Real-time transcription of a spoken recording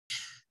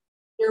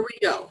Here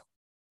we go.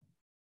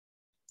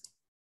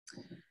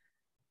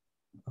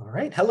 All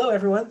right. Hello,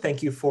 everyone.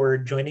 Thank you for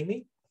joining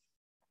me.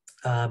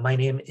 My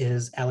name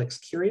is Alex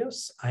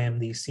Kyrios. I am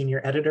the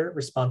senior editor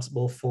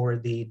responsible for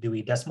the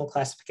Dewey Decimal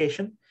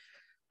Classification.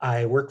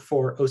 I work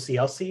for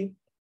OCLC.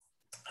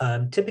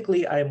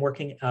 Typically, I am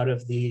working out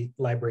of the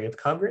Library of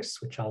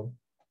Congress, which I'll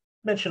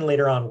mention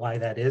later on why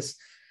that is.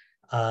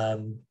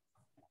 Coming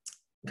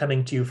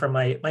to you from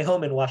my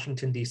home in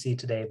Washington, DC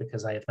today,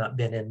 because I have not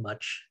been in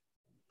much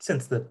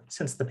since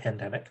the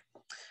pandemic.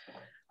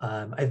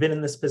 I've been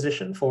in this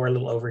position for a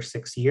little over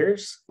 6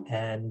 years,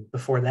 and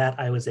before that,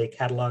 I was a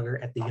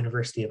cataloger at the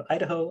University of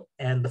Idaho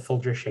and the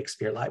Folger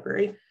Shakespeare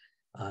Library,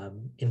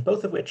 in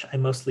both of which I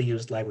mostly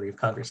used Library of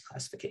Congress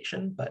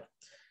classification, but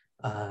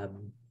I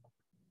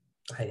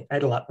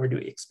had a lot more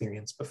Dewey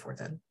experience before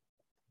then.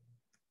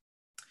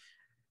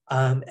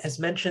 As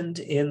mentioned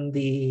in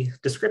the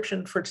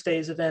description for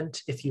today's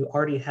event, if you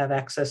already have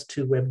access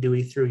to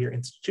WebDewey through your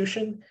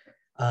institution,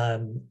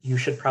 you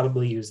should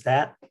probably use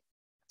that.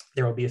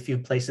 There will be a few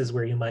places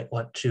where you might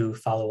want to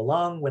follow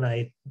along when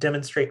I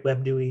demonstrate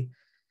WebDewey,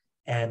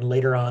 and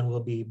later on we'll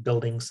be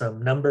building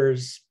some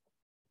numbers,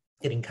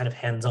 getting kind of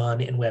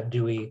hands-on in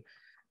WebDewey.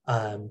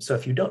 So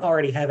if you don't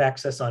already have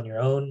access on your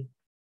own,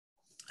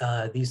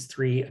 these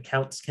 3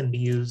 accounts can be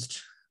used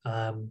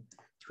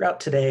throughout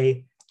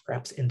today,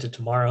 perhaps into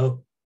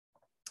tomorrow.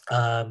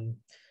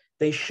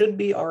 They should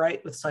be all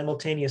right with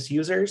simultaneous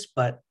users,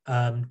 but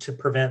to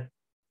prevent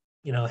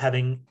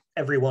having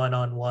everyone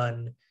on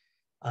one,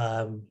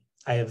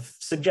 I have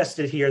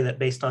suggested here that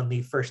based on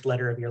the first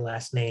letter of your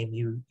last name,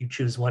 you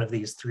choose one of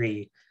these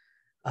 3,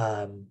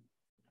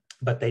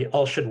 but they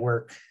all should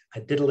work. I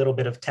did a little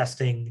bit of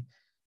testing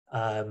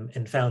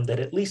and found that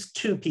at least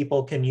 2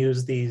 people can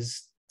use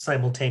these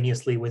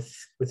simultaneously with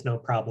no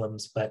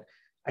problems, but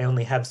I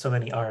only have so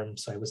many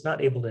arms, so I was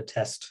not able to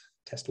test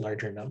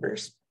larger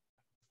numbers.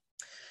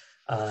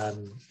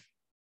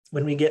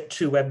 When we get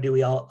to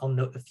WebDewey, I'll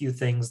note a few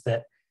things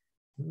that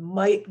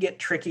might get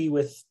tricky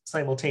with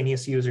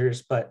simultaneous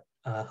users, but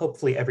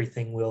hopefully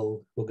everything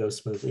will go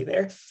smoothly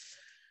there.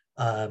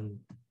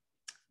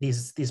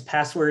 These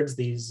passwords,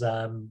 these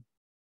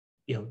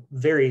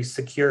very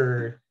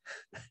secure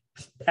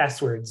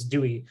passwords,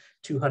 Dewey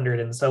 200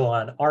 and so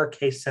on, are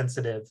case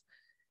sensitive.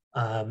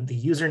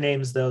 The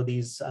usernames, though,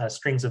 these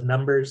strings of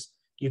numbers,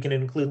 you can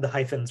include the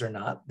hyphens or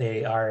not.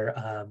 They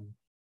are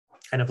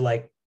kind of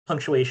like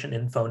punctuation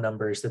in phone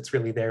numbers that's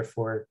really there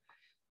for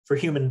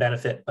human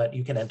benefit, but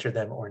you can enter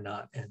them or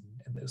not, and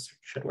those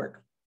should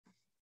work.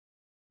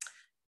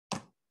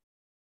 All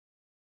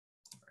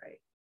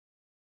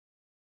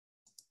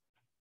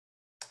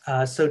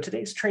right. So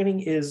today's training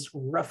is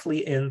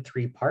roughly in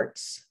 3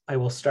 parts. I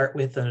will start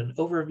with an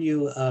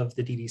overview of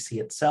the DDC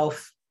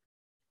itself,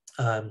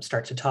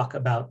 start to talk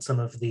about some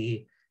of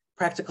the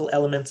practical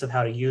elements of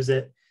how to use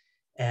it,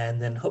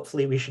 and then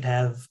hopefully we should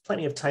have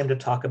plenty of time to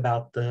talk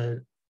about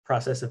the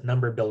process of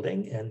number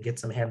building and get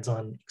some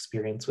hands-on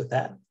experience with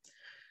that.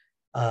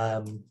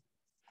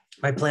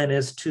 My plan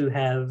is to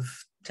have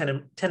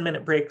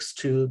 10-minute breaks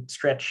to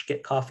stretch,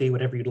 get coffee,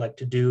 whatever you'd like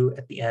to do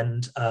at the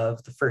end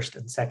of the first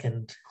and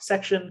second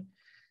section.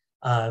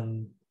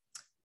 I'm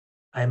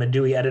a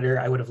Dewey editor.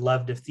 I would have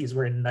loved if these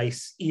were in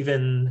nice,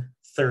 even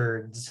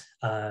thirds,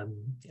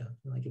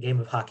 like a game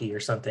of hockey or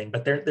something,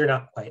 but they're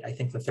not quite. I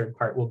think the third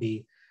part will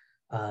be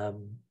a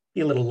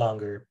little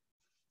longer,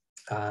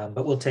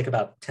 but we'll take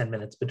about 10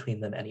 minutes between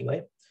them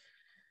anyway.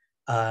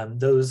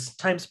 Those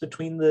times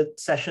between the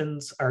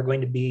sessions are going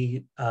to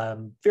be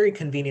very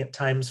convenient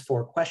times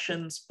for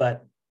questions,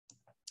 but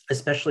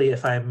especially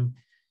if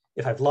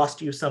I've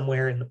lost you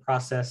somewhere in the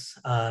process,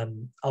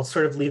 I'll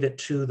sort of leave it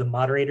to the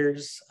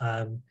moderators.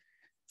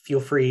 Feel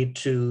free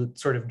to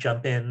sort of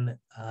jump in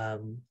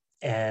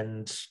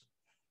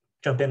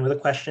with a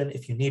question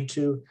if you need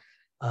to.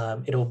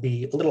 It'll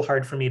be a little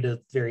hard for me to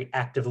very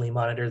actively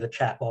monitor the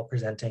chat while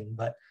presenting,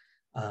 but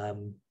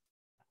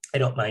I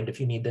don't mind if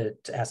you need to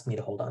ask me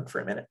to hold on for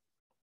a minute.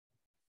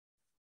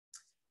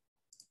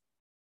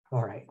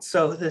 All right,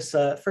 so this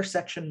first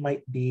section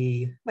might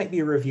be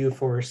a review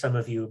for some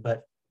of you,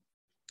 but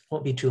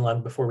won't be too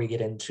long before we get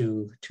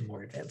into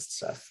more advanced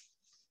stuff.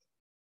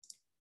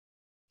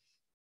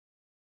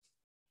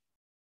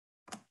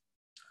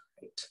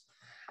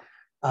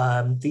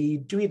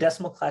 The Dewey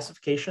Decimal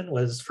Classification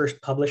was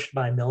first published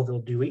by Melville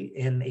Dewey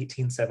in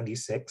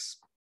 1876.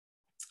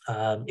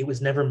 It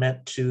was never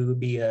meant to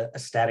be a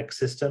static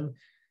system.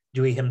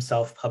 Dewey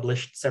himself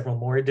published several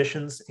more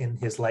editions in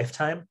his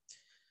lifetime.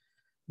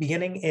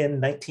 Beginning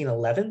in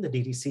 1911, the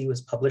DDC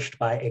was published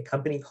by a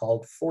company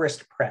called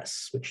Forest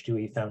Press, which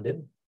Dewey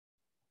founded.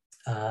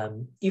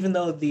 Even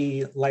though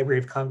the Library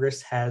of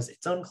Congress has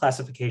its own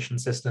classification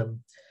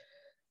system,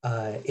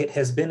 it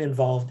has been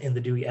involved in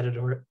the Dewey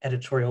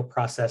editorial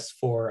process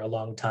for a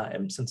long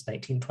time, since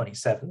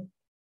 1927.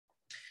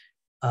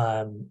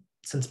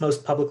 Since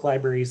most public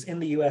libraries in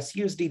the US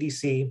use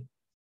DDC,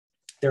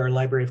 there are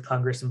Library of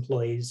Congress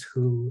employees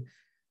who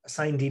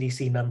assign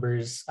DDC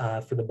numbers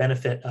for the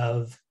benefit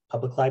of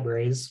public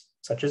libraries,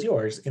 such as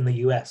yours, in the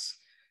US.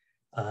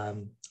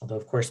 Although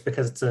of course,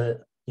 because it's a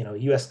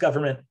US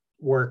government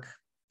work,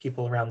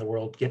 people around the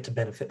world get to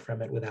benefit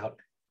from it without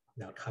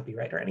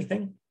copyright or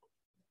anything.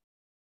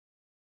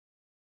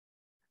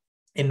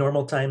 In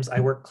normal times, I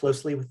work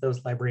closely with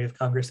those Library of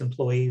Congress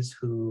employees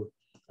who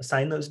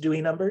assign those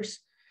Dewey numbers.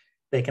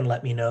 They can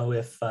let me know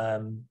if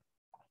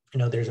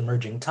there's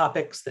emerging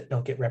topics that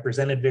don't get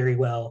represented very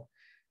well.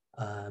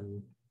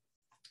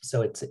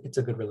 So it's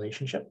a good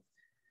relationship.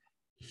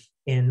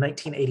 In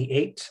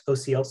 1988,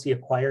 OCLC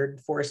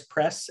acquired Forest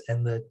Press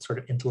and the sort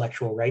of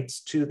intellectual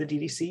rights to the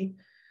DDC,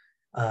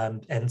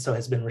 and so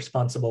has been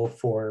responsible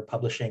for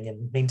publishing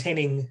and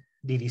maintaining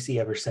DDC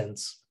ever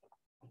since.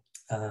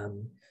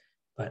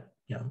 But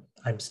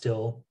I'm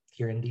still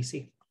here in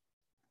DC.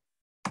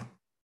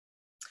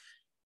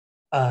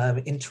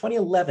 In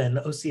 2011,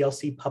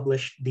 OCLC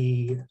published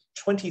the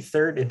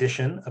 23rd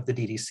edition of the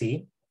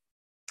DDC.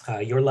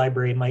 Your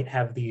library might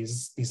have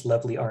these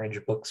lovely orange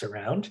books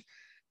around.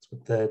 That's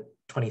what the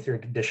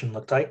 23rd edition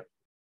looked like.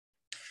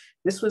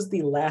 This was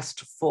the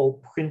last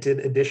full printed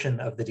edition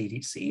of the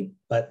DDC,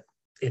 but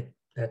it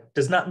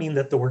does not mean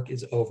that the work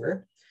is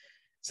over.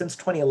 Since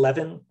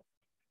 2011,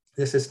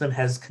 the system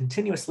has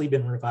continuously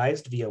been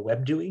revised via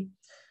WebDewey.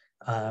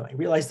 I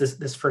realize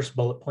this first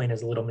bullet point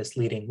is a little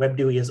misleading.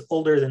 WebDewey is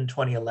older than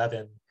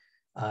 2011.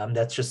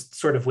 That's just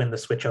sort of when the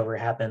switchover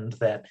happened,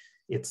 that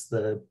it's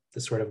the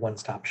sort of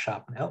one-stop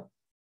shop now.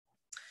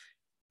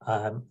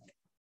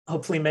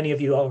 Hopefully many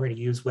of you already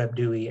use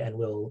WebDewey, and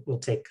we'll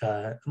take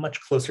a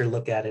much closer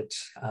look at it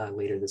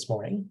later this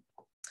morning.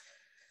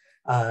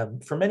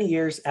 For many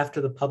years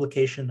after the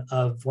publication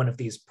of one of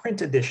these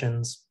print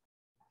editions,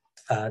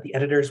 the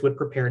editors would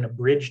prepare an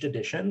abridged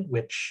edition,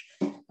 which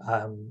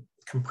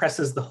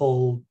compresses the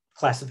whole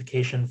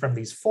classification from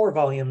these 4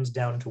 volumes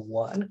down to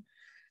 1,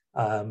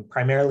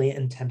 primarily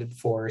intended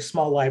for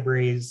small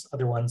libraries,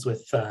 other ones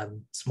with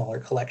smaller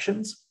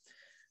collections.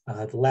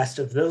 The last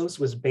of those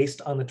was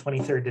based on the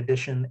 23rd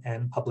edition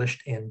and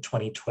published in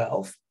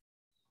 2012.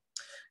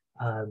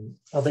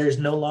 While there's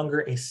no longer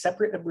a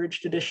separate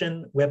abridged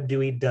edition,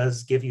 WebDewey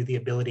does give you the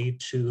ability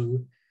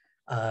to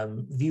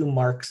view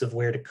marks of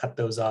where to cut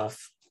those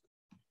off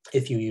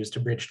if you used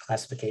abridged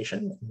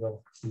classification.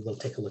 We will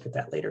take a look at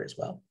that later as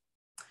well.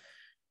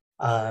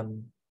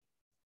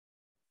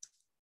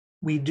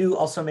 We do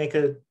also make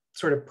a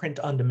sort of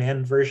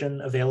print-on-demand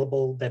version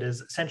available that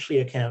is essentially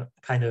a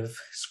kind of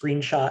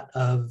screenshot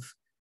of,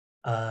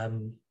 or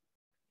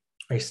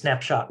a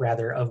snapshot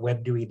rather, of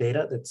WebDewey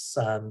data that's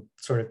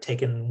sort of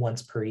taken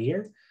once per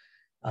year.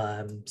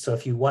 So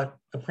if you want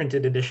a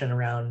printed edition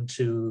around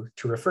to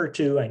refer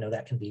to, I know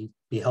that can be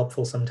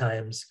helpful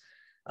sometimes.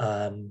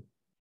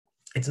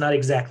 It's not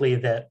exactly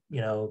that,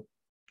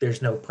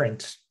 there's no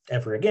print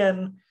ever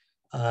again,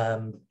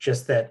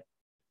 just that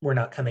we're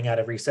not coming out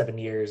every 7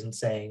 years and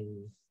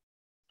saying,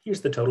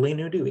 here's the totally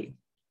new Dewey.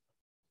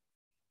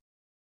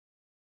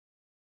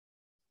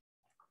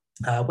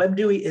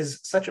 WebDewey is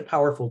such a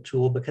powerful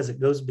tool because it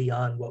goes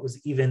beyond what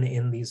was even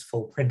in these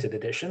full printed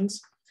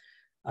editions.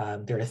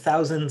 There are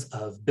thousands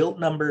of built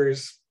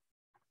numbers,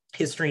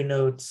 history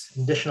notes,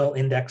 additional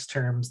index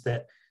terms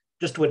that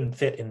just wouldn't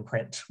fit in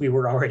print. We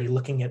were already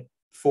looking at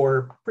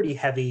 4 pretty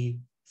heavy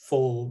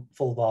full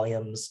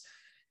volumes,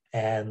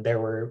 and there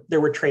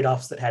were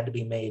trade-offs that had to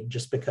be made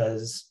just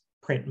because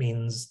print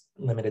means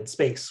limited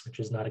space, which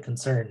is not a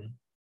concern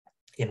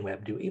in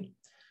WebDewey.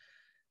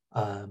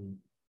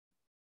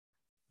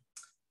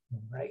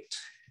 Right.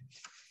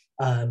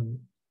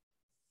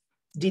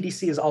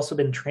 DDC has also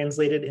been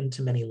translated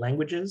into many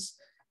languages.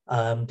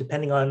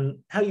 Depending on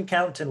how you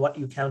count and what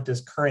you count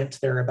as current,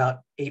 there are about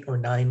 8 or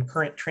 9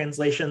 current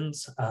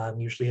translations,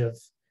 usually of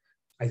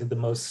either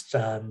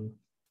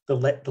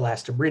the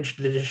last abridged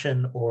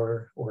edition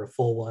or a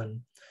full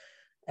one.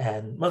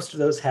 And most of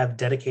those have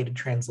dedicated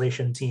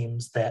translation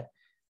teams that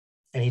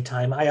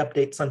anytime I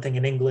update something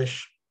in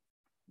English,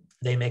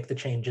 they make the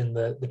change in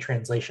the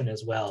translation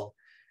as well.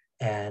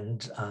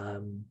 And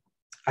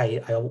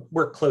I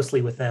work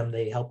closely with them.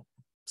 They help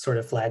sort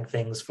of flag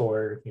things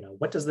for,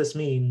 what does this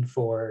mean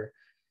for,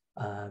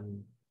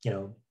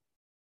 for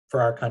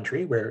our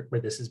country where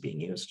this is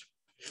being used.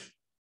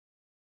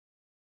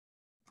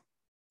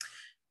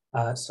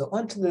 So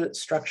onto the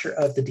structure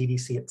of the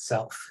DDC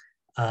itself.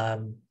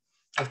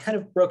 I've kind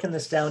of broken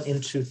this down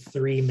into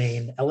 3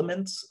 main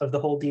elements of the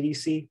whole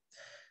DDC: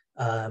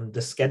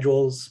 the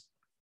schedules,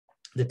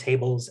 the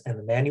tables, and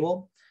the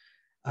manual.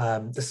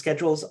 The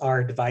schedules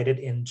are divided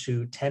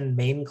into 10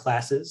 main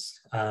classes,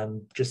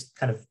 just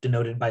kind of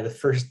denoted by the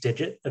first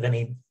digit of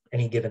any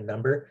given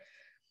number.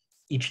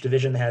 Each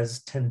division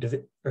has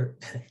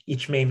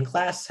each main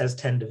class has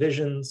 10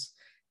 divisions,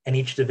 and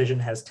each division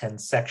has 10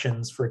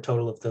 sections for a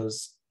total of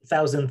those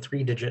 1,000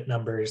 3-digit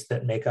numbers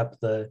that make up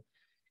the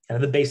kind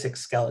of the basic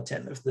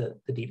skeleton of the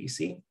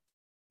DDC.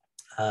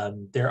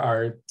 There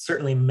are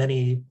certainly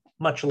many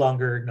much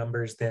longer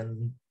numbers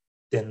than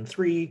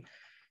 3,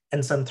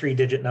 and some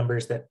 3-digit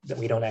numbers that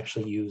we don't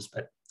actually use,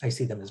 but I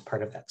see them as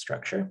part of that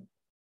structure.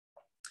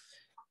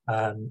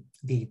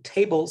 The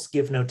tables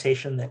give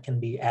notation that can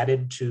be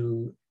added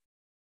to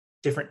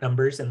different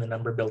numbers in the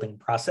number building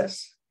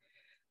process.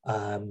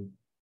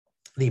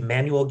 The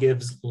manual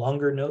gives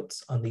longer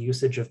notes on the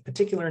usage of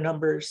particular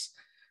numbers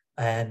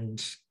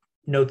and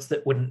notes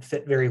that wouldn't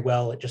fit very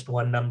well at just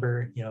one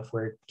number. You know, if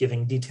we're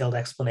giving detailed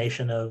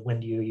explanation of when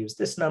do you use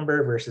this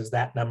number versus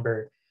that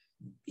number,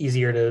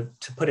 easier to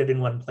put it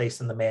in one place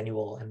in the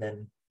manual and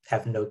then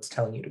have notes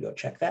telling you to go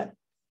check that.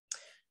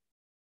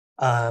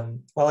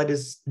 While it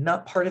is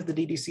not part of the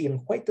DDC in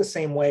quite the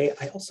same way,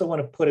 I also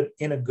want to put it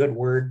in a good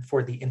word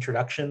for the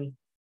introduction.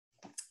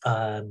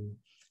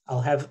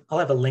 I'll have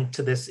a link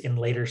to this in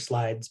later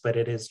slides, but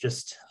it is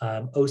just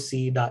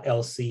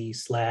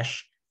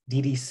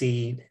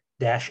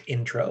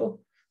oc.lc/DDC-intro,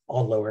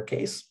 all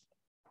lowercase.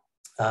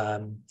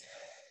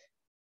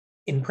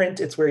 In print,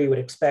 it's where you would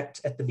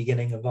expect at the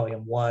beginning of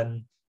volume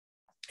 1.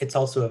 It's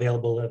also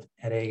available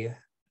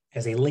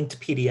as a linked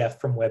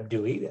PDF from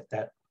WebDewey,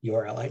 that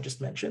URL I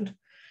just mentioned.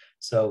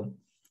 So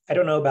I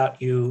don't know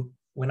about you,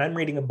 when I'm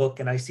reading a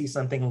book and I see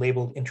something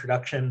labeled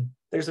introduction,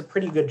 there's a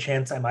pretty good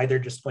chance I'm either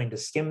just going to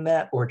skim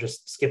that or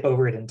just skip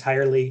over it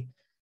entirely.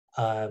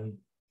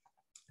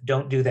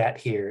 Don't do that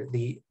here.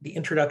 The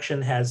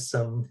introduction has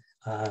some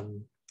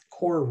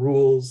core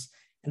rules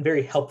and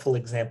very helpful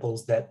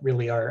examples that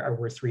really are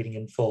worth reading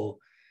in full.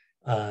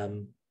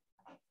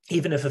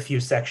 Even if a few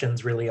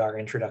sections really are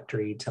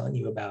introductory, telling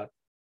you about,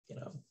 you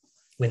know,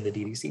 when the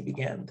DDC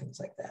began, things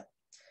like that.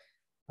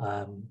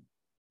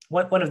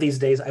 One of these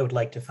days, I would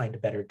like to find a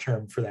better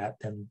term for that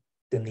than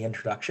the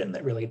introduction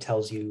that really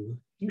tells you,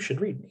 you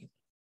should read me.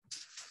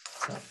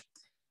 So,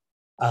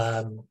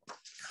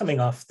 coming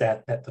off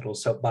that little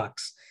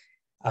soapbox.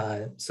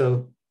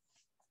 So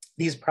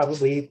these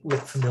probably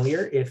look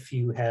familiar if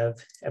you have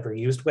ever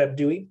used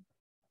WebDewey.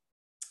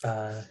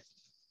 Yeah,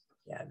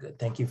 good,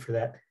 thank you for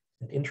that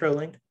intro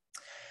link.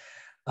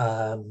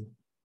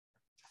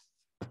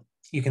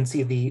 You can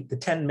see the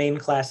 10 main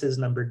classes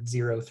numbered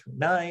 0 through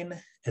 9,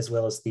 as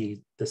well as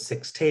the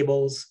 6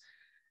 tables.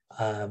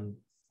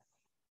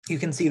 You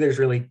can see there's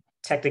really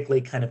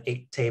technically kind of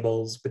 8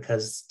 tables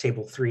because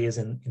table 3 is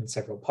in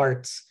several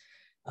parts,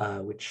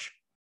 which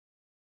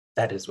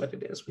that is what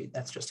it is.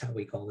 That's just how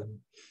we call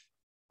them.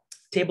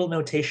 Table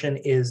notation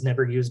is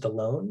never used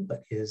alone,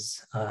 but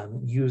is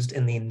used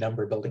in the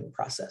number building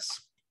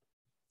process.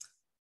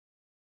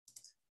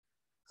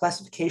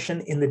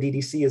 Classification in the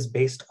DDC is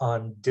based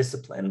on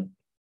discipline.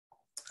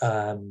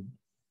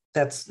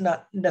 That's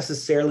not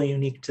necessarily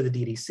unique to the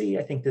DDC.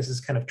 I think this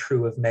is kind of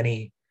true of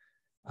many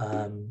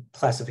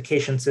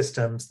classification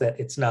systems, that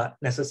it's not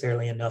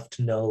necessarily enough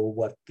to know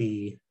what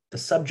the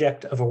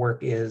subject of a work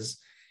is.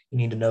 You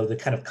need to know the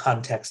kind of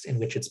context in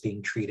which it's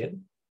being treated.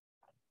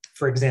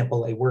 For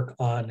example, a work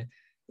on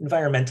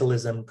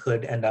environmentalism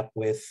could end up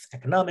with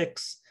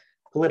economics,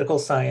 political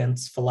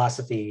science,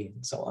 philosophy,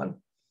 and so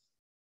on.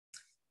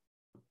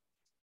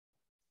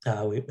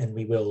 And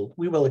we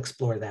will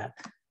explore that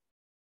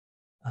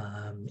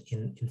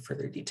in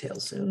further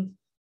detail soon.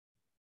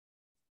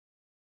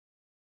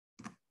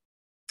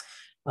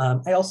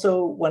 I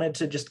also wanted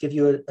to just give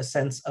you a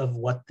sense of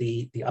what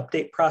the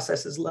update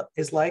process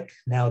is like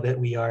now that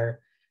we are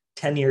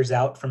 10 years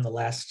out from the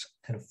last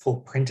kind of full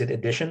printed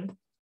edition.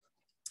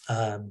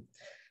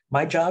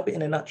 My job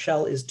in a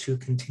nutshell is to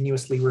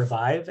continuously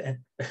revise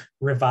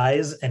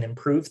and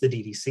improve the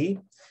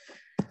DDC.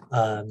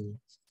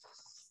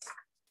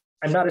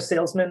 I'm not a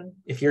salesman.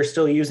 If you're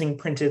still using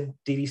printed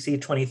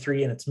DDC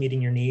 23 and it's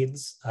meeting your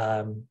needs,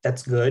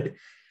 that's good.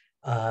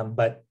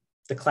 But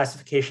the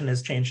classification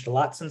has changed a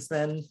lot since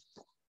then.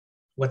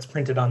 What's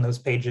printed on those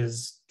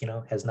pages, you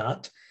know, has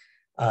not.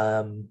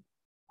 Yeah,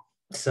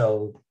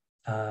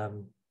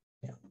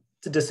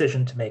 it's a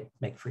decision to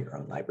make for your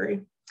own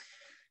library.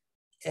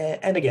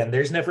 And again,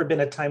 there's never been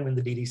a time when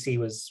the DDC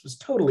was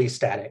totally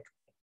static.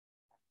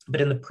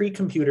 But in the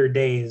pre-computer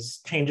days,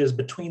 changes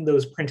between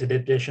those printed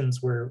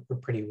editions were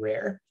pretty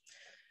rare.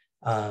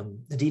 The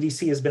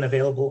DDC has been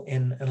available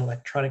in an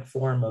electronic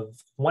form of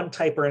one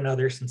type or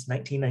another since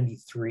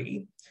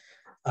 1993.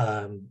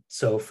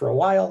 So for a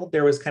while,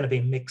 there was kind of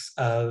a mix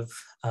of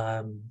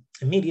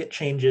immediate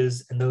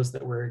changes and those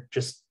that were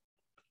just,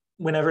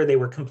 whenever they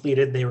were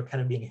completed, they were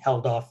kind of being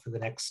held off for the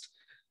next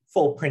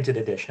full printed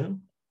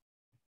edition.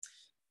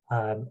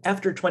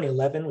 After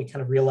 2011, we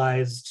kind of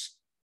realized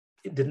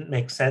it didn't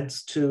make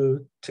sense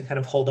to kind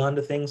of hold on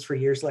to things for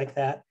years like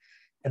that.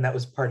 And that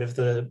was part of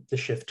the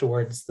shift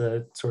towards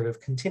the sort of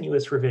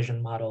continuous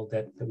revision model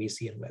that we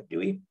see in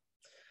WebDewey.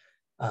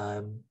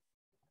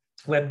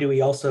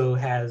 WebDewey also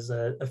has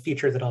a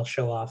feature that I'll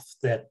show off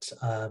that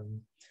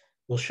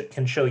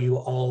can show you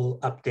all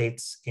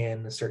updates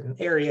in a certain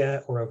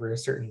area or over a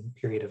certain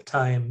period of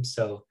time.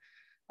 So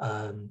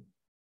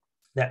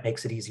that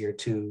makes it easier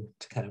to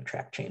kind of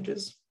track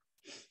changes.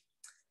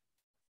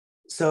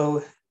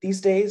 So these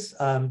days,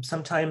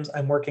 sometimes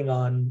I'm working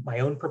on my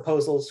own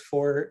proposals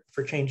for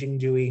changing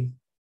Dewey,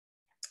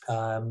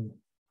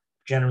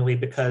 generally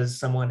because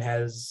someone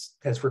has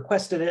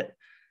requested it,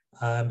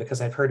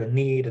 because I've heard a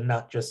need and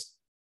not just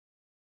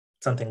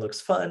something looks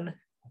fun,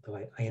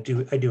 although I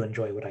do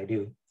enjoy what I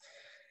do.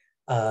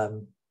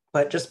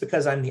 But just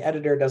because I'm the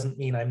editor doesn't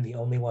mean I'm the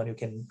only one who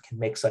can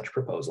make such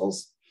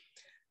proposals.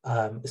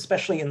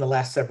 Especially in the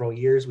last several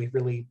years, we've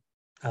really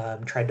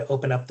tried to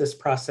open up this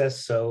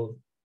process so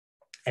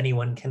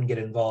anyone can get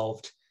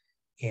involved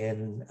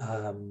in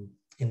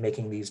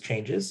making these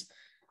changes,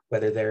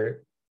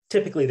 whether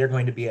typically they're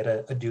going to be at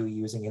a Dewey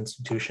using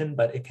institution,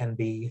 but it can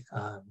be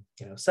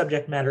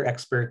subject matter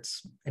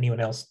experts,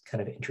 anyone else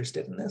kind of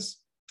interested in this.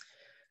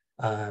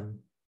 I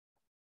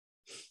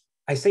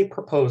say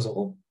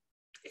proposal.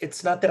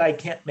 It's not that I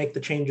can't make the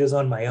changes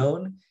on my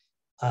own,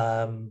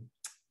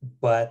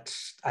 but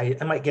I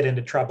might get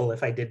into trouble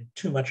if I did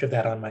too much of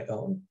that on my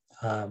own,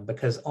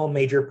 because all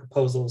major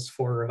proposals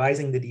for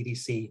revising the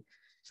DDC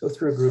go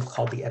through a group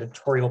called the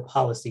Editorial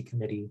Policy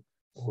Committee,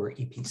 or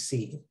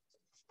EPC.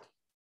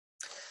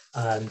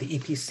 The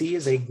EPC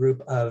is a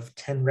group of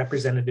 10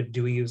 representative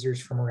Dewey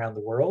users from around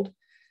the world.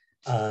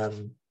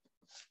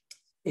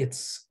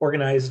 It's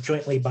organized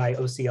jointly by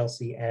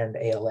OCLC and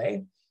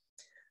ALA.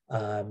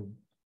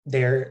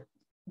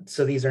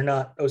 So these are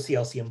not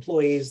OCLC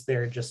employees,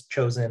 they're just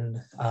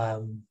chosen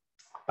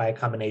by a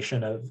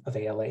combination of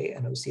ALA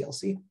and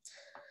OCLC.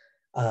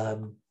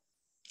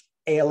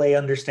 ALA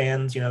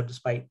understands,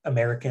 despite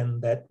American,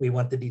 that we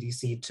want the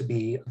DDC to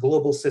be a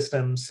global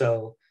system,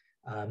 so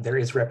there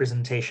is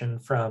representation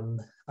from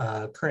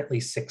currently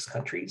 6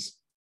 countries.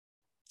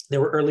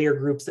 There were earlier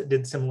groups that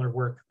did similar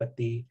work, but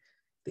the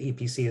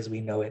EPC as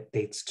we know it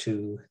dates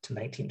to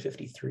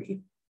 1953.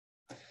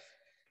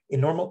 In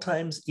normal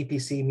times,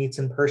 EPC meets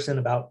in person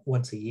about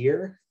once a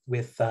year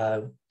with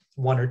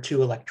 1 or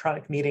 2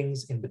 electronic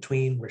meetings in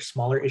between where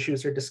smaller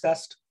issues are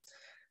discussed.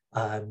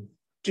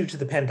 Due to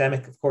the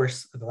pandemic, of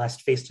course, the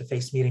last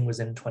face-to-face meeting was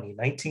in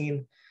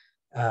 2019,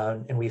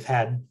 and we've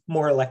had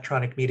more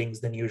electronic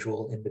meetings than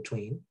usual in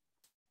between.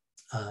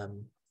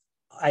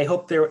 I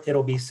hope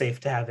it'll be safe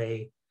to have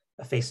a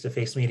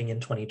face-to-face meeting in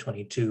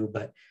 2022,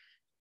 but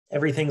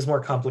everything's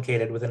more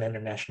complicated with an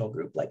international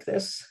group like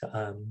this.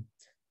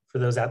 For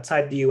those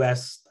outside the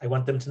US, I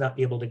want them to not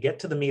be able to get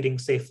to the meeting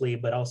safely,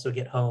 but also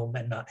get home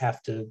and not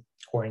have to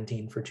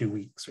quarantine for 2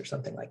 weeks or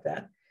something like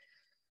that.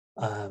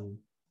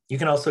 You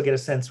can also get a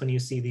sense when you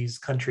see these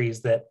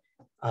countries that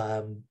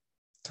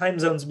time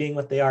zones being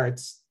what they are,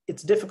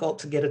 it's difficult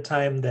to get a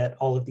time that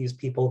all of these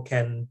people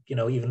can,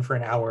 even for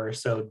an hour or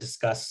so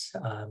discuss,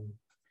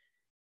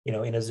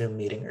 in a Zoom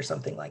meeting or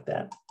something like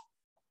that.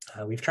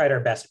 We've tried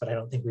our best, but I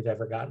don't think we've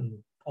ever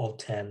gotten all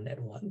 10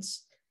 at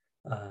once.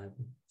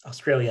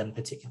 Australia in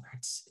particular,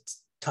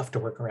 it's tough to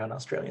work around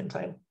Australian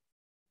time.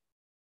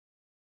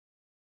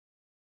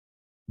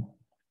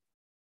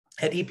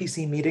 At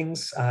EPC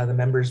meetings, the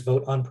members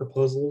vote on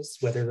proposals,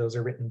 whether those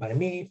are written by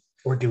me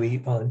or Dewey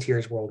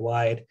volunteers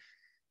worldwide.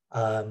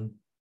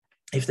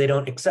 If they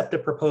don't accept a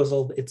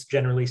proposal, it's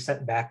generally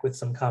sent back with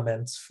some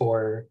comments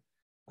for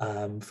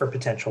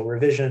potential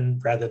revision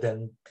rather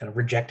than kind of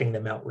rejecting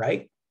them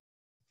outright.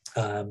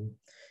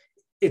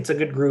 It's a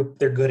good group.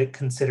 They're good at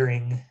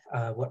considering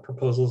what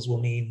proposals will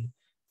mean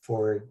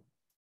for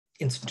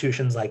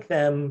institutions like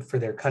them, for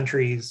their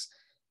countries.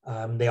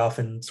 They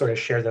often sort of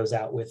share those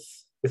out with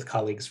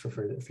colleagues for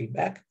further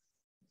feedback.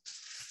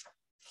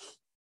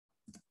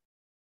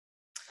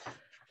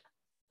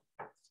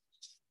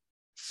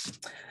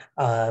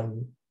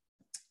 All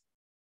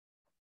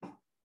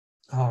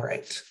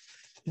right.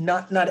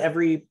 Not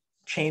every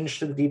change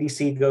to the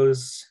DDC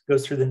goes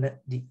through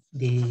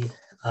the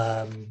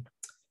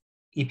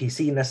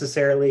EPC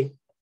necessarily.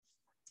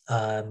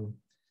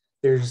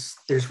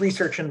 There's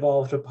research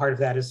involved, but part of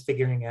that is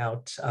figuring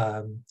out,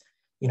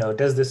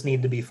 does this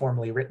need to be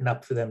formally written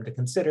up for them to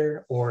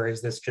consider, or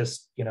is this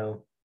just,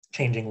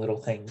 changing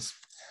little things?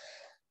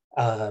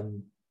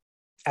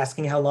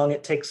 Asking how long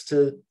it takes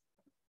to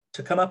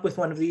come up with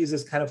one of these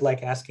is kind of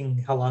like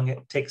asking how long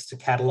it takes to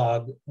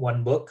catalog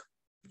one book.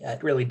 Yeah,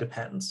 it really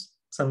depends.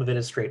 Some of it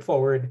is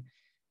straightforward.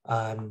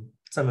 Some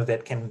of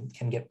it can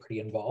get pretty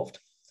involved.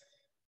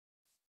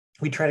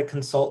 We try to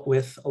consult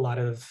with a lot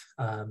of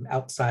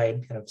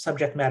outside kind of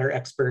subject matter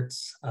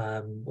experts,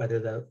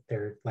 whether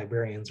they're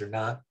librarians or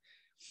not.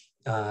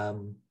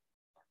 And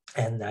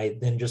I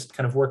then just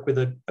kind of work with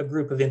a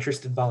group of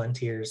interested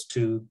volunteers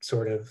to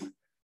sort of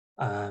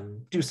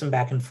do some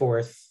back and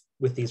forth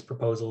with these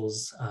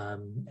proposals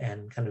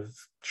and kind of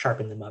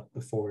sharpen them up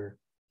before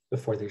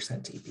they're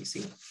sent to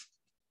EPC.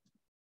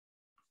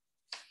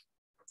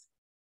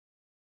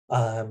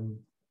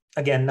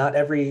 Again, not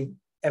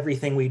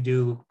everything we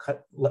do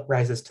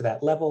rises to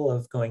that level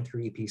of going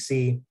through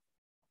EPC.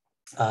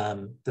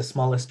 The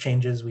smallest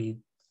changes we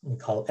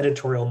call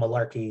editorial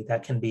malarkey.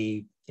 That can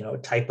be, a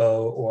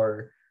typo,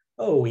 or,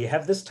 oh, we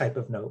have this type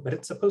of note, but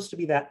it's supposed to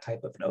be that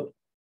type of note.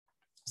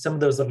 Some of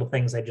those little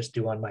things I just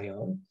do on my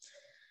own.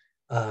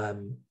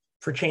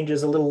 For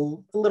changes a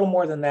little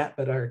more than that,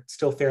 but are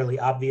still fairly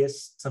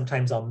obvious,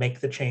 sometimes I'll make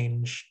the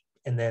change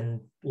and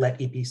then let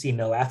EPC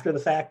know after the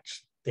fact.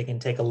 They can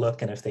take a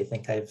look, and if they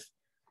think I've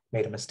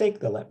made a mistake,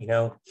 they'll let me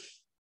know.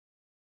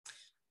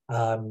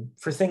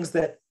 For things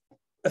that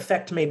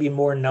affect maybe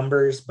more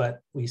numbers,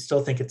 but we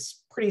still think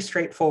it's pretty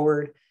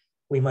straightforward,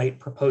 we might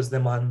propose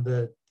them on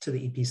the to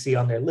the EPC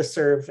on their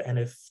listserv, and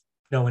if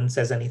no one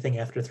says anything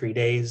after 3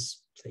 days,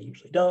 they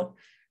usually don't,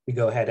 we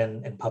go ahead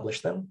and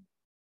publish them.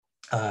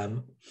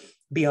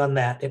 Beyond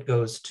that, it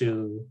goes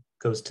to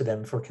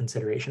them for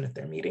consideration at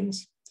their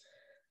meetings.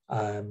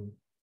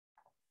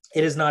 It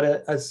is not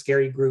a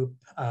scary group.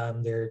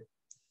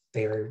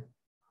 They are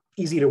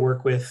easy to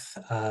work with.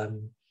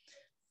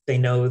 They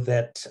know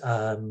that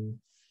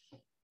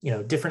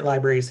different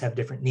libraries have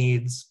different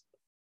needs.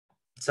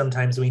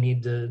 Sometimes we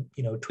need to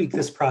tweak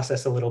this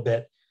process a little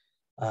bit.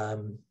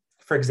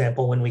 For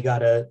example, when we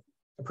got a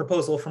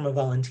proposal from a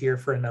volunteer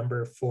for a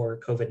number for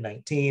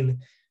COVID-19,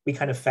 we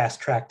kind of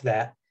fast-tracked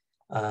that,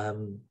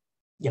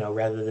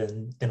 rather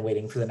than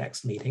waiting for the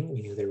next meeting.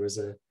 We knew there was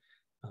a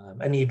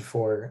need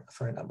for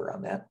a number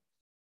on that.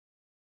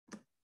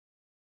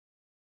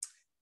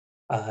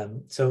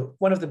 So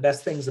one of the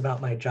best things about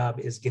my job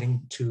is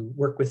getting to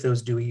work with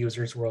those Dewey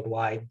users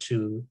worldwide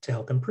to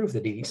help improve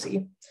the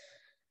DDC.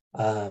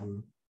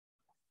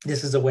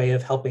 This is a way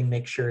of helping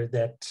make sure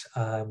that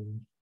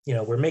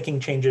we're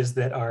making changes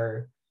that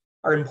are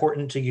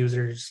important to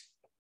users.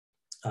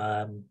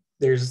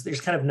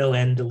 There's kind of no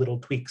end to little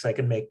tweaks I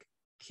can make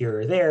here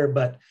or there,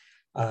 but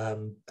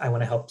I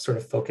want to help sort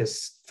of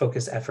focus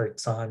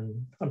efforts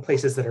on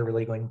places that are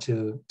really going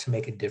to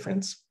make a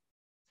difference.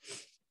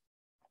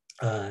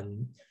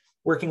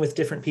 Working with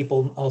different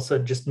people also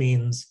just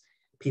means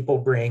people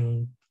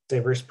bring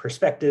diverse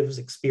perspectives,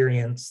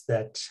 experience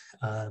that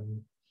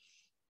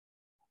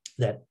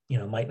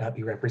might not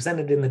be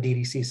represented in the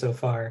DDC so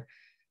far.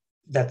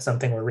 That's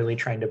something we're really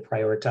trying to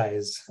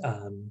prioritize,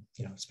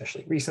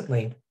 especially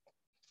recently.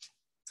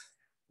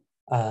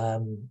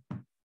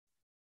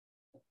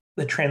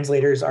 The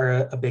translators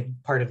are a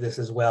big part of this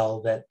as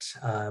well, that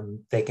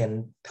they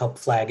can help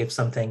flag if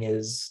something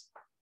is,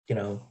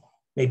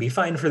 maybe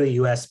fine for the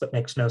US, but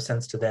makes no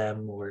sense to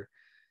them, or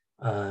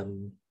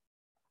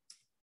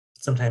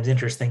sometimes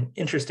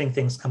interesting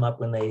things come up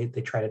when they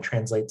try to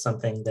translate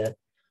something that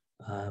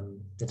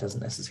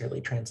doesn't necessarily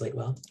translate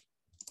well.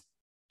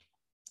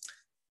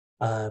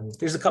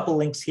 There's a couple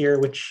links here,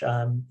 which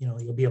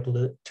you'll be able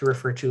to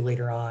refer to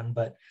later on,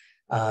 but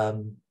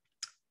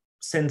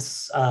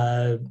since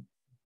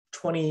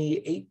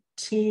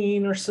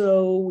 2018 or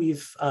so,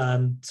 we've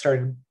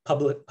started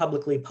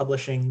publicly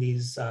publishing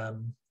these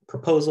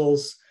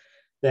proposals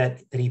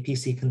that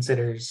EPC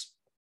considers.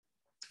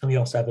 And we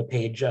also have a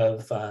page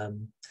of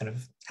kind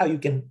of how you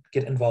can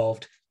get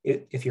involved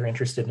if you're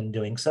interested in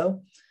doing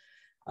so.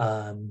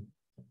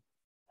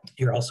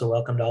 You're also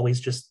welcome to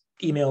always just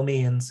email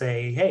me and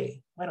say,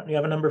 hey, why don't you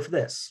have a number for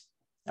this?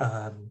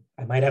 I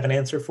might have an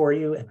answer for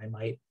you, and I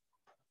might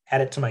add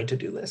it to my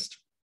to-do list.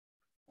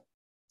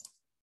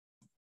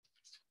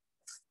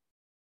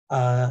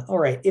 All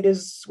right,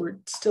 we're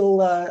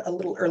still a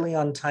little early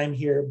on time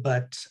here,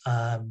 but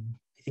I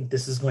think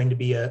this is going to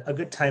be a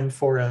good time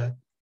for a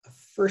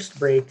first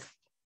break,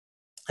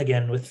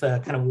 again, with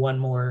kind of one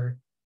more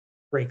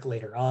break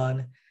later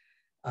on,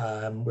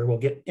 where we'll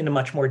get into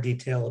much more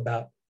detail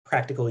about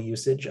practical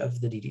usage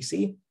of the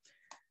DDC.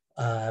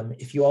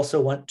 If you also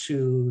want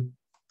to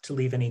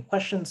leave any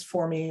questions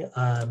for me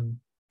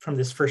from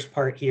this first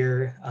part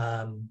here,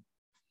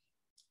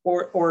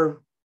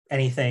 or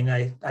anything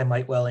I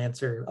might well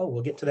answer. Oh,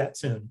 we'll get to that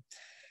soon.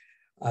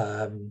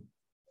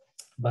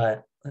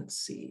 But let's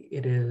see,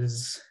 it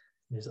is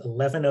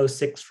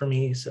 11:06 for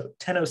me, so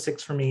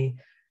 10:06 for me.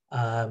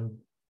 To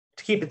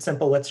keep it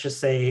simple, let's just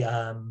say,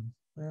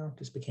 well, it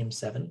just became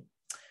 7.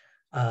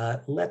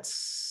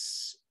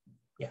 Let's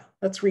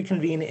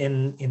reconvene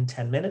in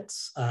 10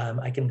 minutes.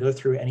 I can go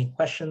through any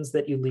questions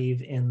that you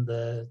leave in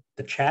the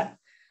chat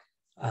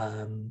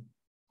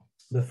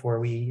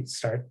before we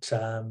start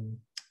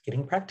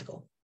getting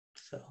practical.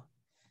 So,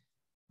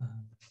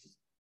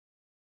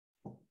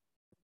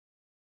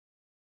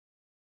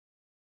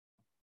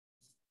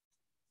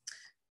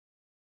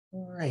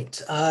 all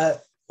right.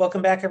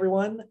 Welcome back,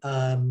 everyone.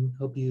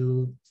 Hope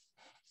you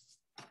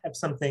have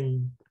some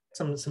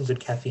good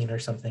caffeine or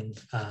something.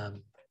 All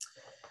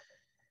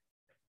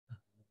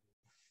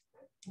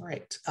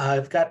right.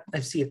 I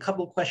see a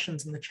couple of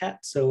questions in the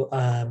chat, so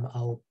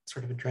I'll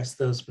sort of address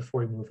those before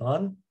we move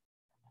on.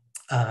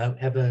 I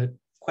have a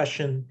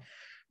question.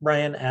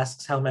 Brian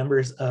asks how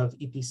members of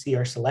EPC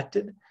are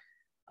selected.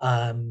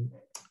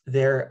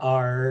 There's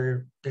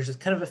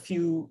kind of a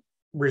few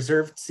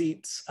reserved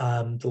seats.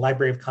 The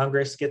Library of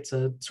Congress gets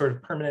a sort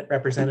of permanent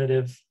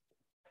representative.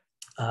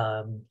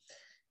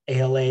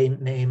 ALA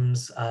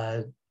names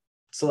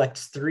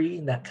selects 3,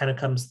 and that kind of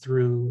comes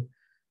through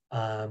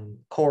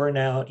CORE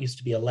now. It used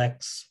to be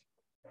Alex.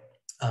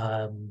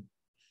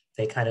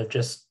 They kind of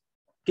just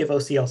give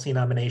OCLC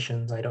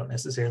nominations. I don't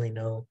necessarily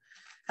know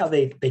how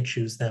they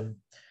choose them.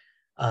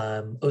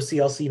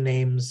 OCLC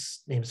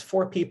names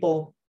 4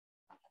 people.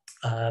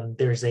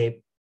 There's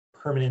a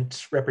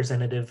permanent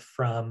representative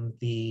from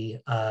the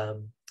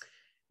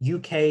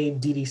UK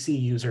DDC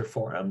user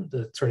forum,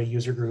 the sort of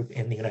user group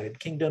in the United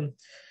Kingdom.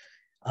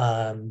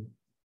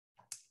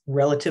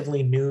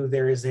 Relatively new,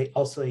 there is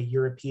also a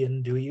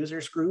European Dewey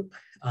users group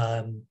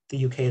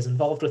The UK is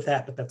involved with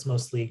that, but that's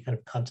mostly kind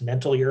of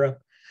continental Europe.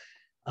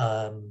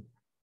 I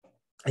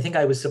think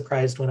I was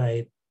surprised when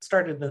I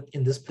started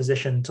in this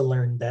position to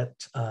learn that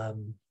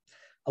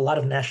a lot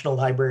of national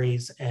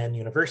libraries and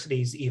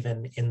universities,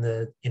 even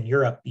in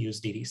Europe,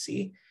 use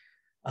DDC.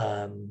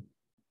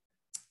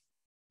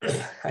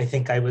 I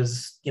think I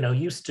was,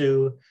 used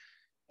to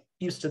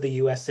the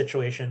US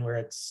situation where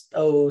it's,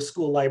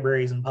 school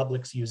libraries and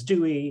publics use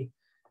Dewey,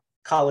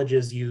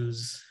 colleges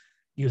use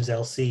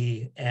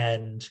LC.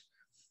 And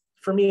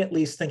for me, at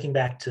least, thinking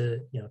back to,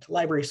 to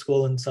library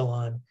school and so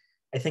on,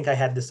 I think I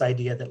had this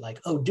idea that like,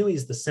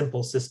 Dewey's the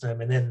simple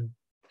system and then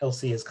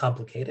LC is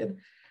complicated.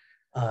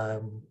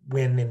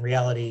 When in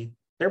reality,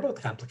 they're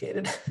both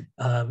complicated.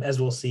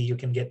 As we'll see, you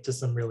can get to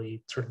some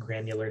really sort of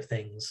granular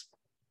things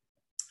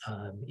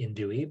in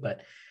Dewey,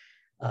 but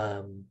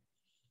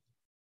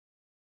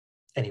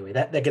anyway,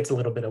 that gets a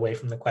little bit away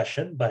from the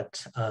question,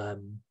 but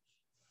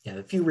yeah,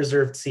 a few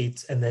reserved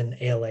seats, and then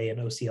ALA and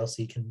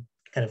OCLC can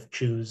kind of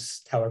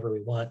choose however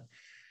we want.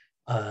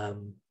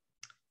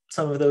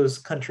 Some of those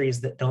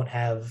countries that don't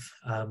have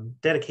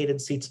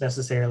dedicated seats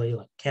necessarily,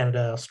 like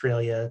Canada,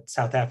 Australia,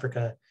 South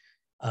Africa,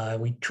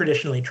 we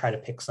traditionally try to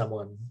pick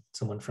someone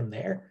from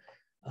there.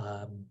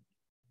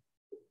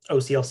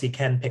 OCLC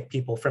can pick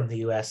people from the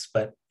US,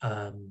 but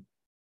I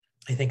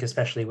think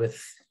especially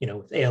with,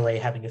 with ALA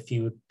having a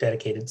few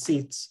dedicated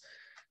seats,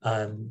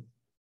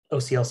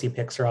 OCLC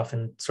picks are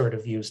often sort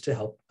of used to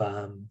help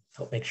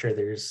make sure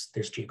there's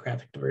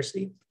geographic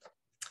diversity.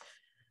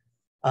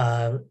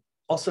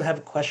 Also have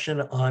a question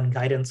on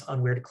guidance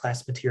on where to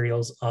class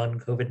materials on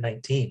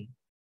COVID-19.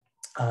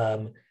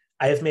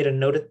 I have made a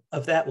note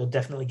of that. We'll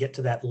definitely get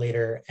to that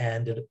later,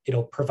 and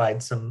it'll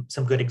provide some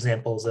good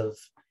examples of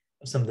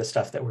some of the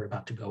stuff that we're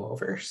about to go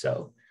over.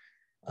 So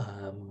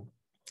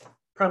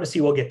promise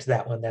you we'll get to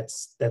that one.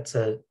 That's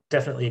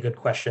definitely a good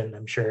question.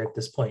 I'm sure at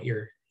this point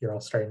you're all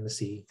starting to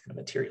see kind of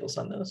materials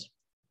on those.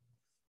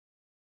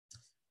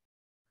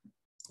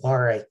 All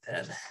right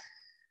then.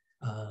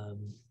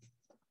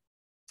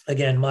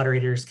 Again,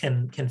 moderators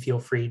can feel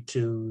free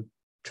to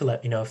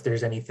let me know if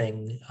there's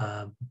anything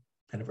kind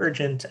of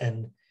urgent,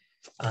 and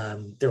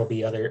there will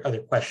be other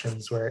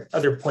questions where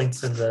other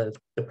points in the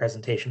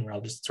presentation where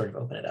I'll just sort of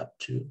open it up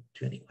to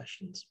any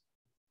questions.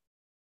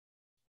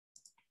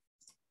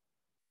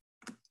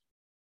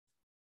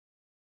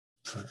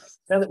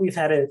 Now that we've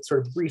had a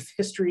sort of brief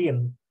history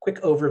and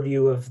quick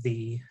overview of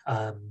the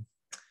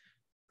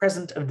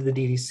present of the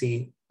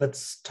DDC,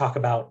 let's talk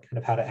about kind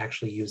of how to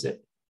actually use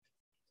it.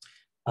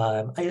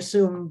 I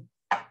assume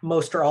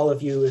most or all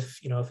of you,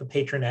 if a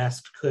patron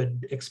asked,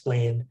 could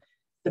explain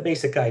the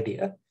basic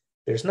idea.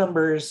 There's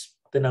numbers.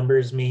 The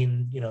numbers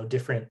mean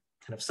different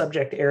kind of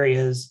subject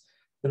areas.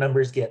 The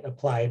numbers get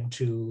applied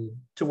to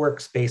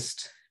works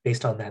based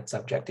on that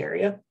subject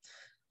area.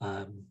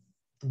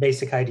 The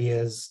basic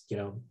idea is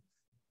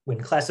when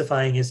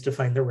classifying is to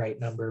find the right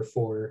number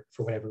for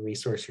whatever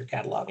resource you're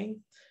cataloging.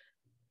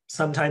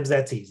 Sometimes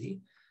that's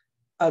easy.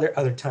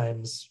 Other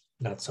times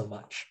not so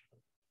much.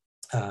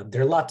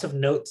 There are lots of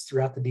notes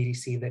throughout the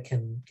DDC that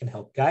can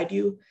help guide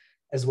you,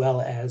 as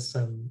well as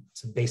some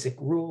basic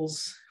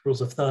rules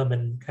of thumb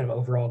and kind of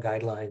overall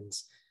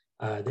guidelines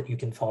that you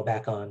can fall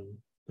back on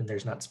when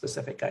there's not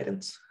specific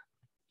guidance.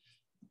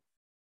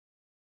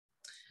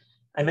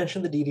 I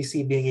mentioned the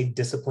DDC being a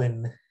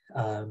discipline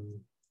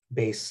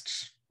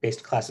based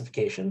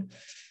classification.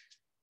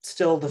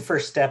 Still, the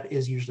first step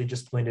is usually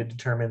just going to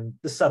determine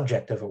the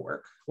subject of a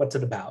work. What's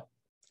it about?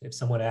 If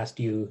someone asked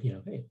you,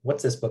 hey,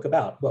 what's this book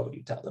about? What would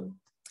you tell them?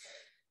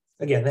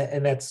 Again,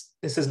 this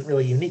isn't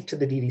really unique to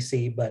the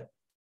DDC, but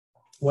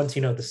once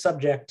you know the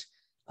subject,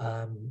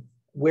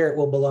 where it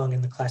will belong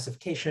in the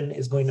classification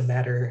is going to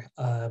matter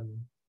a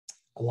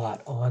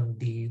lot on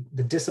the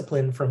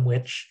discipline from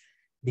which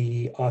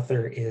the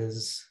author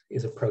is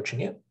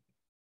approaching it.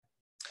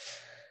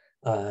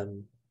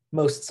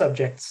 Most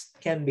subjects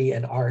can be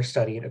and are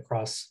studied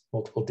across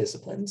multiple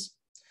disciplines.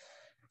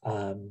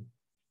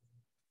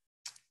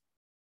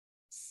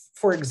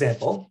 For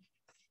example,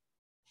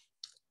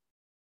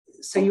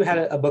 say you had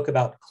a book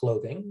about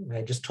clothing, and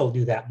I just told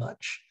you that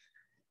much.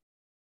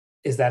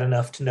 Is that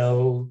enough to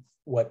know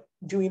what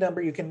Dewey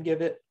number you can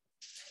give it?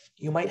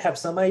 You might have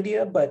some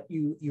idea, but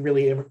you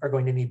really are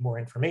going to need more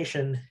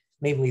information,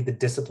 namely the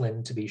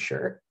discipline, to be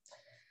sure.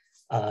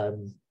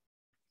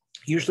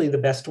 Usually the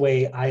best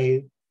way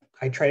I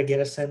try to get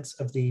a sense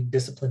of the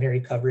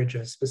disciplinary coverage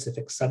of a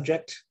specific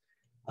subject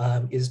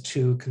is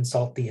to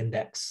consult the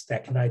index.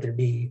 That can either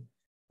be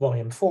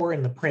volume 4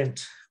 in the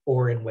print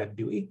or in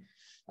WebDewey.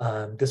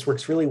 This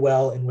works really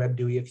well in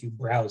WebDewey if you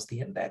browse the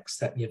index.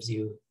 That gives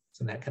you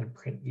some that kind of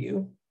print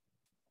view.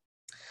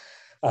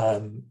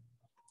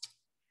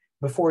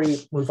 Before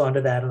we move on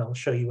to that, and I'll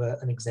show you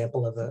an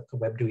example of a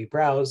WebDewey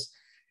browse,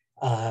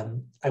 I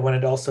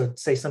wanted to also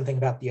say something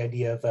about the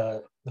idea of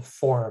the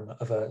form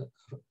of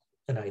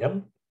an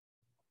item.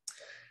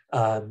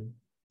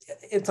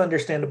 It's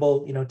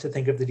understandable, to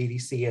think of the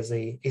DDC as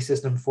a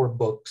system for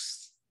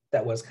books.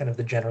 That was kind of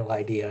the general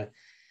idea.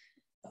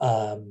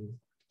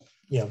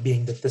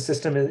 being that the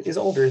system is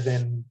older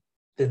than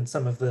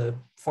some of the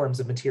forms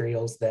of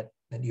materials that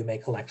you may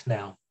collect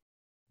now.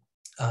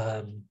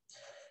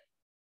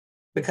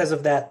 Because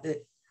of that,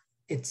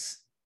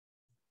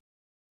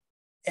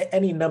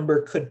 any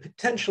number could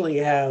potentially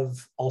have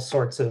all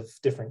sorts of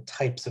different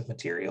types of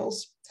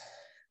materials.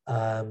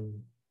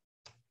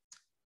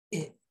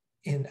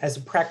 As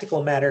a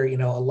practical matter,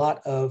 a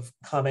lot of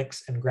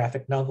comics and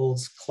graphic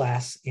novels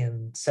class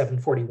in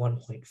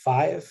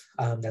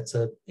 741.5. That's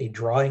a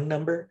drawing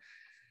number,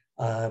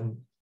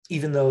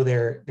 even though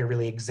they're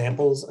really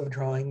examples of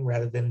drawing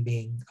rather than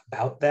being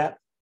about that.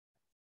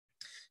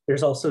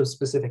 There's also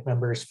specific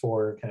numbers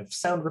for kind of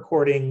sound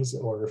recordings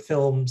or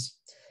films,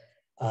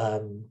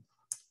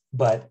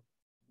 but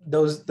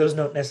those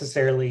don't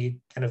necessarily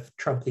kind of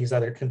trump these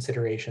other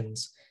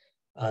considerations.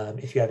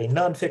 If you have a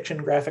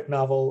nonfiction graphic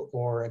novel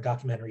or a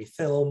documentary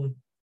film,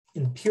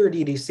 in pure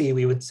DDC,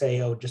 we would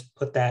say, oh, just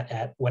put that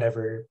at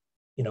whatever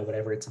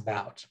it's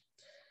about.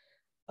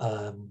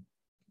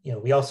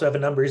 We also have a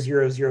number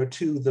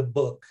 002, the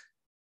book.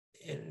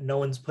 No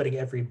one's putting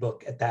every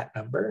book at that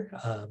number,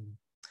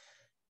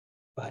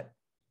 but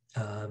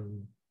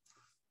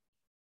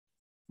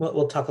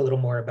we'll talk a little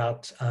more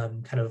about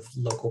kind of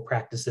local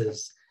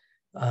practices.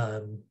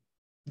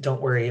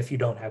 Don't worry if you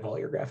don't have all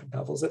your graphic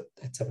novels at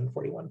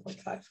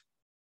 741.5.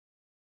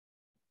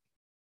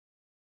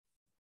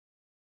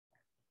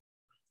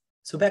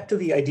 So back to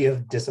the idea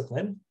of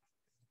discipline.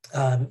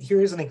 Here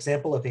is an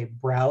example of a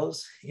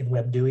browse in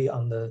WebDewey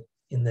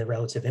in the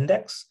relative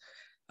index.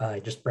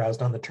 I just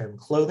browsed on the term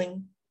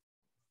clothing.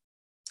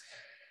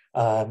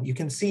 You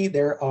can see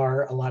there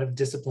are a lot of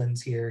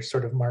disciplines here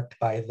sort of marked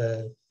by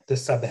the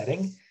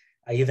subheading.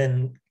 I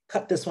even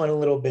cut this one a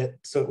little bit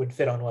so it would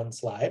fit on one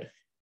slide.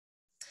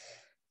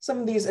 Some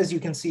of these, as you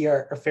can see,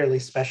 are fairly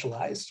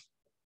specialized.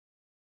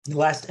 The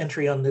last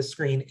entry on this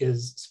screen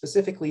is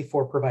specifically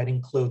for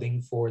providing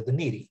clothing for the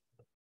needy.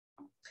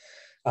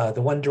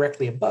 The one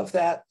directly above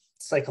that,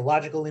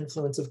 psychological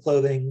influence of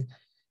clothing.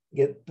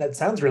 That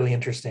sounds really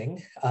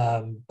interesting,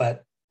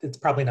 but it's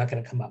probably not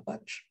going to come up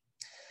much.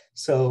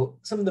 So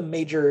some of the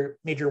major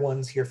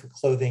ones here for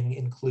clothing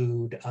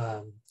include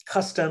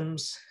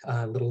customs,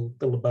 a little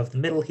above the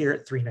middle here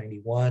at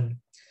 391.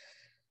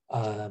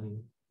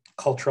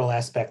 Cultural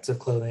aspects of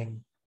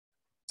clothing.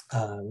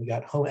 We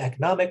got home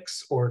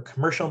economics or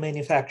commercial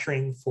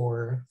manufacturing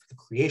for the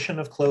creation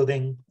of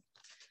clothing.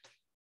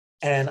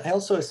 And I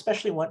also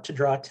especially want to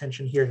draw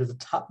attention here to the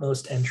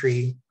topmost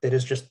entry that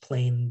is just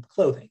plain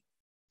clothing.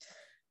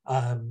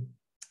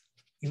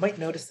 You might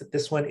notice that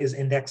this one is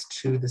indexed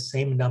to the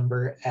same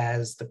number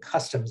as the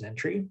customs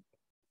entry.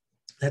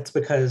 That's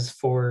because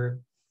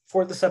for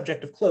the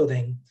subject of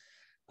clothing,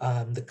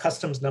 the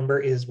customs number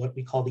is what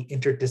we call the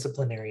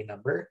interdisciplinary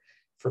number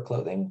for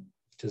clothing,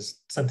 which is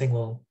something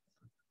we'll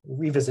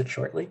revisit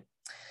shortly.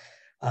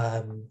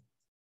 I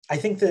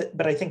think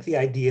the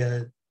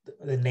idea,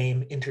 the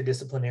name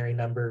interdisciplinary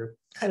number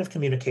kind of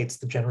communicates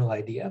the general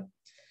idea.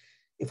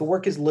 If a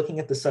work is looking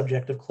at the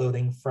subject of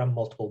clothing from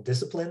multiple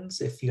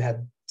disciplines, if you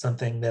had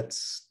something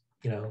that's,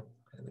 a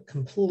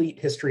complete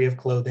history of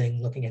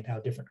clothing, looking at how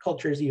different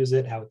cultures use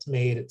it, how it's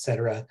made, et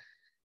cetera,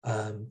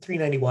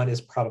 391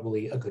 is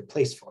probably a good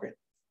place for it.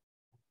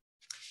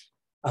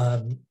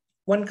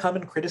 One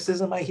common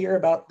criticism I hear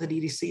about the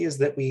DDC is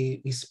that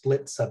we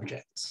split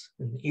subjects.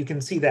 And you can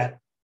see that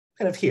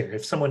kind of here.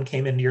 If someone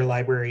came into your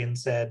library and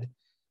said,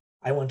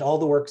 I want all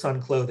the works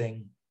on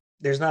clothing,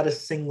 there's not a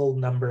single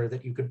number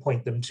that you could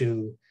point them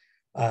to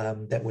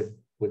that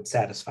would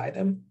satisfy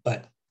them.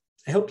 But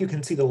I hope you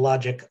can see the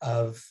logic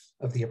of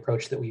the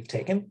approach that we've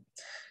taken.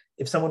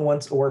 If someone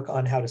wants to work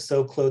on how to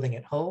sew clothing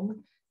at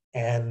home,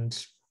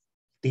 and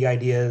the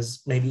idea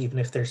is maybe even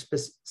if they're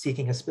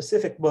seeking a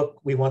specific book,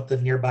 we want the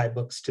nearby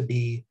books to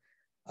be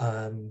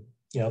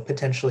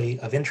potentially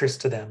of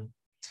interest to them.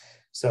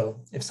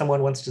 So if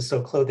someone wants to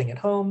sew clothing at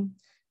home,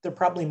 they're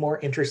probably more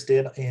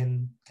interested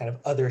in kind of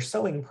other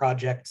sewing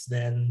projects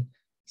than,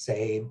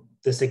 say,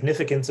 the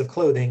significance of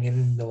clothing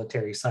in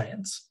military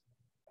science.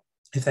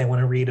 If they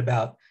want to read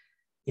about,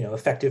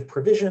 effective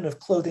provision of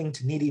clothing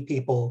to needy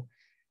people,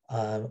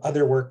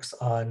 other works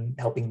on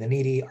helping the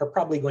needy are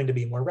probably going to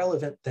be more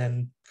relevant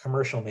than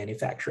commercial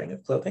manufacturing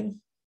of clothing.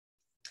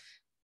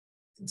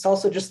 It's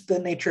also just the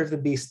nature of the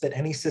beast that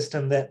any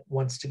system that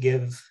wants to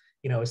give,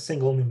 a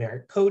single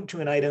numeric code to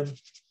an item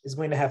is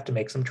going to have to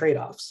make some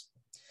trade-offs.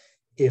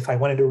 If I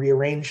wanted to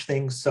rearrange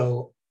things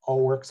so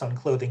all works on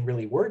clothing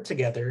really word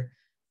together,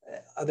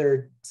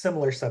 other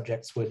similar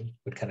subjects would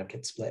kind of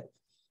get split.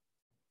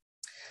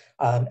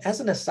 As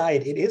an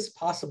aside, it is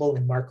possible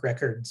in MARC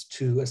records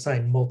to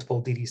assign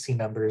multiple DDC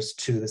numbers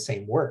to the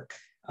same work.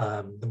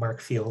 The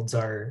MARC fields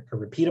are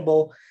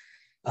repeatable.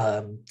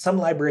 Some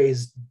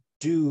libraries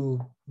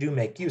do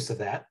make use of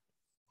that.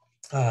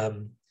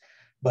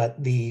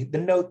 But the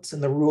notes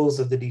and the rules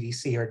of the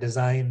DDC are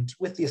designed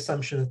with the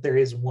assumption that there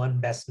is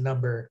one best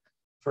number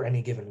for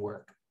any given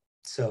work.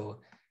 So,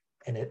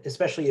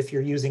 especially if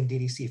you're using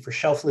DDC for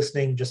shelf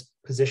listing, just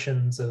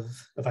positions of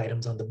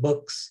items on the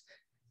books,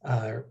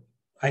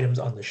 items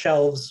on the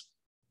shelves,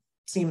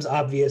 seems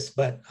obvious,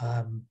 but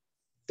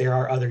there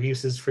are other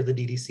uses for the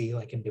DDC,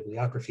 like in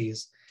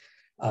bibliographies.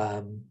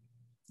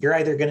 You're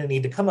either going to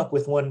need to come up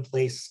with one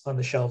place on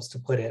the shelves to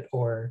put it,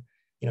 or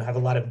have a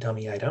lot of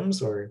dummy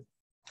items, or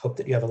hope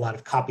that you have a lot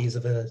of copies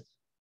of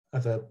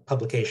a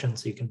publication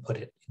so you can put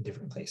it in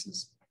different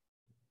places.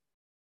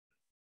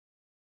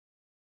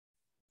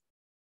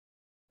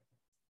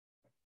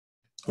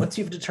 Once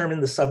you've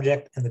determined the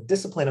subject and the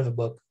discipline of a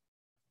book,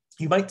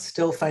 you might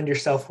still find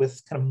yourself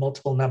with kind of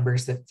multiple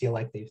numbers that feel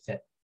like they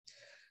fit.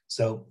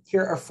 So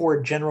here are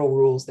 4 general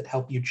rules that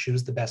help you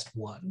choose the best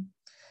one.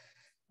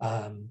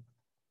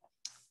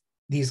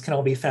 These can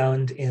all be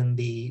found in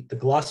the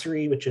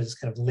glossary, which is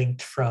kind of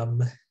linked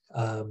from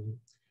the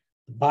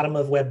bottom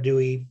of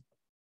WebDewey.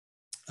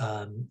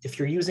 If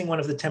you're using one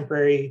of the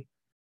temporary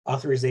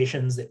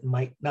authorizations, it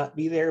might not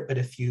be there, but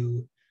if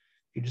you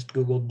just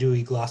Google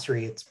Dewey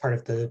glossary, it's part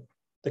of the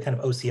kind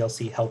of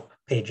OCLC help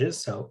pages,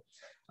 so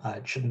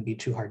it shouldn't be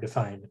too hard to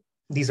find.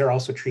 These are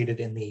also treated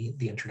in the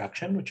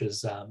introduction, which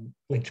is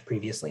linked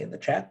previously in the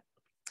chat.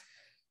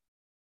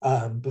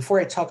 Before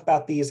I talk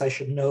about these, I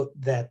should note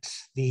that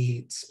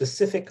the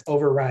specific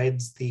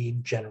overrides the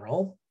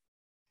general.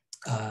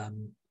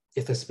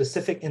 If a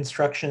specific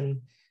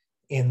instruction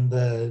in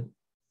the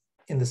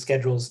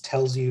schedules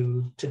tells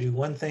you to do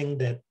one thing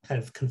that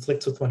kind of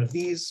conflicts with one of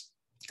these,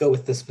 go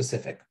with the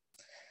specific.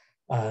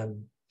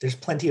 There's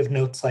plenty of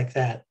notes like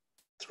that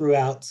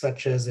throughout,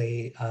 such as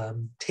a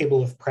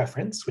table of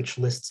preference, which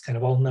lists kind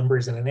of all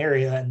numbers in an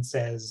area and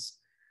says,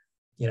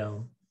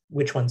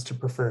 which ones to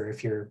prefer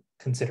if you're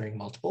considering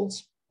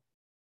multiples.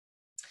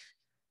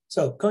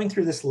 So going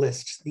through this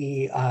list,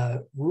 the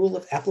rule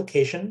of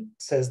application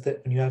says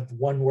that when you have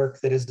one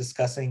work that is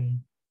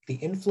discussing the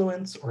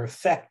influence or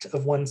effect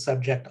of one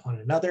subject on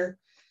another,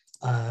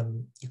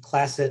 you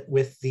class it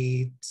with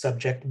the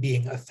subject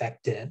being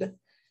affected.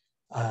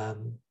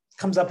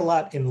 Comes up a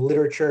lot in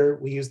literature.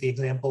 We use the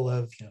example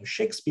of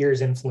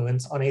Shakespeare's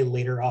influence on a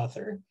later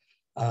author.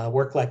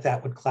 Work like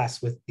that would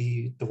class with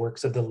the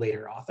works of the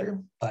later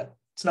author, but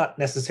it's not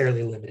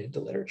necessarily limited to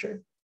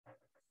literature.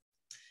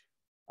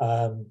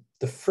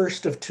 The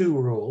first of 2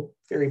 rule,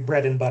 very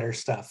bread and butter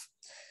stuff.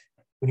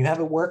 When you have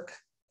a work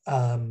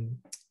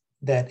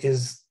that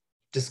is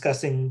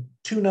discussing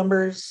 2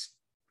 numbers,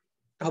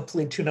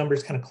 hopefully 2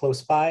 numbers kind of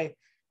close by,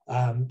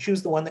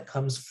 choose the one that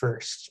comes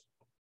first.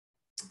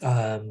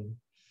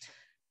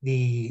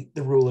 The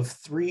rule of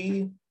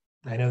 3,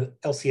 I know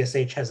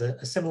LCSH has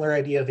a similar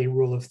idea of a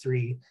rule of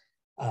 3.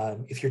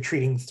 If you're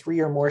treating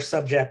 3 or more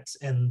subjects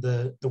and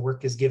the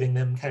work is giving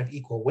them kind of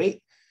equal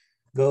weight,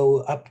 go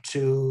up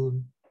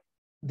to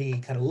the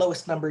kind of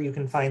lowest number you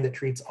can find that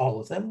treats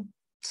all of them.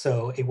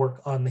 So a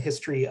work on the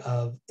history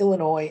of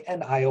Illinois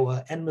and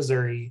Iowa and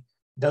Missouri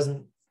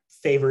doesn't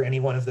favor any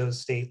one of those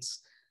states,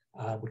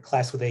 would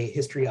class with a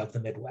history of the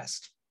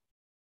Midwest.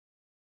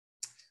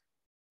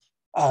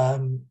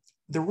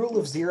 The rule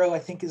of 0, I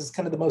think, is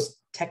kind of the most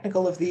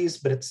technical of these,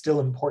 but it's still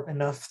important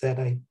enough that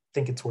I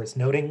think it's worth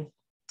noting.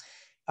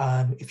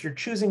 If you're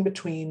choosing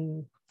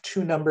between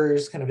 2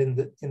 numbers kind of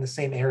in the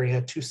same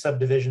area, 2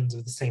 subdivisions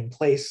of the same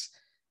place,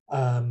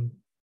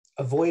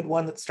 avoid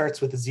one that starts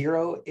with a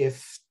 0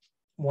 if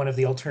one of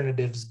the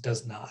alternatives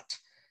does not.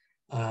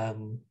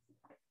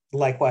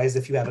 Likewise,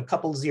 if you have a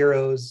couple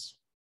zeros,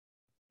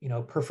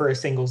 prefer a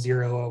single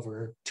 0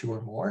 over 2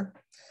 or more.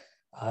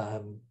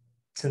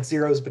 Since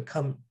zeros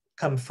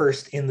come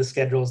first in the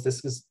schedules,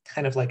 this is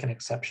kind of like an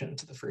exception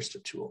to the first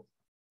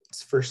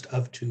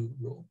of 2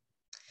 rule.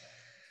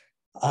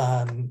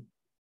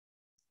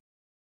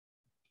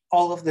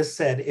 All of this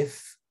said,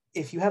 if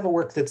you have a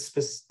work that's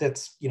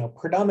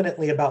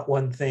predominantly about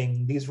one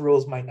thing, these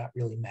rules might not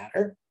really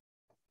matter.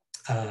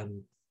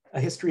 A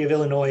history of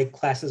Illinois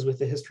classes with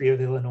the history of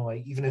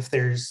Illinois, even if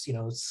there's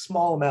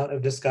small amount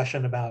of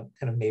discussion about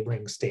kind of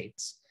neighboring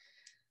states.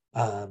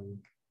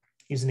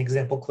 Use an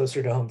example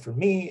closer to home for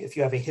me. If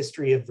you have a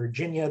history of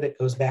Virginia that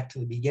goes back to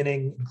the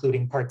beginning,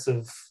 including parts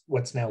of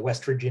what's now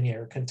West Virginia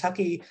or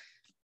Kentucky,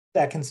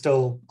 that can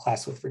still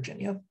class with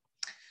Virginia.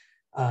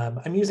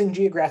 I'm using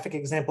geographic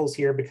examples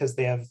here because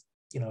they have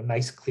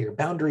nice clear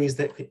boundaries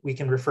that we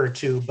can refer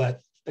to, but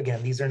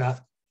again, these are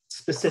not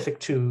specific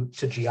to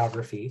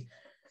geography.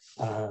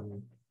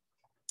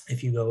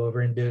 If you go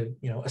over into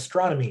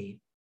astronomy,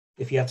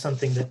 if you have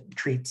something that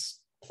treats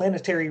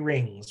planetary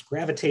rings,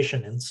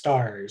 gravitation, and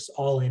stars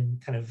all in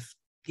kind of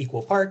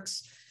equal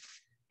parts,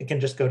 it can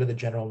just go to the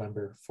general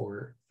number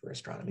for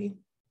astronomy.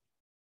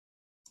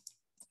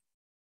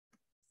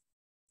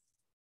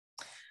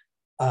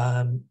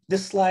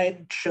 This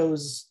slide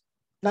shows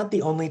not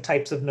the only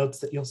types of notes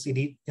that you'll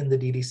see in the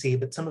DDC,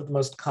 but some of the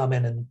most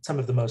common and some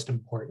of the most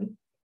important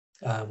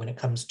when it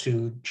comes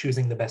to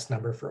choosing the best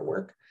number for a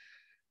work.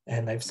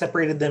 And I've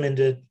separated them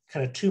into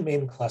kind of 2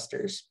 main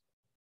clusters.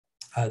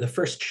 The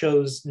first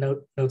shows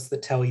notes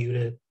that tell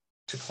you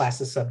to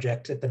class a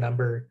subject at the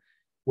number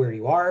where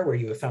you are, where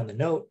you have found the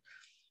note,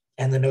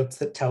 and the notes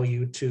that tell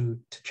you to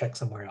check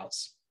somewhere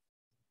else.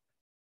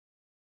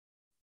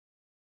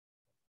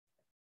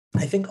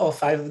 I think all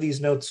 5 of these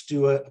notes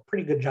do a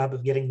pretty good job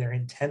of getting their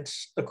intent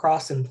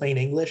across in plain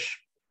English.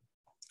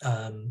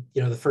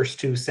 The first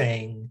 2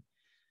 saying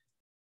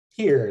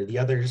here, the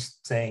others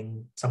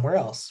saying somewhere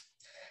else.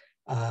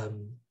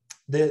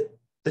 The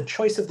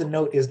choice of the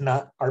note is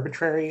not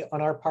arbitrary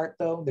on our part,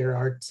 though. There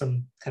are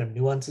some kind of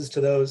nuances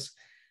to those.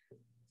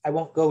 I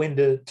won't go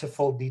into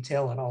full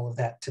detail on all of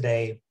that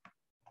today,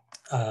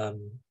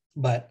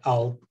 but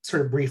I'll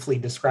sort of briefly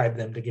describe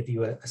them to give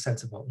you a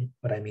sense of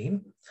what I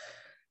mean.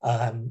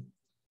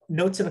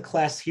 Notes in a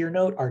class here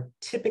note are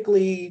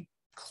typically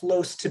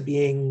close to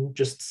being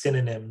just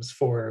synonyms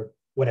for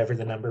whatever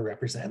the number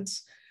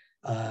represents,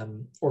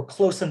 or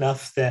close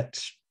enough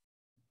that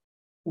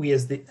we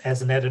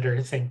as an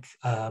editor think,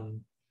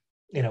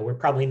 we're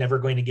probably never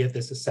going to give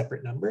this a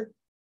separate number.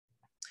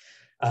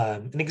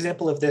 An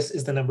example of this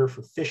is the number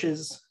for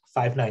fishes,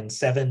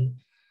 597.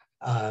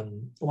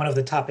 One of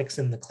the topics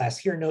in the class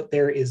here note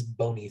there is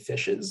bony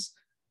fishes.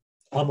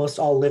 Almost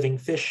all living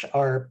fish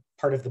are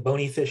part of the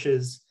bony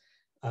fishes.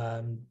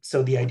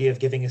 So the idea of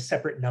giving a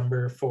separate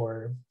number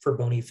for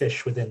bony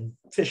fish within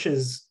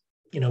fishes,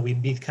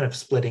 we'd be kind of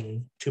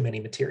splitting too many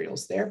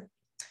materials there.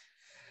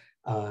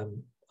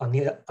 On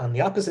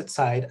the opposite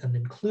side, an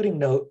including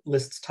note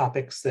lists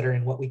topics that are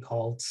in what we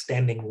call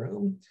standing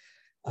room.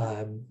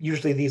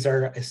 Usually these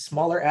are a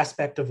smaller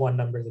aspect of one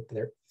number that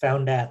they're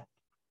found at.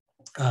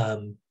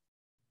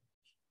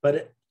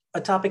 But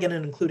a topic in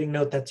an including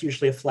note, that's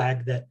usually a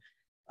flag that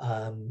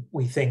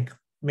we think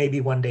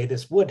maybe one day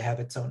this would have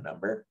its own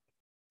number.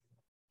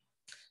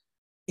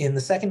 In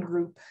the second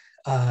group,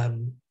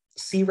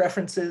 C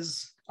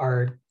references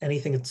are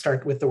anything that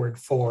start with the word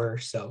for.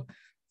 So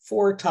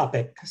for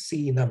topic,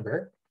 C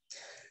number.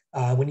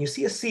 When you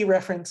see a C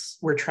reference,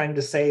 we're trying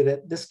to say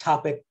that this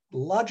topic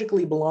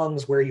logically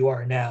belongs where you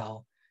are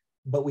now,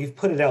 but we've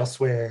put it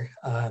elsewhere,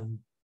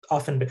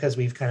 often because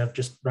we've kind of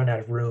just run out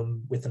of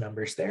room with the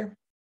numbers there.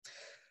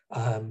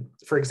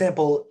 For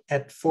example,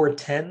 at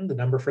 410, the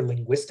number for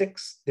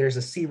linguistics, there's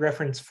a C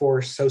reference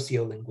for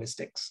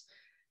sociolinguistics.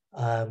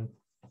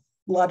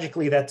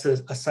 Logically, that's a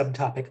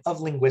subtopic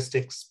of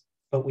linguistics,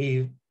 but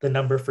the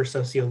number for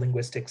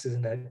sociolinguistics is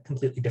in a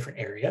completely different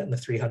area, in the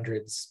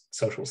 300s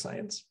social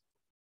science.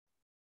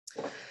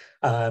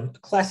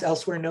 Class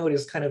elsewhere note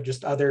is kind of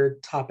just other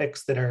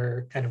topics that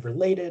are kind of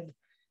related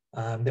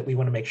that we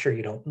want to make sure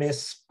you don't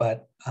miss,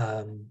 but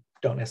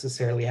don't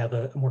necessarily have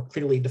a more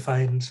clearly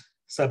defined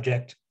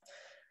subject.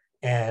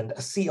 And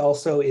a C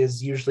also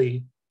is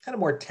usually kind of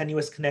more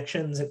tenuous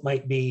connections. It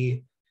might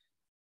be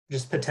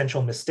just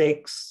potential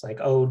mistakes, like,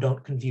 oh,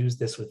 don't confuse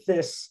this with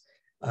this.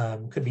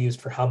 Could be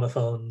used for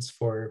homophones,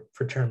 for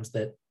terms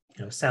that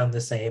sound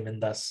the same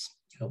and thus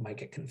might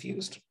get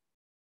confused.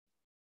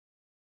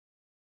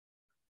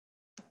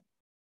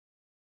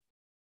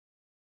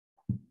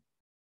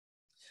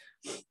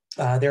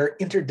 There are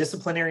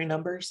interdisciplinary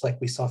numbers like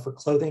we saw for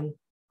clothing.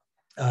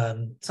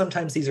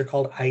 Sometimes these are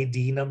called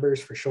ID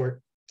numbers for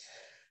short.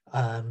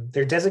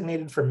 They're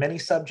designated for many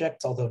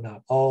subjects, although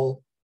not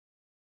all.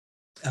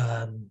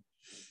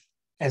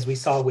 As we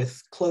saw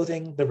with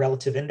clothing, the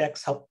relative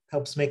index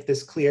helps make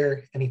this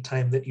clear.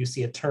 Anytime that you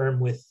see a term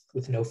with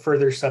no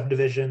further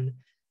subdivision,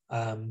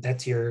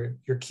 that's your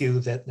cue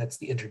that's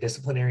the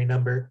interdisciplinary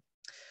number.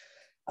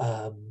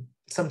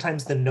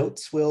 Sometimes the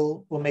notes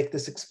will make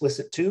this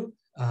explicit too.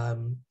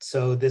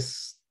 So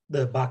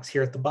the box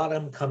here at the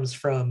bottom comes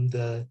from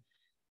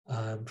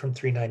from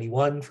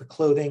 391 for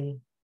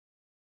clothing.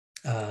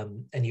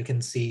 And you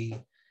can see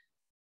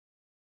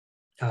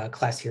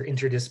class here,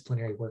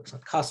 interdisciplinary works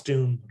on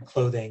costume,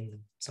 clothing, and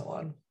so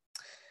on.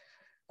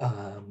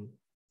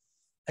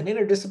 An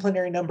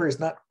interdisciplinary number is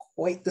not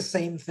quite the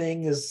same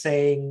thing as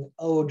saying,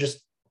 oh, just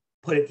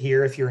put it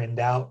here if you're in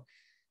doubt.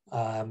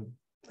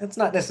 It's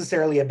not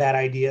necessarily a bad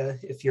idea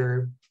if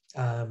you're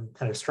kind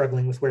of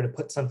struggling with where to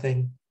put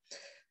something.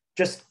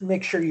 Just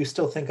make sure you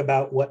still think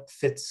about what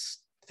fits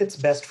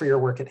best for your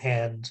work at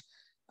hand,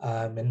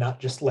 and not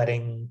just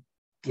letting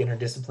the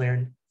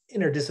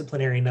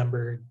interdisciplinary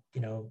number,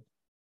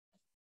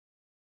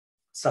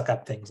 suck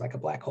up things like a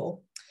black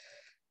hole.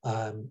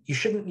 You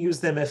shouldn't use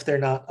them if they're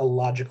not a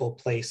logical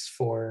place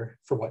for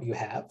what you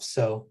have.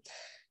 So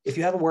if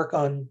you have a work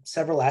on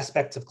several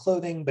aspects of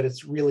clothing, but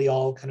it's really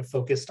all kind of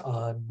focused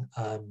on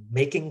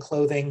making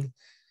clothing,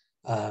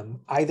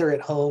 either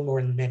at home or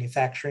in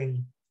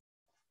manufacturing,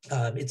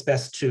 it's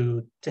best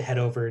to head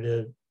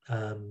over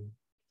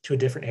to a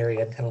different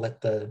area and kind of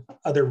let the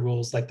other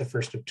rules, like the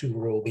first of two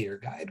rule, be your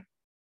guide.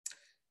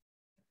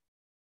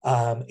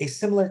 A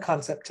similar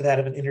concept to that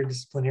of an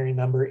interdisciplinary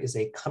number is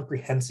a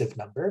comprehensive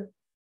number.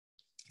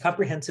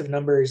 Comprehensive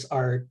numbers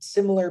are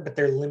similar, but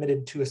they're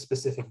limited to a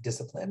specific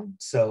discipline.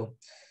 So,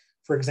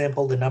 for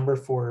example, the number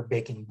for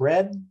baking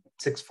bread,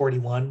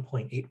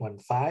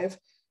 641.815,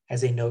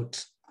 has a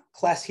note,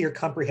 class here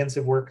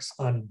comprehensive works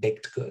on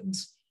baked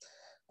goods.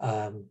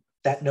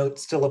 That note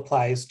still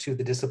applies to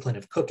the discipline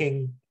of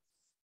cooking.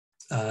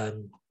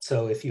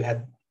 So if you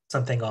had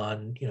something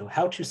on,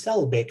 how to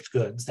sell baked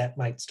goods, that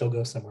might still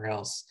go somewhere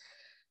else.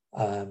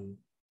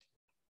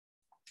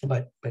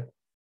 But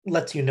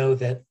lets you know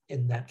that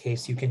in that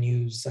case, you can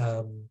use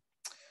the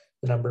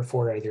number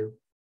for either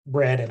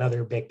bread and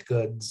other baked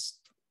goods,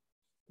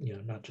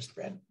 not just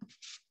bread.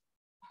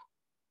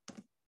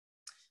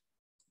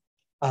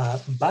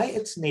 By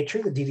its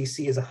nature, the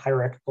DDC is a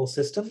hierarchical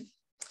system.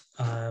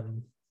 I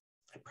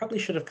probably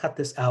should have cut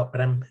this out,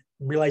 but I'm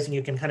realizing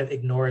you can kind of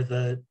ignore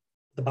the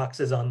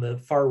boxes on the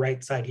far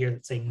right side here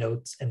that say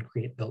notes and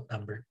create built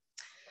number.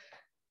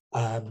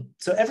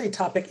 So every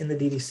topic in the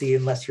DDC,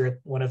 unless you're at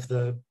one of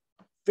the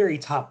very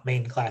top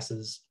main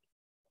classes,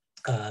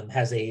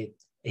 has a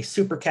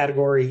super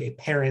category, a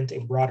parent, a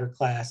broader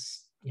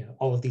class.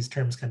 All of these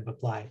terms kind of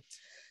apply.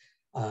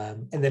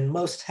 And then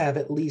most have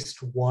at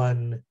least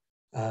one,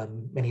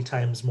 many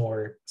times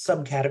more,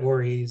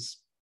 subcategories,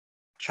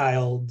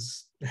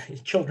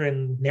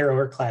 children,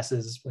 narrower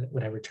classes,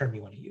 whatever term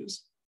you want to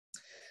use.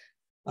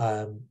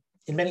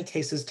 In many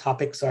cases,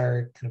 topics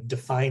are kind of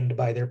defined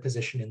by their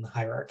position in the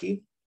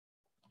hierarchy.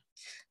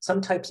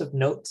 Some types of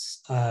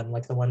notes,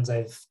 like the ones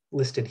I've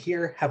listed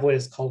here, have what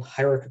is called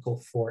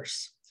hierarchical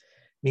force,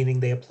 meaning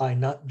they apply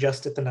not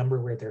just at the number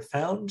where they're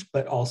found,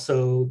 but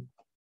also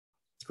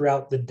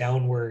throughout the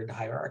downward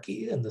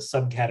hierarchy and the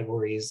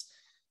subcategories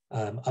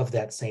of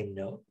that same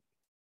note.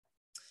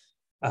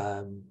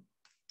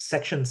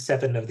 Section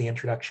 7 of the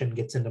introduction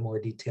gets into more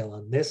detail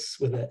on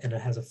this, and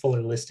it has a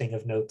fuller listing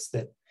of notes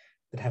that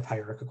have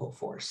hierarchical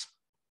force.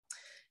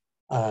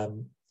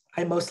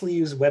 I mostly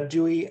use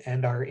WebDewey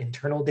and our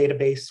internal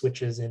database,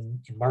 which is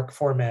in MARC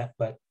format,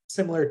 but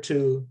similar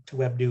to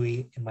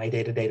WebDewey in my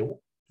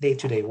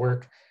day-to-day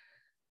work.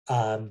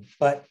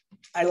 But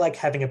I like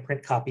having a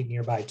print copy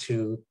nearby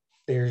too.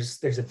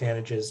 There's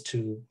advantages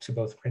to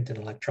both print and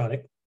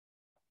electronic.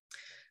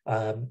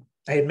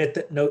 I admit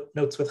that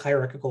notes with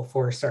hierarchical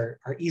force are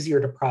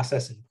easier to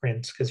process in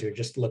print because you're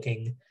just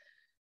looking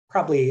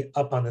probably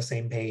up on the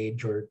same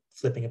page or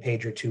flipping a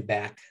page or two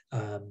back.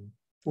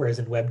 Whereas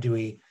in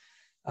WebDewey,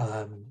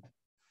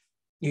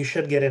 you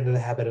should get into the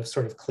habit of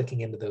sort of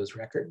clicking into those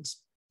records.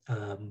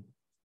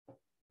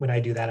 When I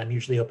do that, I'm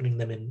usually opening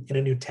them in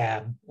a new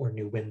tab or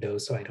new window,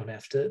 so I don't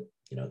have to,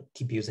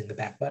 keep using the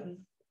back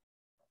button.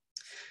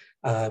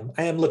 I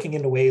am looking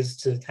into ways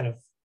to kind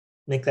of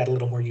make that a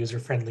little more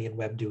user-friendly in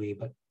WebDewey,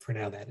 but for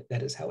now,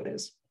 that is how it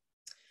is.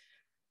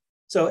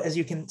 So as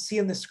you can see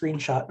in the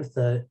screenshot with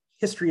the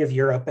history of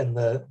Europe and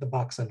the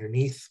box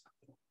underneath,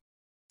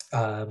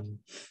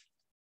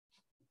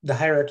 the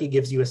hierarchy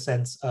gives you a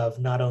sense of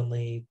not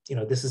only,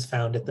 this is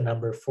found at the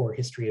number for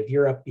history of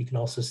Europe, you can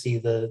also see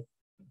the,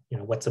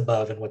 what's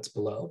above and what's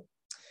below.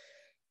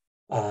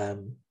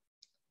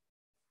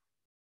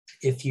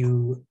 If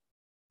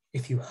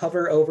you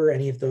hover over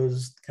any of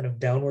those kind of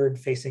downward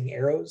facing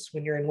arrows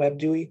when you're in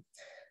WebDewey,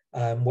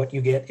 what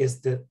you get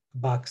is the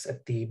box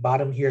at the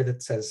bottom here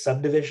that says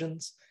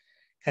subdivisions,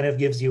 kind of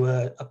gives you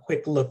a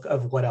quick look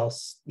of what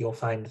else you'll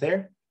find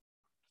there.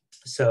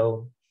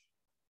 So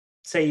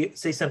say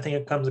something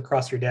that comes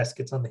across your desk,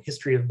 it's on the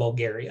history of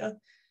Bulgaria.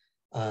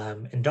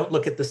 And don't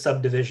look at the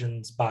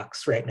subdivisions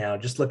box right now,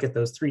 just look at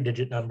those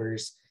 3-digit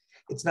numbers.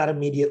 It's not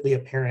immediately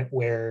apparent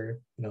where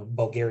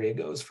Bulgaria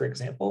goes, for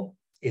example.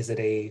 Is it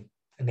a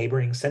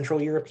neighboring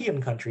Central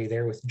European country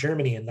there with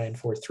Germany in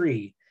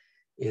 943?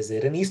 Is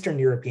it an Eastern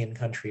European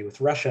country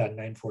with Russia in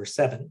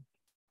 947?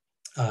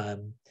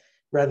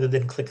 Rather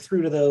than click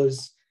through to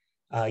those,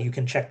 you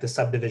can check the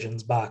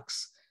subdivisions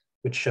box,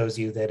 which shows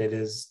you that it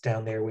is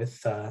down there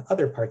with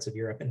other parts of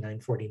Europe in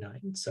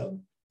 949. So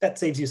that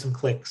saves you some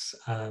clicks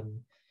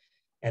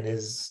and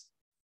is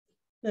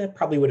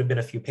probably would have been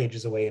a few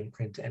pages away in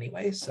print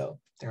anyway. So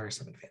there are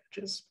some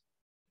advantages.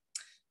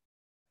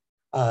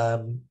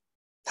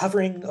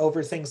 Hovering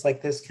over things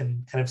like this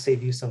can kind of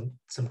save you some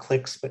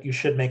clicks, but you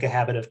should make a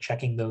habit of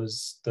checking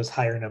those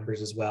higher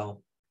numbers as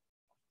well.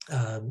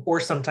 Or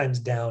sometimes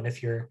down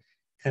if you're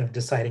kind of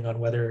deciding on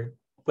whether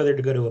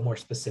to go to a more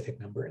specific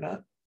number or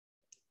not.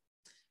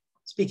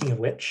 Speaking of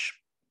which,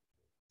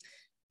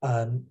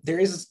 there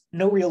is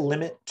no real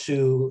limit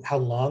to how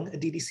long a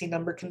DDC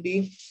number can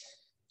be.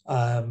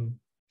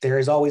 There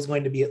is always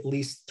going to be at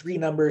least 3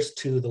 numbers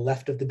to the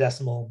left of the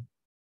decimal,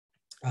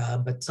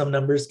 but some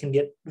numbers can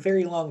get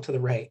very long to the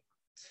right.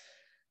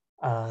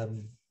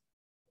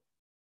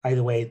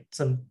 Either way,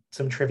 some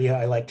trivia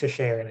I like to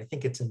share, and I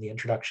think it's in the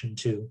introduction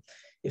too.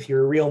 If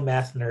you're a real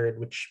math nerd,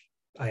 which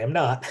I am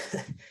not,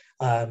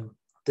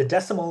 the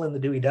decimal in the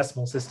Dewey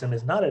Decimal System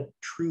is not a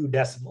true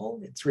decimal.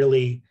 It's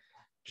really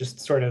just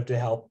sort of to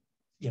help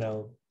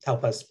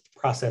us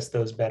process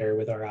those better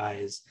with our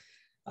eyes.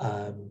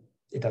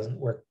 It doesn't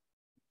work,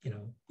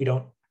 we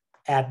don't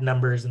add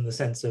numbers in the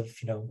sense of,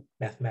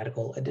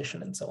 mathematical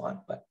addition and so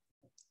on, but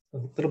a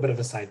little bit of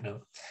a side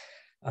note.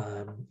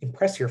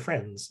 Impress your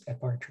friends at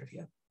bar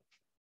trivia.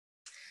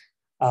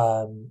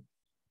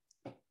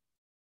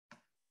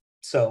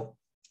 So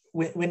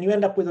when you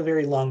end up with a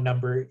very long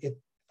number,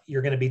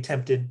 you're going to be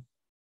tempted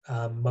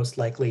most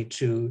likely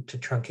to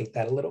truncate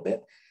that a little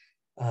bit.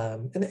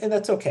 And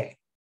that's okay.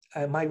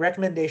 My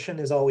recommendation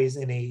is always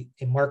in a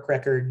MARC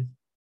record,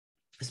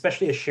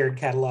 especially a shared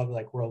catalog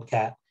like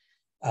WorldCat,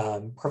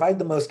 Provide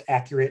the most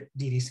accurate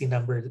DDC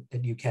number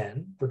that you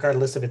can,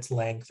 regardless of its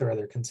length or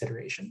other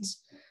considerations.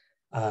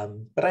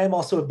 But I am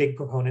also a big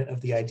proponent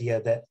of the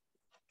idea that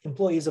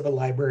employees of a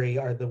library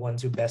are the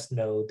ones who best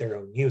know their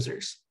own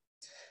users.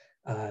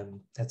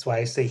 That's why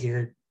I say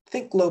here,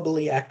 think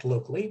globally, act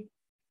locally.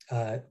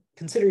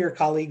 Consider your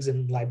colleagues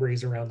in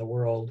libraries around the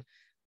world.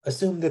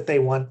 Assume that they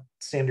want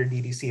standard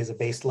DDC as a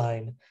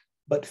baseline,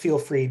 but feel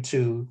free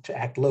to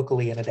act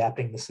locally in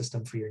adapting the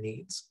system for your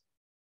needs.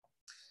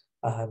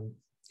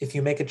 If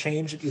you make a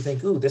change that you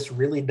think, ooh, this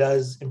really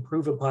does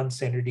improve upon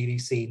standard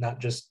DDC, not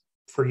just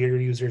for your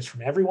users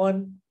from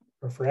everyone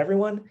or for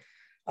everyone,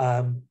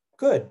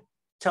 good.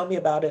 Tell me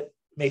about it.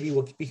 Maybe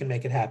we can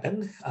make it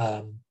happen.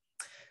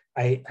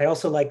 I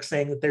also like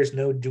saying that there's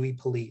no Dewey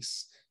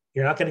police.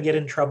 You're not going to get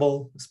in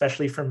trouble,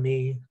 especially from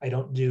me. I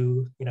don't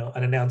do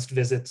unannounced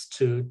visits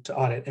to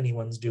audit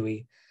anyone's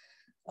Dewey.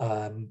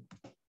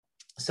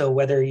 So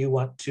whether you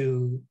want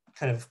to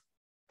kind of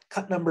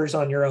cut numbers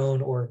on your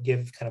own or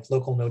give kind of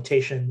local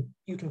notation,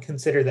 you can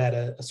consider that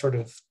a sort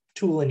of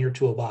tool in your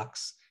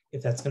toolbox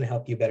if that's going to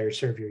help you better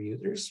serve your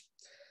users.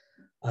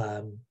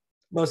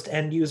 Most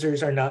end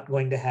users are not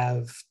going to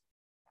have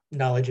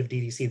knowledge of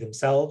DDC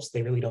themselves.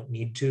 They really don't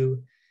need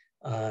to.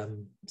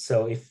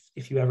 So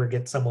if you ever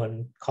get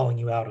someone calling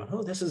you out on,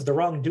 oh, this is the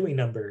wrong Dewey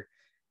number,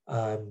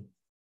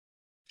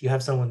 you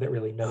have someone that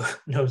really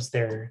knows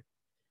their,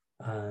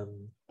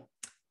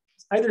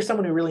 either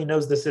someone who really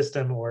knows the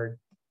system or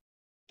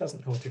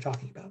doesn't know what they're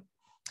talking about.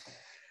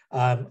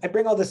 I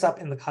bring all this up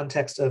in the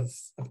context of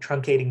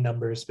truncating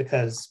numbers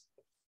because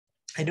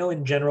I know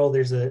in general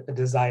there's a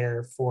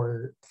desire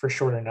for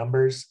shorter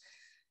numbers,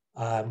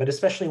 but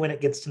especially when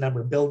it gets to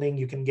number building,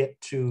 you can get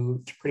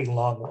to pretty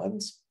long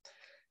ones.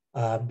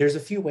 There's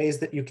a few ways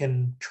that you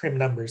can trim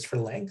numbers for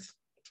length.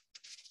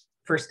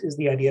 First is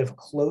the idea of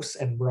close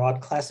and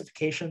broad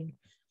classification.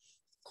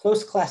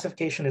 Close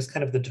classification is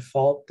kind of the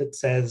default that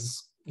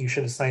says you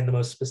should assign the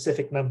most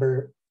specific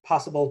number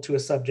possible to a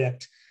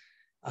subject.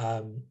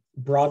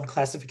 Broad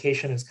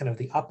classification is kind of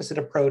the opposite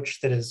approach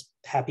that is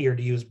happier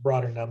to use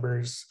broader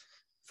numbers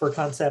for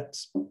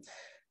concepts.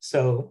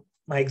 So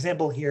my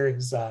example here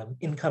is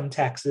income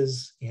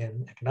taxes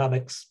in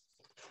economics.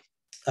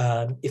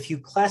 If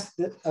you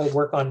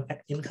work on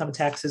income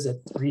taxes at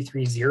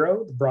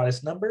 330, the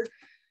broadest number,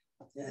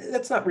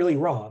 that's not really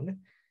wrong.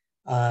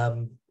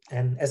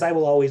 And as I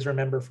will always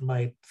remember from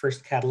my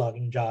first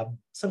cataloging job,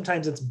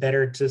 sometimes it's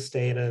better to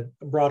stay at a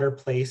broader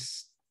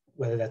place,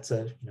 whether that's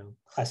a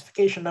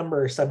classification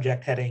number or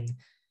subject heading,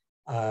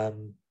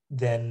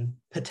 than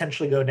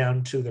potentially go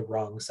down to the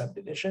wrong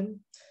subdivision.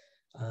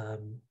 I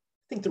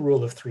think the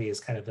rule of 3 is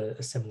kind of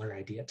a similar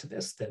idea to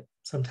this, that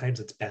sometimes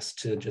it's best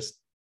to just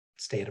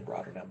stay at a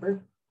broader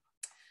number.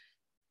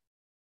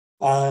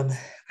 I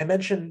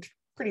mentioned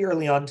pretty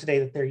early on today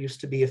that there used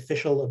to be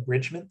official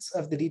abridgments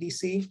of the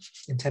DDC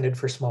intended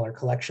for smaller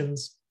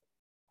collections.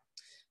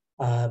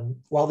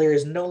 While there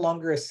is no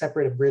longer a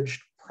separate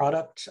abridged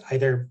product,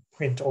 either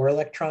print or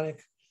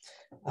electronic,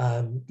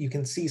 you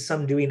can see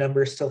some Dewey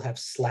numbers still have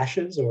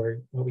slashes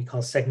or what we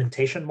call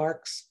segmentation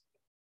marks.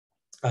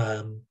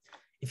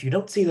 If you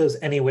don't see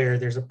those anywhere,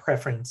 there's a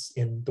preference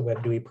in the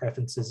WebDewey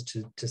preferences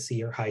to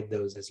see or hide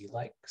those as you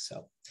like.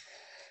 So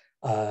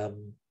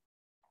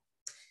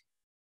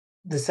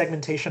the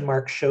segmentation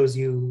mark shows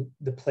you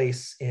the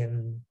place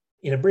in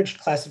abridged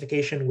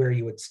classification where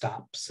you would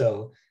stop.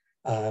 So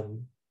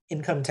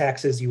income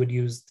taxes, you would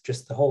use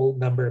just the whole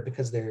number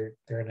because there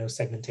are no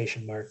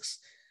segmentation marks.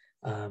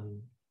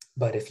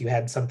 But if you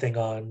had something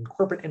on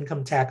corporate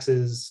income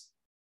taxes,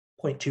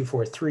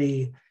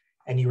 0.243,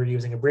 and you were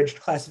using abridged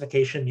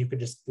classification, you could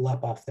just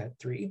lop off that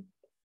 3.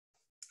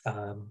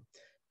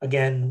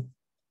 Again,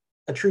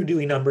 a true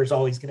Dewey number is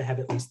always going to have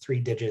at least 3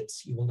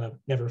 digits. You will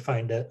never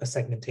find a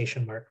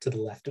segmentation mark to the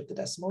left of the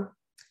decimal.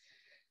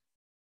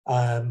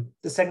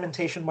 The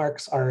segmentation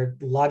marks are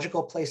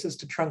logical places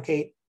to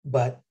truncate,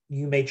 but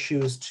you may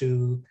choose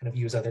to kind of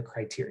use other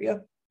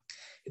criteria.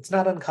 It's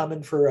not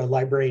uncommon for a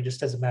library,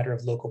 just as a matter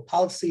of local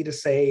policy, to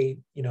say,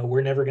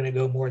 we're never going to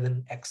go more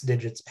than X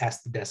digits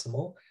past the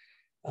decimal,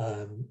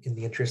 in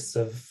the interests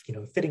of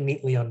fitting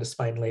neatly onto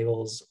spine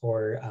labels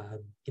or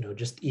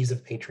just ease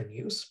of patron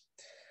use.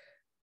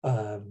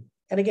 And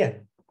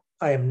again,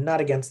 I am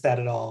not against that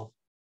at all.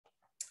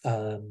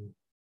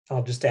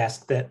 I'll just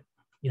ask that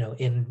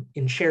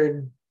in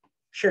shared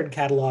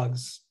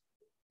catalogs,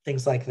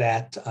 things like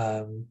that,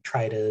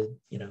 try to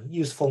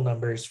use full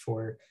numbers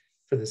for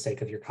the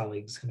sake of your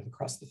colleagues kind of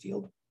across the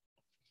field.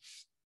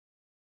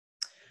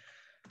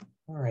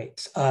 All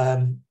right.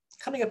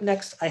 Coming up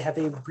next, I have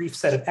a brief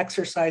set of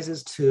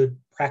exercises to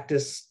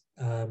practice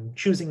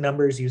choosing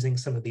numbers using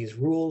some of these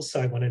rules. So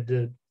I wanted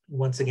to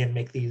once again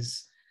make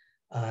these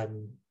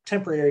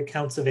temporary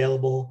counts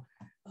available.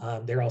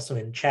 They're also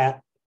in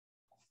chat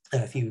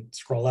if you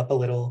scroll up a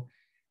little.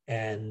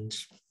 And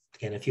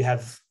again, if you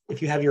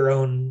have your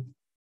own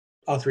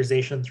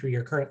authorization through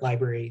your current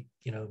library,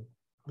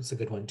 it's a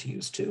good one to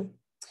use too.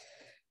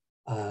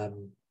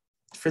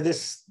 For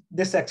this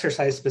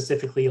exercise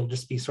specifically, you'll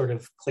just be sort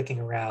of clicking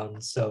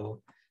around.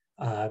 So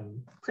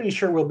Pretty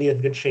sure we'll be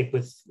in good shape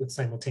with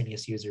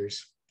simultaneous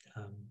users.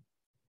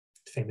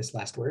 Famous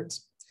last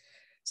words.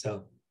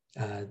 So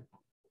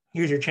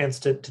here's your chance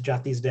to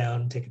jot these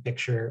down, take a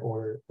picture,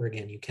 or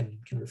again, you can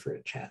refer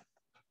to chat.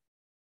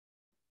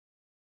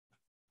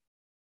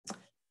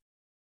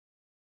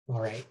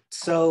 All right,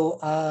 so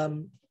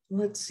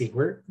let's see,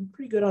 we're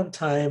pretty good on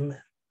time.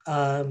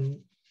 Let's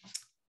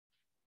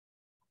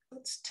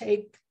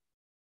take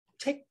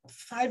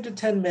 5 to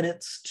 10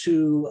 minutes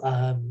to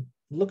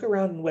look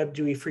around in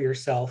WebDewey for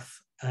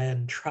yourself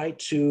and try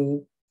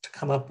to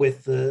come up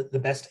with the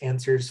best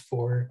answers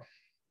for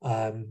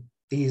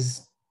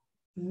these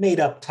made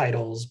up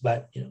titles,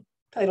 but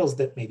titles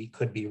that maybe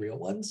could be real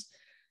ones.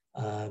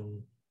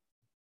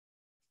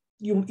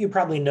 You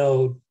probably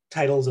know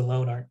titles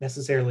alone aren't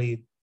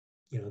necessarily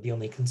the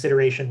only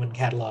consideration when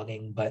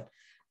cataloging, but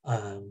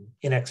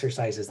in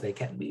exercises they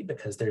can be,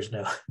 because there's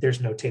no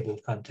table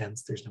of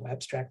contents, there's no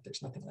abstract,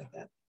 there's nothing like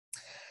that.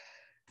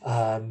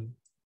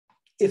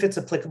 If it's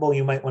applicable,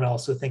 you might want to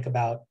also think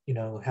about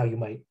how you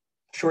might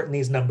shorten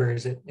these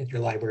numbers in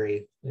your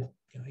library.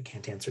 I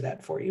can't answer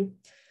that for you.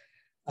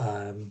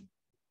 I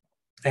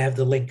have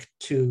the link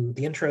to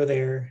the intro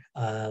there.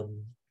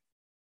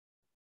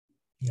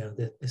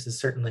 This is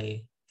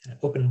certainly an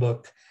open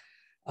book.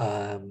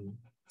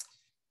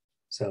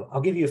 So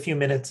I'll give you a few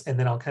minutes and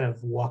then I'll kind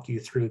of walk you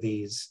through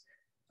these.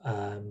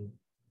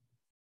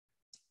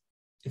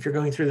 If you're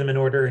going through them in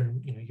order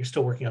and you're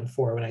still working on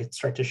 4, when I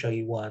start to show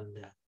you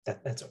 1,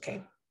 that's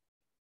okay.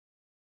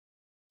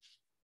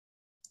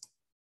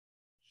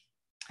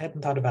 I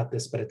hadn't thought about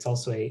this, but it's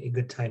also a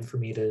good time for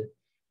me to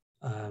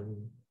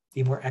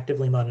be more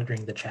actively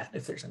monitoring the chat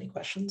if there's any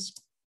questions.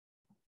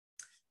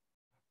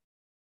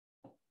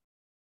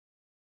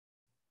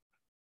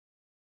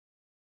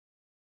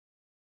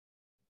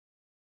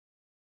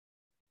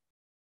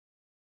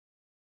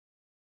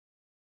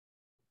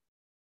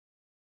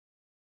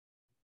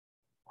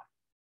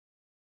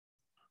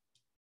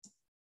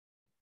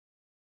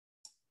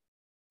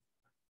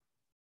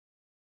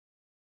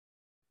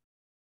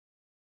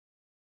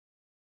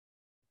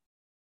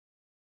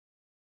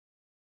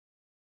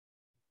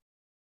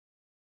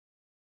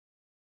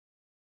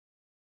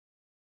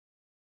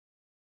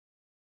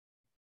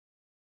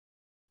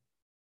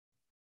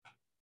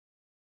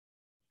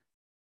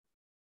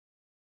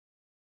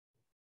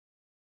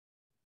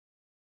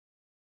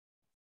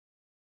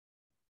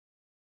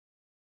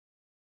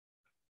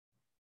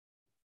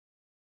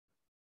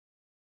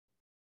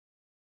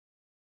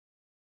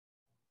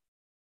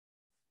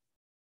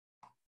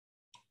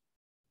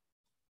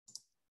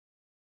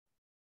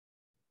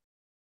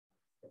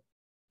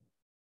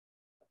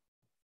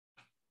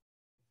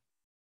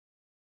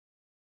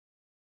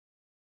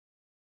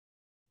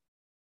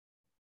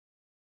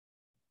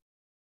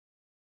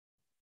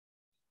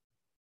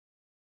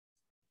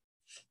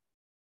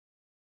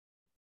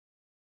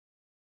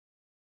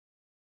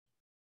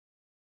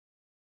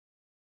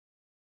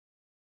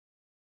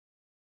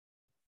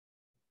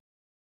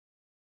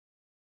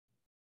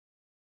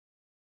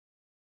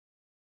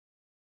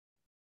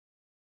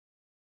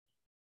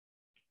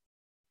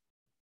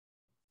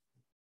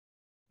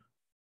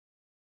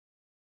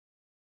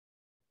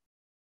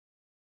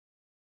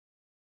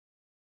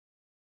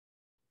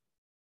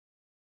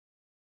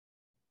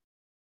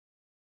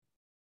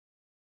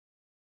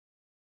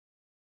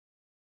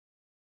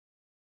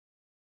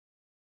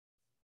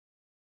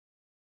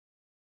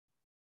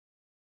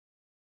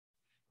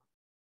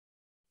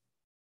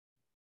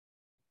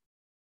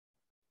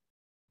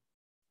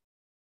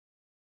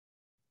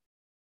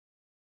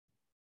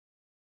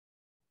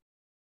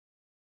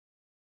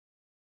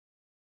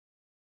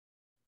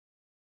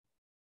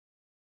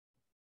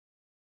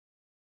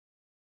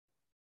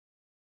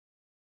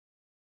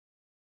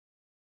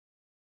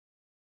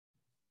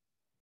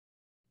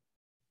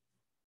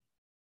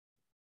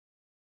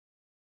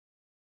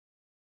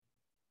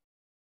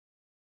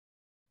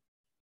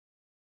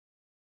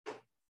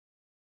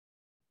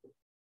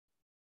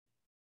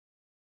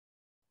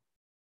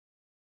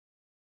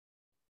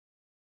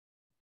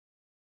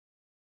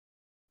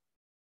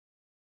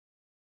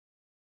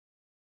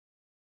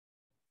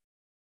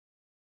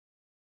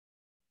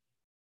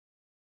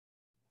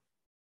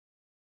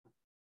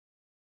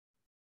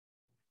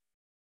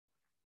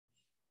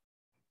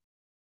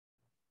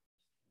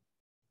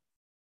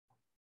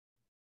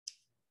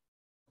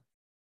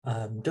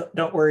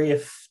 Don't worry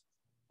if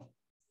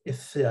it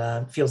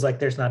feels like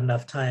there's not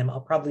enough time.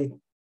 I'll probably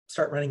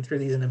start running through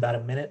these in about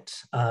a minute.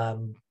 I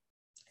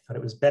thought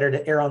it was better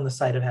to err on the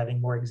side of having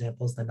more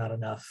examples than not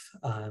enough.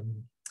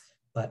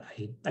 But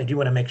I do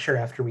want to make sure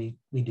after we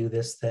do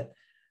this that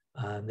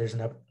there's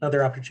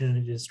another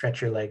opportunity to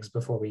stretch your legs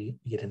before we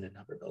get into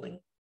number building.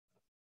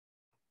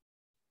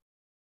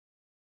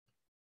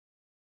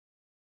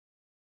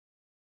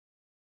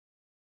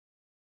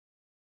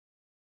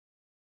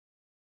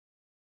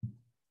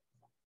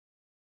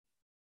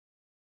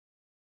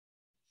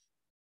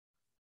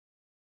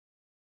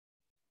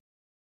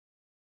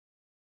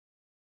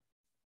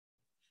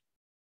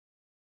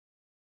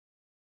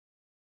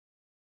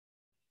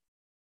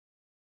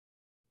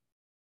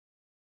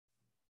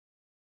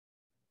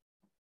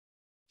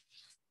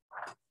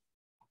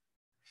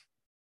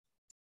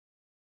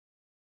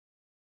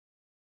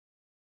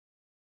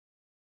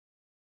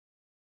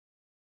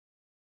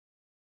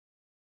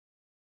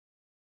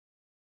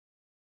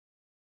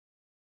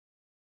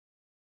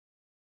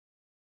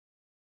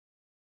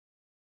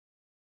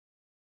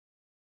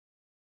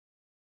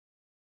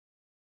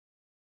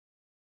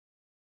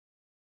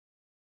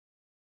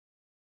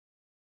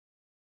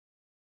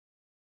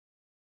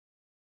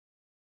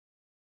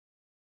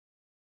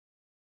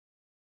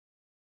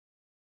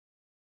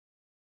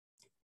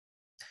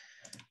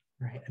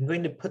 All right, I'm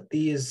going to put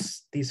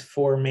these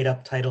four made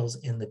up titles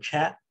in the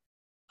chat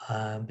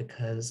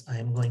because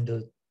I'm going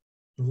to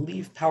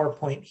leave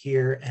PowerPoint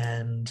here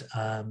and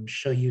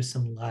show you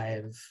some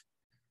live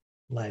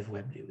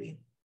WebDewey.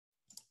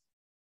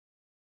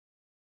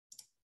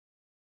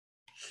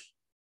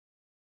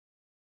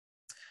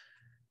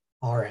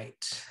 All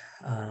right.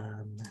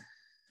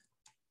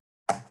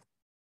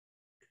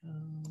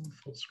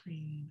 Full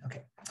screen.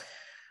 Okay.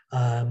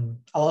 I'll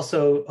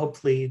also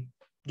hopefully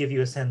give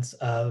you a sense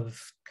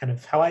of kind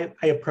of how I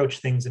approach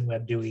things in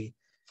WebDewey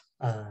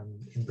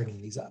in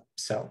bringing these up.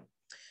 So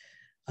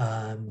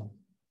I'm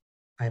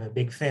a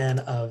big fan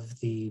of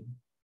the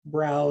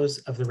browse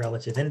of the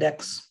relative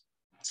index.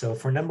 So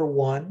for number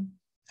one,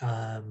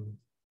 I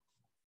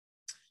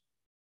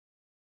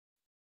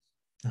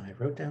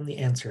wrote down the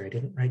answer. I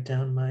didn't write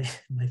down my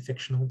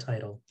fictional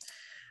title.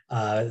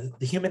 The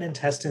human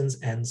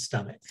intestines and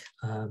stomach.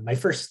 My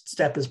first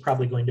step is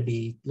probably going to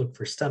be look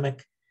for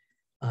stomach.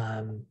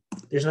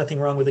 There's nothing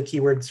wrong with a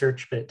keyword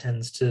search, but it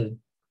tends to,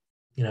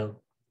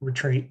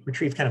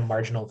 retrieve kind of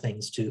marginal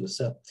things too.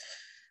 So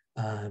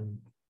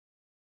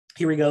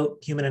here we go,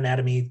 human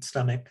anatomy,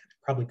 stomach.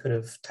 Probably could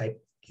have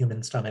typed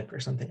human stomach or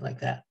something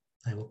like that.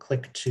 I will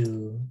click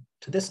to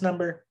this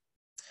number.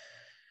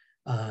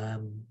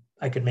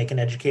 I could make an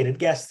educated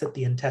guess that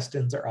the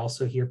intestines are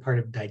also here part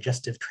of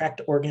digestive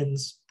tract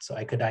organs. So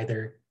I could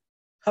either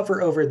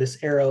hover over this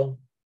arrow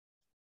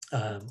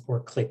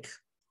or click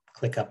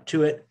up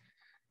to it.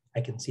 I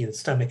can see the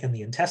stomach and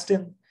the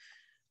intestine.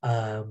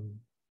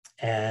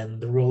 And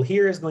the rule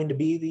here is going to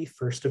be the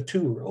first of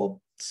two rule.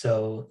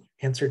 So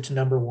answer to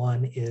number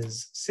one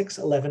is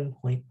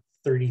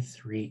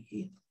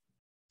 611.33.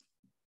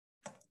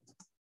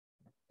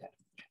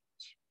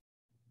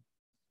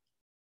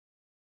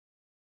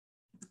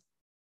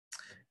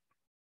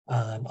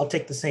 I'll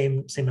take the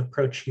same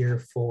approach here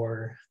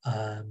for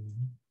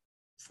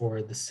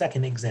the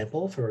second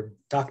example, for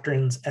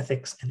doctrines,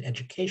 ethics, and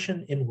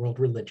education in world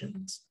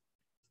religions.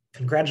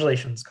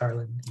 Congratulations,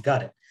 Carlin, you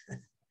got it.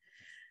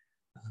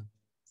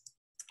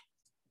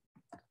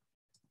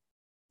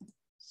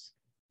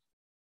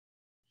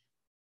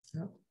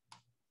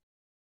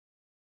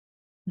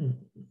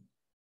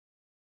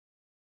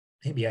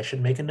 Maybe I should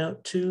make a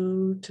note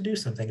to do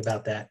something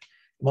about that.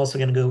 I'm also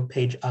going to go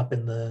page up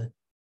in the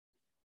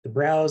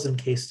browse in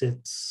case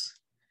it's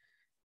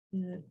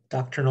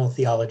doctrinal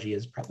theology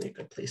is probably a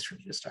good place for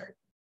me to start.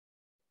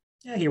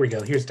 Yeah, here we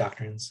go. Here's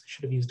doctrines.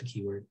 Should have used a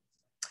keyword.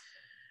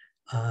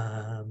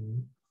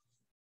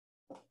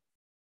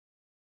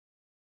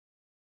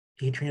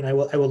 Adrian, I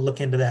will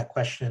look into that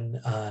question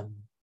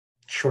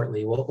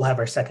shortly. We'll have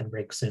our second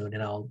break soon,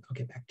 and I'll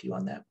get back to you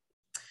on that.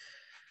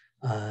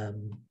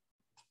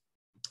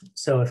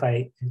 So if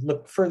I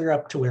look further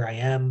up to where I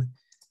am,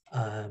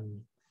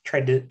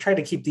 try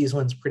to keep these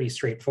ones pretty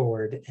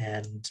straightforward.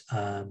 And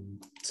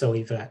so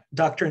we've got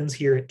doctrines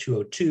here at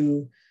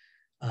 202,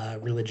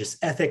 religious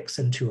ethics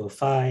in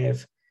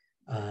 205,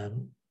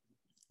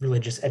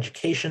 religious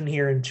education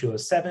here in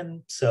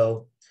 207.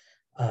 So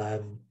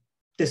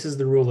this is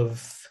the rule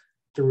of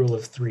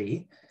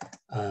three,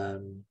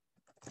 and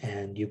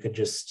you could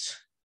just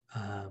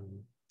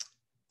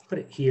put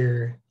it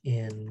here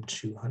in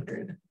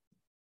 200.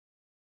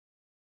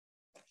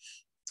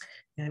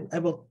 And I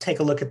will take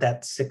a look at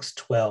that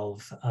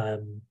 612.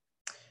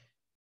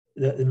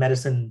 The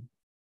medicine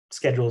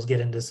schedules get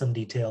into some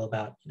detail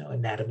about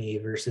anatomy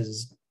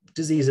versus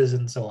diseases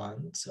and so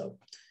on. So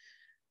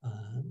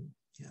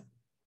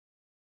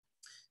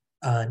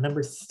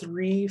number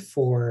three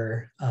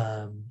for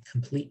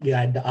complete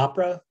guide to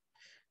opera.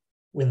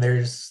 When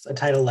there's a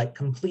title like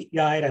complete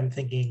guide, I'm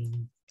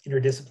thinking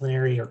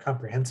interdisciplinary or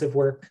comprehensive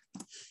work.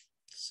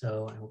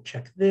 So I will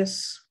check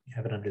this. We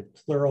have it under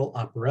plural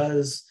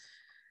operas.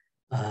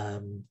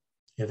 You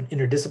have an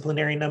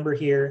interdisciplinary number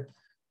here.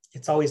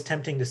 It's always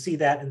tempting to see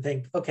that and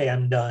think, okay,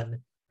 I'm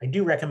done. I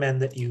do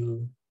recommend that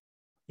you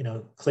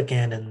click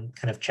in and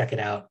kind of check it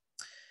out.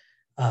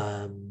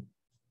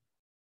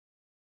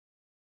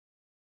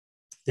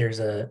 There's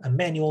a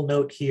manual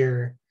note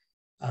here,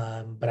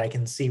 but I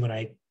can see when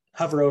I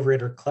hover over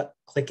it or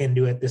click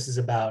into it, this is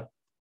about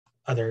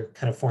other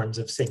kind of forms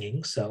of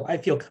singing. So I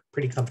feel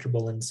pretty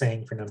comfortable in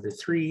saying for number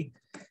three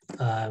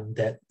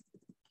that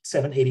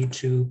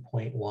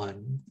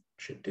 782.1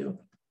 should do.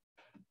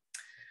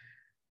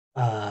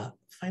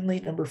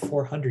 Finally, number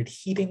 400,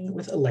 heating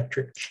with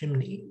electric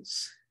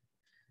chimneys.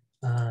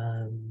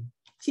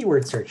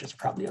 Keyword search is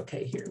probably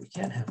okay here. We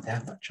can't have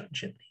that much on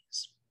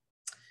chimneys.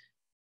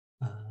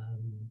 I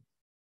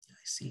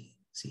see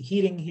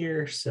heating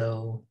here,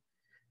 so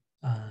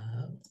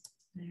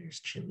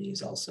there's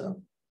chimneys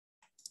also.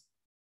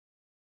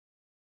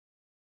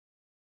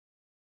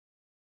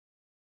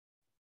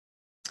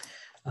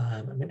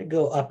 I'm going to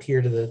go up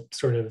here to the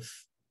sort of,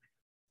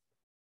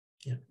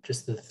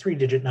 just the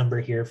 3-digit number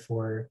here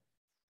for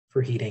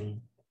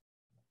heating.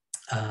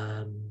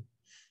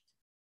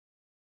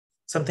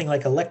 Something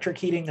like electric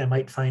heating, I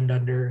might find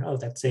under, oh,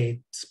 that's a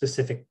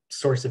specific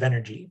source of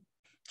energy.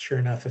 Sure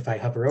enough, if I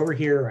hover over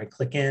here or I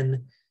click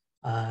in,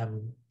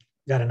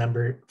 got a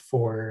number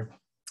for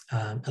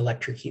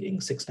electric heating,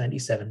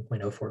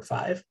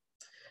 697.045.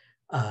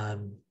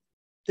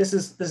 This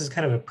is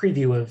kind of a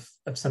preview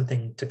of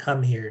something to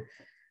come here.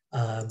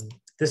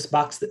 This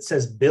box that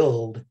says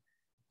build,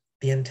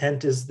 the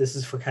intent is this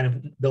is for kind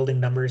of building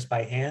numbers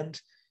by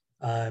hand.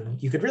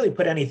 You could really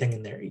put anything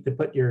in there. You could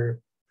put your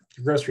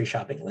grocery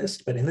shopping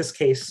list, but in this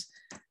case,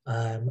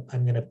 I'm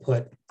going to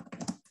put,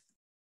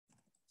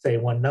 say,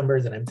 one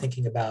number that I'm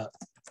thinking about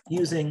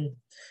using.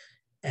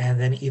 And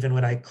then even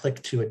when I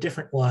click to a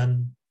different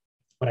one,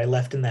 what I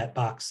left in that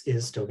box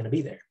is still going to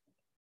be there.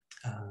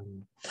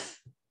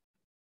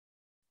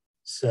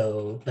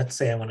 So let's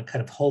say I want to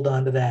kind of hold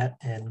on to that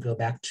and go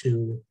back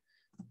to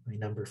my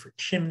number for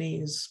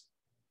chimneys.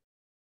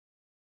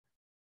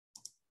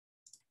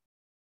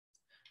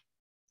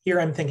 Here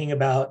I'm thinking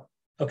about,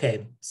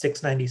 okay,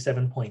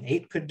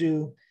 697.8 could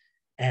do,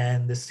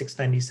 and this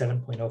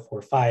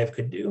 697.045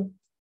 could do.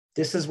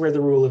 This is where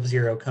the rule of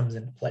zero comes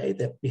into play,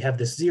 that we have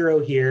this zero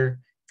here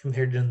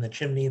compared to in the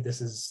chimney.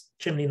 This is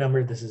chimney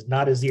number, this is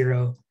not a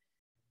zero.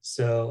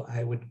 So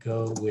I would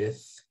go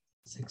with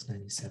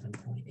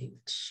 697.8.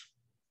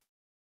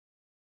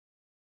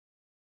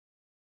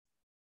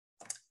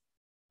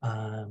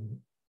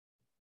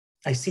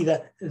 I see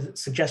that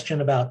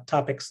suggestion about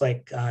topics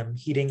like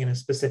heating in a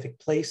specific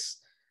place.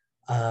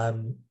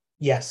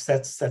 Yes,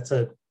 that's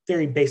a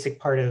very basic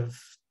part of,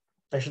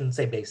 I shouldn't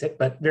say basic,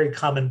 but very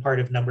common part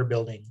of number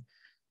building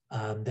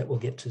that we'll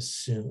get to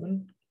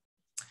soon.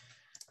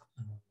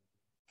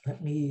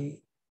 Let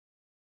me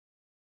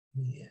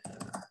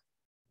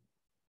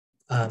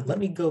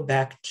go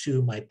back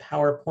to my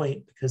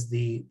PowerPoint because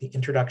the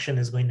introduction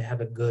is going to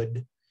have a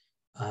good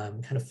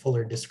kind of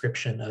fuller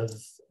description of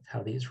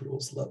how these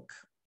rules look.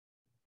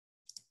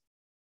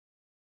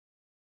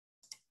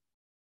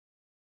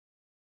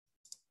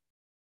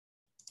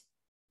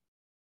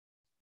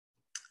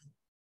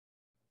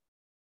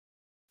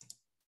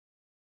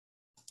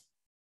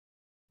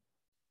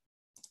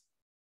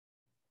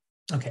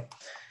 Okay.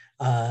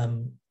 All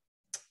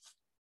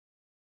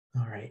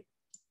right.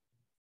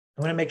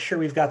 I want to make sure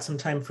we've got some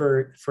time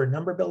for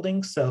number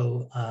building.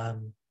 So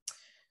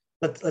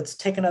let's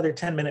take another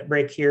 10-minute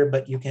break here,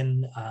 but you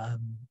can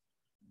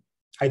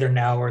either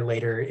now or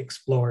later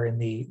explore in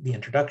the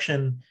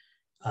introduction,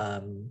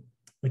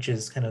 which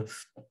is kind of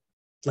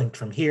linked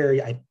from here.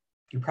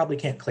 You probably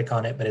can't click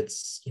on it, but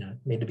it's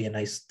made to be a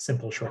nice,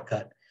 simple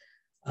shortcut.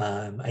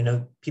 I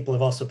know people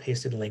have also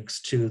pasted links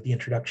to the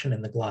introduction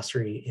and the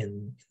glossary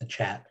in the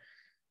chat.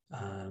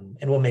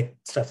 And we'll make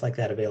stuff like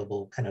that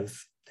available kind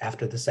of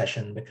after the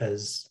session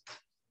because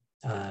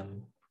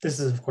this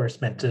is, of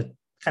course, meant to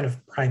kind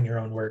of prime your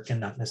own work and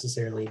not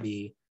necessarily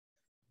be,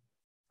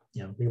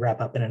 we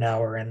wrap up in an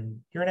hour and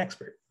you're an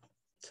expert.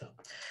 So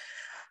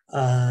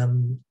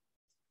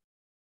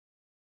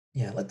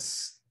yeah,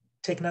 let's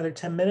take another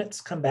 10 minutes,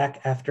 come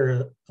back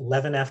after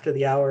 11 after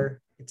the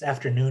hour. It's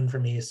afternoon for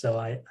me, so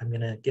I'm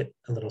gonna get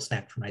a little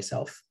snack for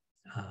myself.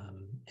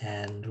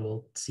 And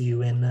we'll see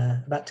you in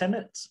about 10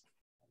 minutes.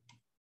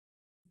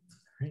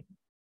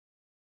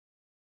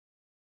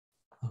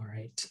 All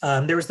right.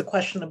 There was the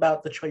question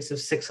about the choice of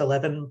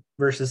 611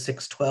 versus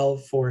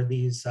 612 for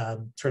these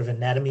sort of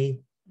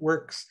anatomy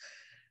works.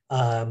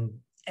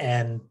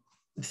 And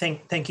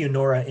thank you,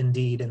 Nora,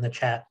 indeed, in the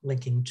chat,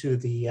 linking to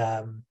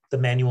the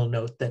manual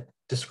note that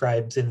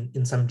describes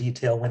in some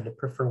detail when to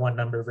prefer one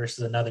number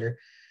versus another.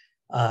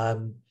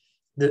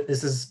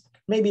 This is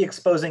maybe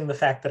exposing the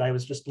fact that I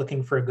was just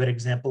looking for a good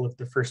example of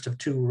the first of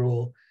two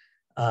rule,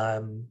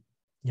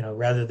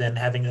 rather than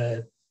having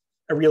a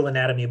real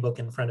anatomy book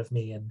in front of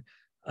me. And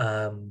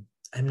I'm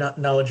not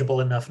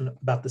knowledgeable enough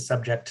about the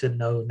subject to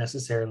know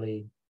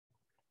necessarily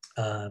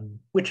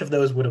which of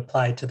those would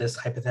apply to this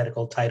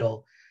hypothetical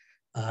title,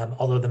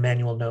 although the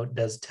manual note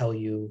does tell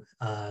you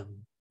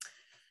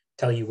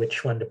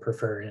which one to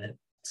prefer, and it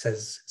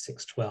says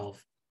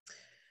 612.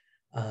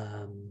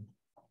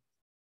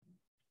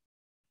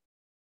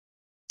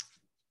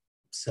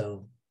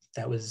 So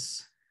that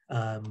was,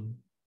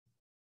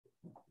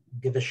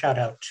 give a shout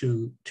out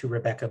to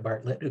Rebecca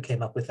Bartlett, who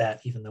came up with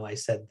that, even though I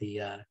said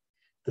the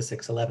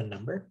 611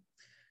 number.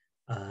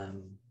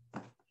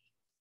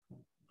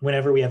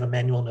 Whenever we have a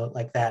manual note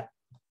like that,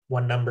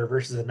 one number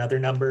versus another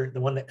number, the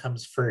one that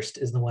comes first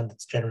is the one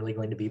that's generally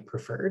going to be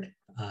preferred.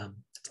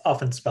 It's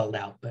often spelled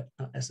out, but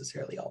not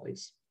necessarily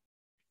always.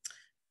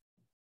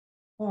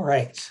 All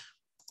right.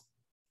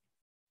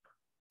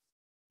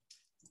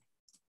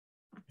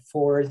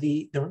 For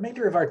the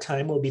remainder of our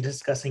time, we'll be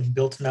discussing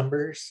built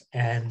numbers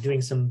and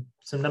doing some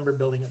number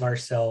building of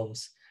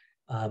ourselves,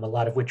 a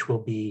lot of which will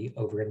be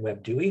over in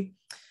WebDewey.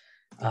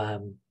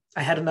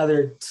 I had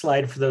another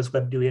slide for those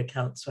WebDewey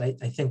accounts, so I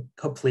think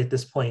hopefully at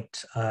this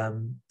point,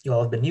 you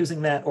all have been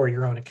using that or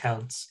your own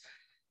accounts.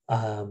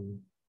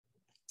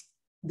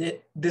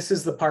 This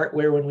is the part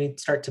where when we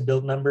start to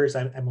build numbers,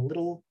 I'm a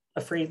little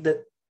afraid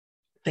that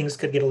things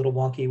could get a little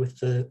wonky with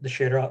the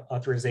shared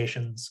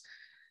authorizations.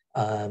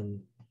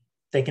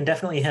 They can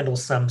definitely handle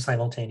some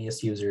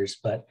simultaneous users,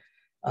 but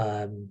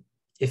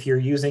if you're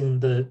using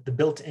the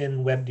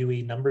built-in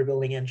WebDewey number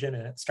building engine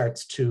and it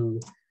starts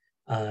to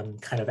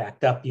kind of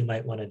act up, you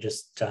might want to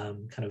just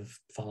kind of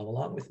follow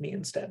along with me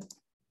instead.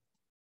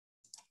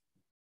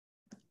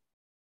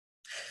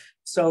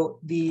 So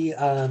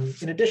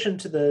in addition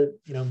to the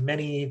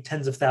many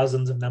tens of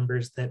thousands of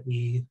numbers that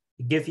we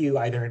give you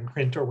either in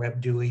print or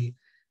WebDewey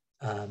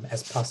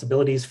as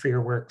possibilities for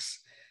your works,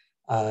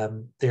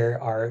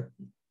 there are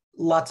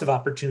lots of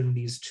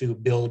opportunities to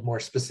build more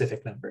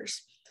specific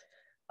numbers.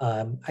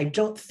 I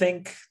don't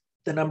think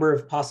the number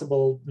of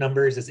possible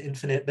numbers is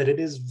infinite, but it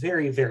is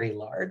very, very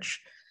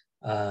large.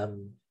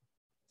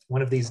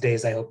 One of these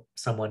days, I hope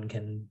someone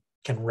can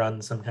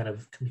run some kind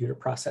of computer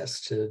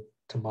process to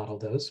model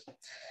those.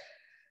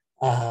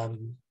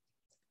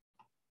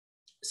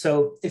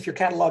 So if you're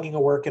cataloging a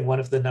work and one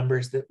of the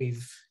numbers that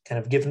we've kind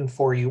of given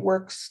for you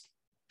works,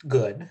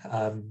 good,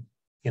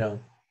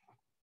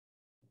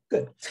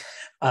 good.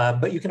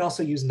 But you can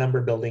also use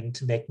number building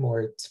to make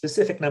more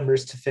specific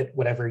numbers to fit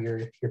whatever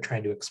you're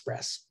trying to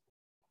express.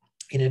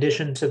 In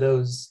addition to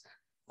those,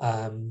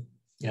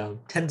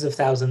 tens of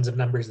thousands of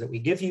numbers that we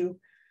give you,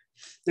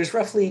 there's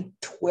roughly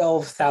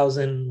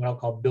 12,000 what I'll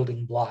call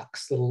building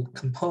blocks, little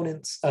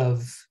components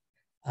of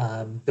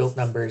built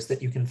numbers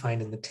that you can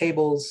find in the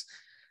tables,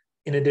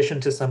 in addition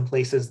to some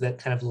places that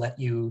kind of let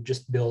you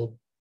just build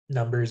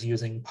numbers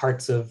using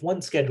parts of one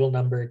schedule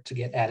number to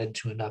get added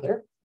to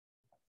another.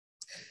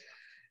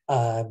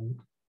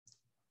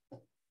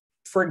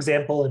 For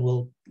example, and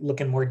we'll look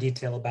in more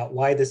detail about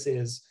why this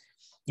is,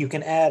 you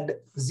can add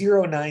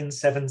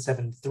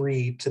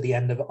 09773 to the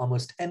end of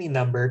almost any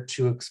number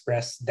to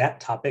express that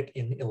topic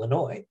in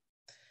Illinois.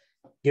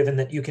 Given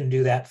that you can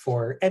do that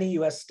for any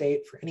US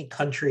state, for any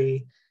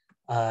country,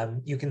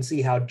 you can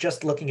see how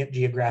just looking at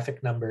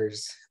geographic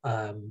numbers,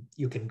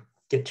 you can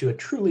get to a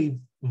truly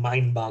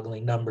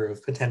mind-boggling number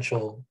of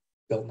potential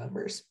built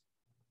numbers.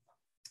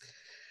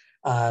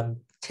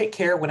 Take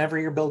care whenever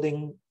you're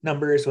building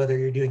numbers, whether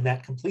you're doing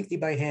that completely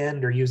by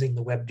hand or using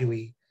the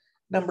WebDewey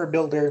number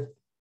builder,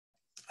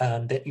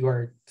 that you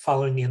are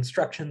following the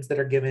instructions that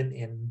are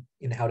given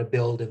in how to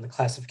build in the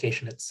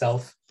classification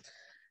itself.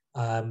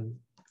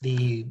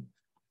 The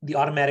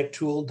automatic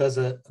tool does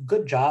a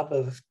good job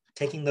of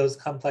taking those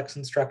complex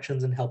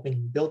instructions and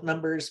helping build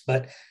numbers,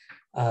 but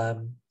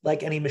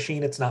like any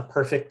machine, it's not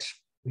perfect.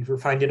 We've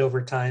refined it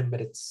over time, but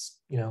it's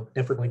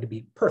never going to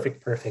be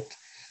perfect.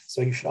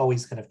 So you should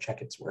always kind of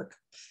check its work.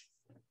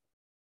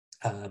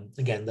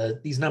 Again,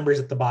 these numbers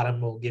at the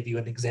bottom will give you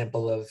an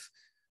example of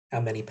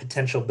how many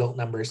potential built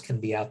numbers can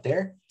be out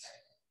there.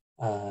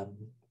 All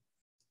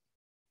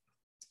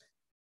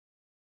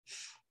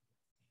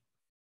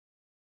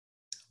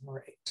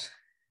right.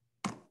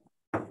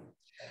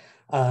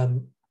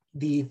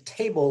 The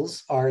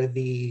tables are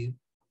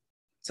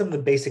some of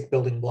the basic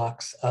building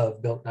blocks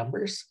of built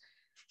numbers.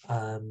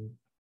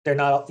 They're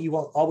not, you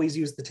won't always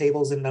use the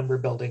tables in number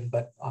building,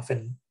 but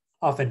often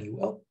you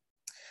will.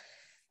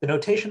 The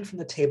notation from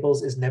the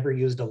tables is never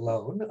used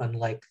alone,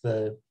 unlike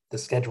the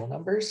schedule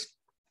numbers.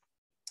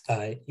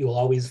 You will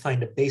always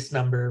find a base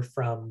number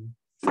from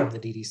the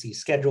DDC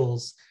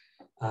schedules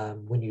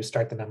when you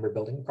start the number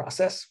building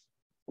process.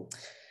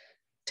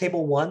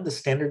 Table 1, the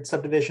standard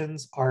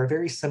subdivisions, are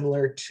very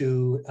similar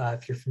to,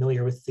 if you're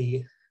familiar with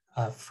the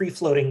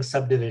free-floating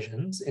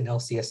subdivisions in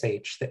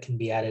LCSH that can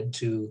be added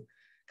to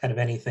kind of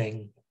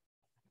anything.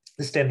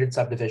 The standard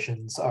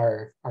subdivisions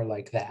are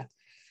like that.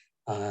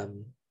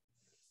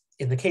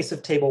 In the case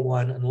of table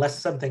 1, unless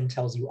something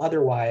tells you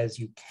otherwise,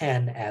 you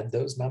can add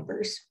those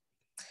numbers.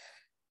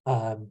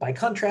 By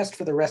contrast,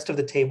 for the rest of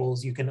the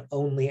tables, you can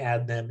only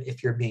add them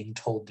if you're being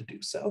told to do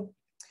so.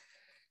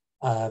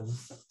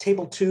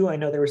 Table 2, I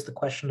know there was the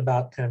question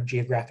about kind of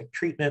geographic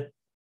treatment,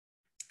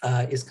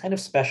 is kind of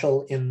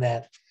special in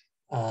that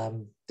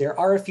there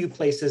are a few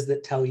places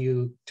that tell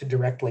you to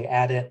directly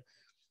add it,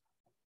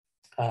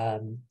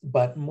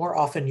 but more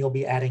often you'll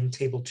be adding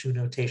table 2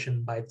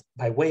 notation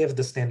by way of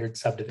the standard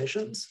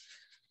subdivisions.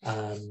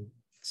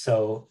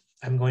 So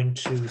I'm going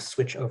to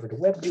switch over to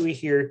WebDewey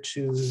here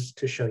to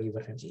show you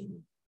what I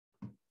mean.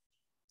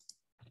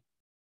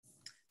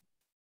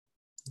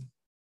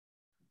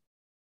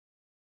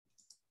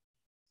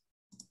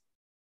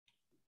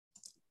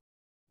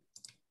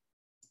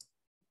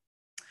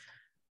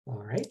 All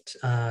right,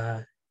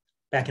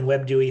 back in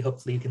WebDewey,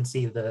 hopefully you can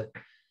see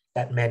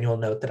that manual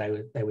note that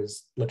I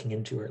was looking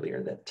into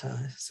earlier that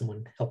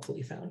someone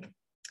helpfully found.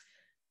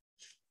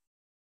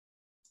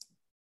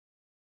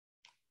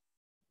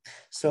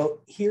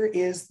 So here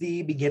is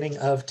the beginning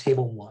of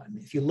table 1.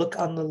 If you look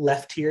on the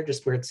left here,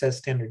 just where it says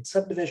standard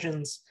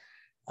subdivisions,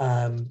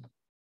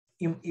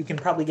 you can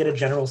probably get a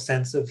general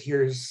sense of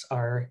here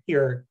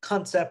are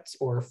concepts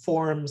or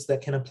forms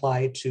that can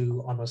apply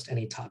to almost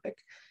any topic.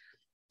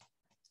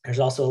 There's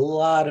also a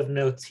lot of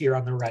notes here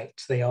on the right.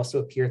 They also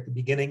appear at the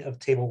beginning of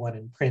table 1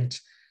 in print,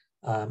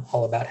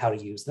 all about how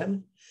to use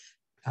them.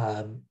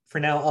 For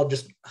now, I'll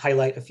just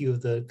highlight a few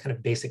of the kind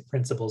of basic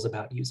principles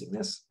about using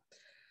this.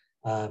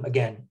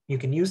 Again, you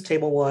can use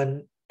table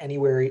 1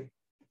 anywhere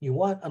you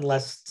want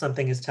unless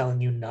something is telling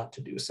you not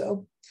to do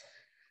so.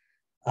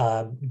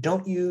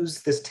 Don't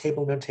use this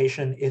table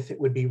notation if it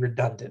would be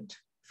redundant.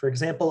 For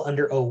example,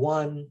 under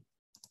O1,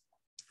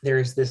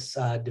 there's this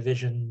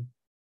division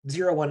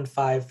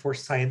 015 for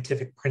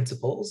scientific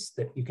principles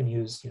that you can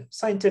use,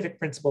 scientific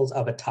principles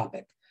of a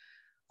topic.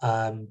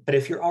 But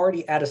if you're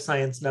already at a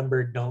science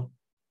number,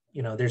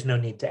 there's no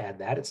need to add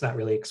that. It's not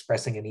really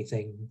expressing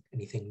anything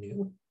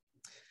new.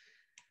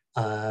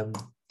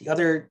 The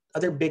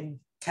other big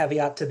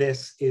caveat to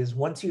this is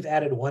once you've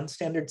added one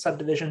standard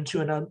subdivision to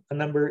a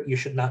number, you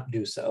should not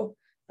do so,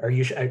 or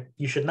you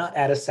should not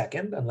add a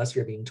second unless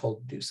you're being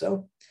told to do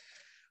so.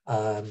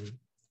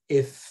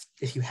 If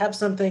you have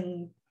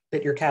something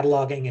that you're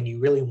cataloging and you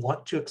really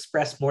want to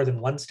express more than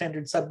one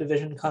standard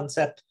subdivision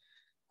concept,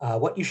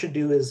 what you should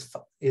do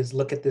is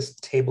look at this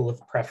table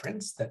of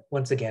preference that,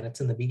 once again,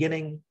 it's in the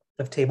beginning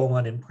of table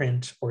 1 in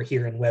print or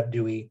here in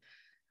WebDewey.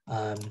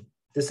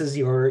 This is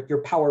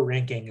your power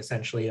ranking,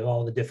 essentially, of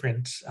all the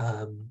different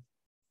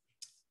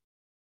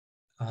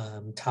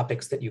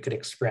topics that you could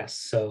express.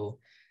 So,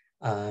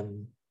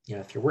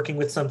 if you're working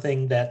with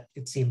something that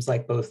it seems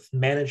like both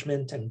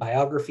management and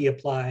biography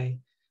apply,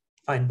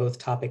 find both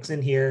topics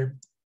in here.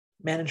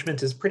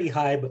 Management is pretty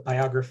high, but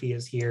biography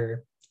is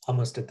here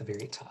almost at the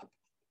very top.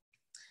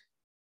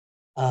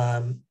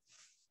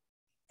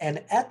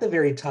 And at the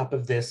very top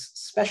of this,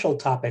 special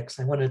topics,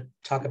 I want to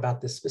talk about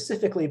this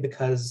specifically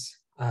because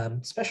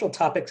special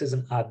topics is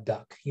an odd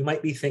duck. You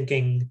might be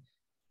thinking,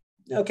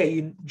 okay,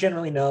 you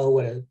generally know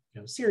what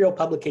serial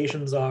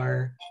publications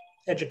are,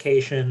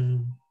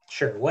 education,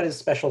 sure, what is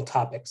special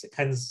topics? It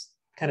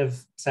kind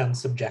of sounds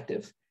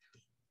subjective.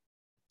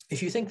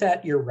 If you think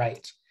that, you're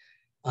right.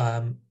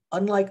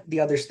 Unlike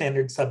the other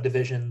standard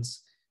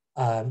subdivisions,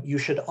 you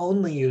should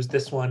only use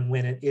this one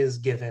when it is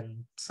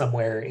given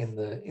somewhere in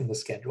the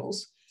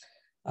schedules.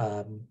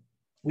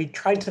 We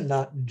try to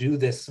not do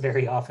this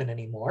very often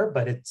anymore,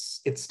 but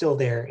it's still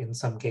there in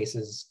some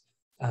cases,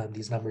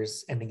 these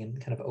numbers ending in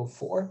kind of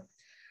 04.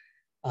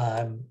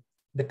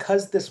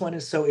 Because this one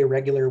is so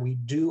irregular, we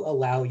do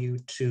allow you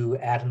to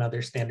add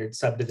another standard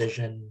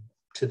subdivision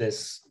to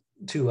this,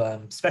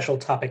 to special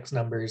topics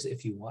numbers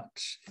if you want,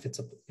 if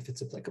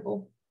it's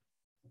applicable.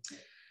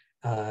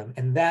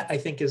 And that, I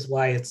think, is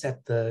why it's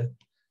at the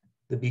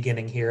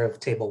beginning here of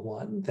table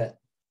 1, that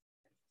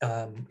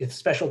if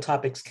special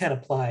topics can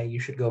apply, you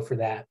should go for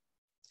that,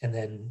 and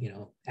then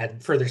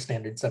add further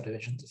standard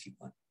subdivisions if you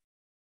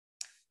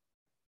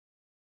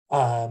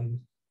want.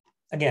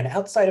 Again,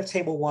 outside of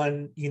table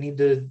 1, you need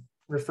to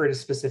refer to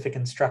specific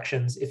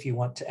instructions if you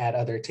want to add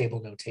other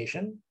table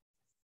notation.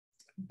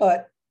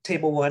 But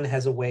table 1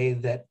 has a way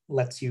that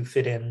lets you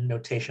fit in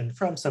notation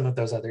from some of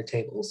those other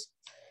tables.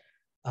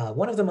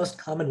 One of the most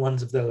common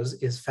ones of those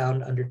is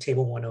found under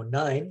table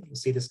 109. You'll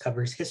see this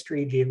covers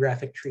history,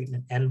 geographic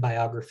treatment, and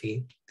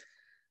biography.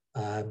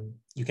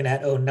 You can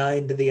add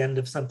 09 to the end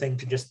of something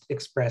to just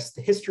express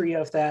the history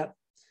of that.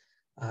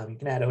 You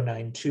can add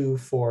 09-2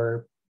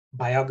 for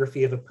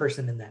biography of a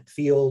person in that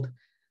field.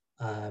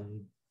 I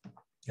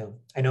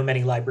know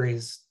many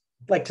libraries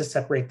like to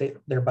separate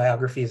their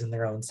biographies in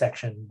their own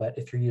section, but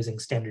if you're using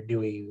standard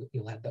Dewey,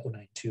 you'll add the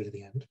 09-2 to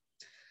the end.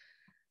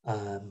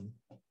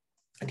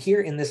 And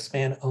here in this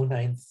span,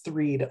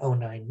 093 to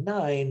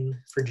 099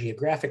 for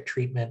geographic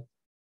treatment,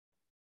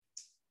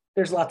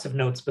 there's lots of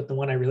notes, but the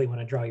one I really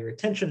want to draw your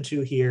attention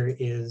to here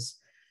is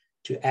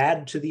to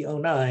add to the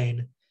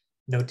 09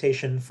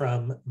 notation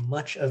from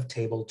much of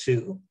table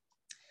 2.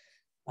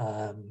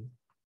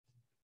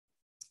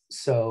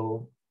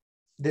 So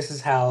this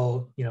is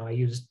how, I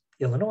used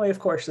Illinois, of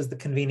course, as the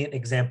convenient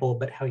example,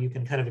 but how you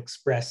can kind of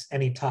express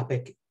any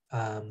topic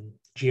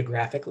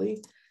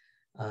geographically.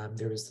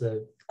 There was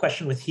the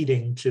question with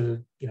heating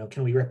to,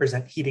 can we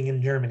represent heating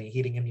in Germany,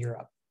 heating in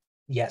Europe?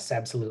 Yes,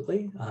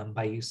 absolutely,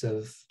 by use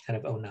of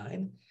kind of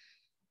 09.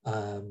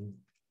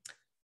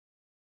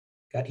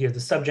 Got here the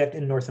subject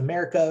in North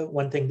America.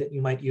 One thing that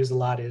you might use a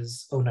lot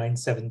is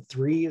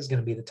 0973 is going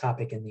to be the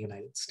topic in the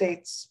United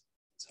States,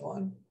 so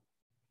on.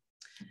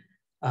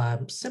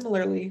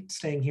 Similarly,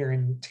 staying here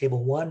in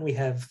table 1, we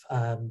have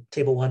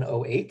table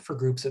 108 for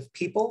groups of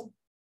people.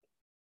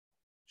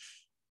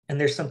 And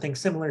there's something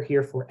similar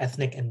here for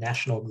ethnic and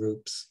national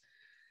groups,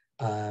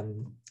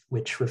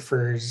 which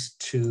refers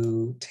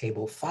to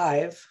table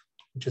 5,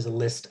 which is a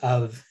list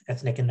of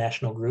ethnic and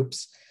national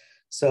groups.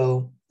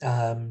 So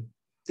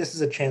this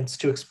is a chance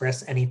to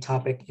express any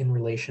topic in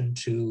relation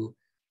to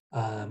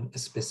a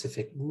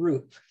specific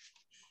group.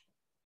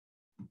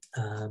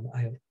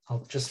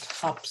 I'll just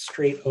hop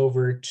straight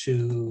over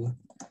to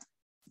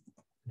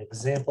an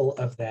example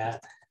of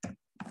that.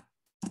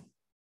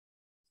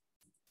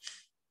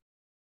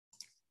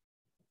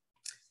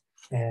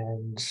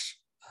 And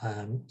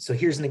so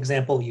here's an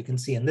example you can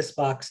see in this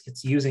box.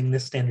 It's using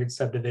this standard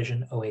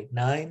subdivision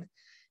 089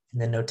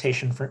 and then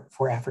notation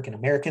for African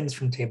Americans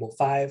from table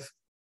 5.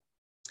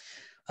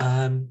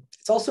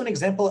 It's also an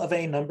example of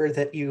a number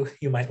that you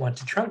might want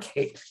to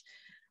truncate.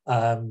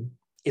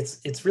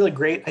 It's really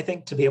great, I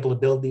think, to be able to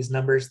build these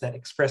numbers that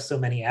express so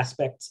many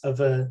aspects of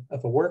a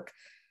work.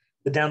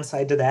 The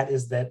downside to that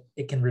is that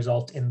it can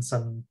result in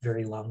some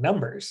very long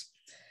numbers.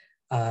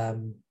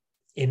 In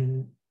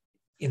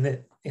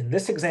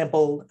this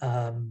example,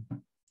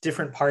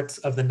 different parts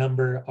of the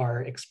number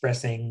are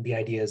expressing the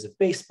ideas of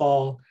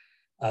baseball,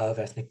 of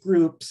ethnic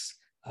groups,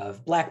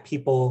 of Black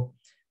people,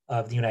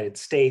 of the United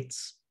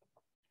States.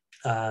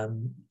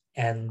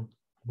 And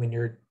when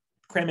you're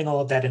cramming all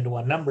of that into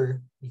one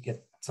number, you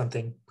get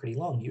something pretty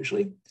long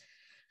usually.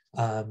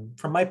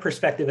 From my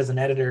perspective as an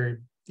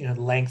editor, the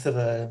length of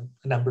a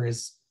number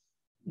is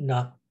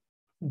not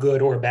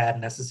good or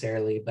bad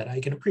necessarily, but I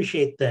can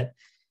appreciate that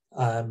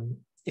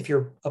if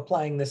you're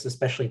applying this,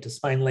 especially to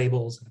spine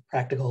labels in a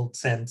practical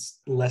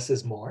sense, less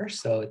is more.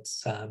 So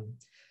it's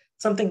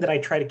something that I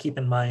try to keep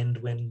in mind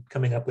when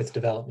coming up with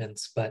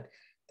developments, but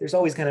there's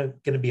always going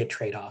to be a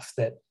trade-off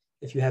that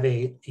if you have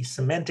a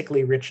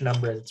semantically rich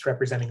number that's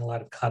representing a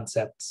lot of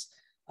concepts,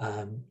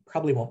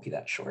 probably won't be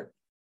that short.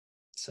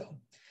 So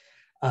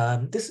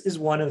this is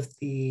one of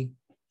the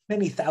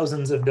many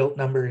thousands of built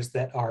numbers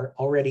that are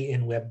already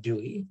in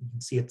WebDewey. You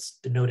can see it's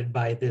denoted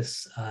by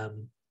this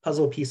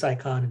puzzle piece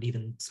icon. It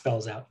even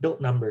spells out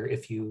built number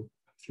if you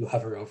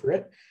hover over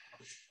it.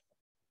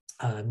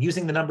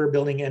 Using the number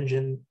building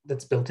engine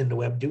that's built into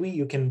WebDewey,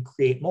 you can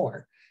create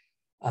more.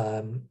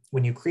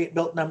 When you create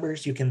built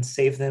numbers, you can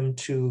save them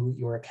to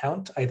your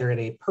account, either at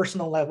a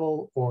personal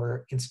level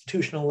or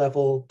institutional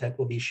level that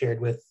will be shared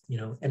with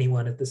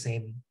anyone at the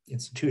same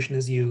institution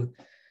as you.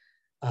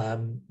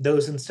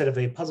 Those, instead of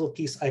a puzzle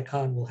piece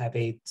icon, will have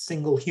a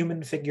single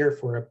human figure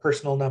for a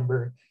personal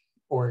number,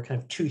 or kind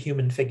of two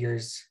human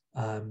figures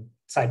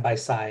side by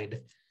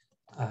side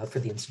for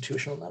the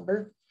institutional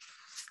number.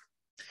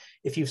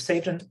 If you've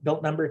saved a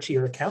built number to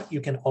your account,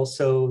 you can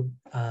also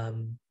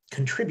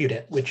contribute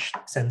it, which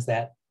sends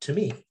that to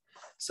me.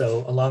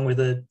 So along with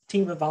a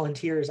team of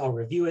volunteers, I'll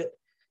review it.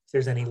 If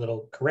there's any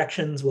little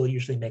corrections, we'll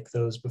usually make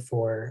those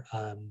before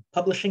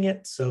publishing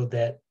it so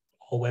that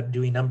all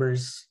WebDewey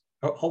numbers,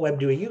 or all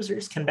WebDewey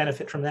users can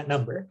benefit from that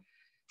number.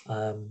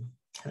 Kind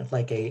of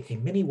like a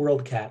mini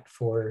WorldCat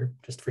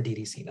just for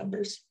DDC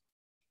numbers.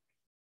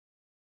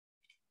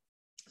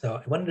 So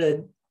I wanted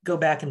to go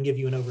back and give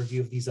you an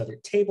overview of these other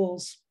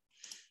tables.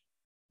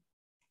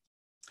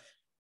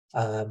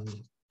 You're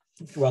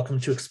welcome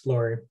to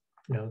explore,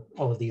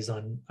 all of these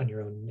on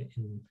your own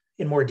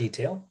in more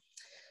detail.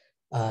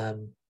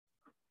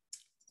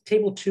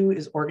 Table 2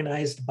 is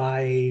organized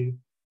by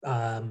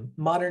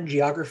modern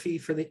geography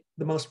for the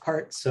most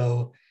part.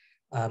 So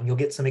you'll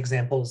get some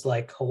examples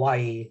like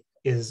Hawaii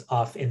is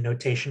off in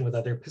notation with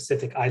other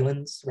Pacific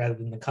islands rather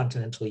than the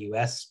continental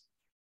US.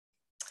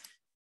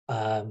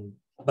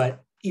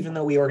 But even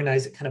though we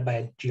organize it kind of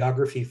by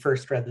geography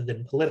first rather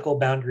than political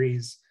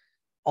boundaries,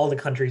 all the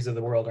countries of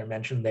the world are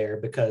mentioned there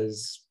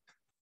because,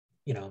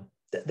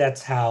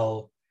 that's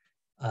how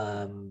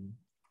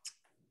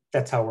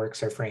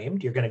works are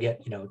framed. You're going to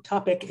get,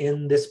 topic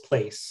in this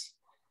place.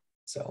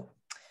 So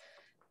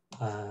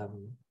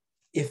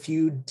if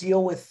you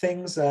deal with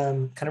things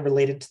kind of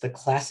related to the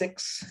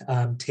classics,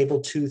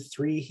 table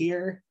 2.3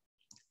 here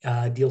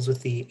deals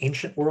with the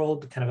ancient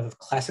world, kind of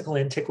classical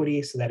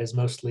antiquity. So that is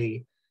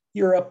mostly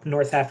Europe,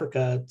 North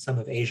Africa, some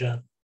of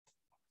Asia.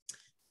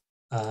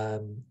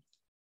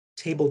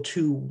 Table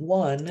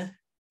 2.1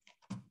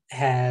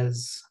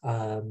 has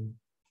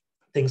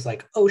things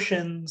like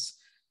oceans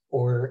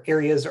or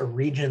areas or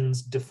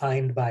regions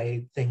defined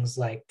by things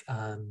like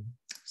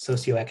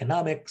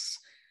socioeconomics,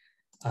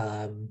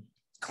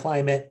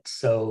 climate.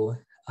 So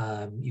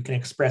you can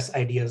express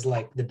ideas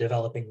like the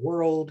developing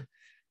world,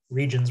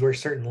 regions where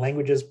certain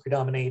languages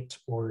predominate,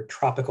 or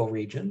tropical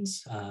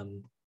regions,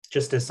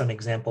 just as some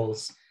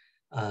examples.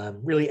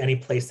 Really any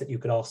place that you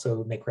could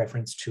also make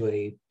reference to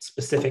a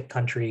specific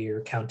country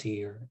or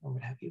county or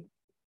what have you.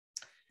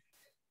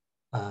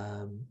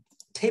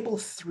 Table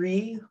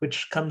 3,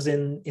 which comes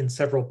in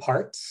several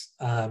parts.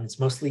 It's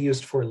mostly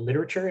used for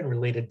literature and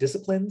related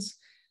disciplines.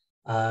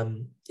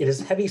 It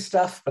is heavy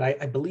stuff, but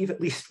I believe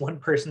at least one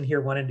person here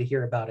wanted to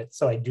hear about it.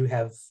 So I do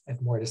have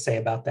more to say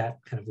about that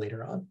kind of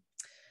later on.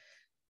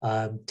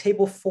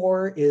 Table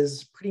 4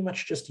 is pretty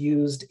much just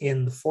used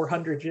in the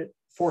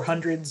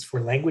 400s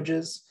for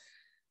languages.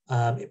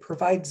 It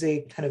provides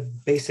a kind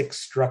of basic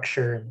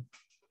structure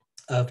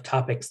of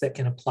topics that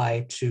can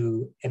apply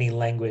to any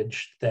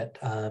language that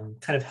kind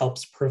of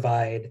helps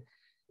provide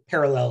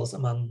parallels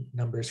among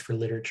numbers for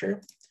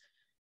literature.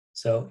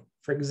 So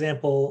for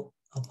example,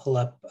 I'll pull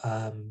up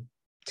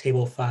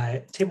table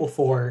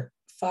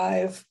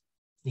 4.5,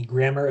 the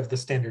grammar of the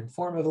standard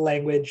form of a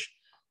language.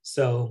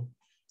 So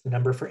the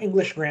number for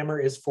English grammar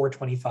is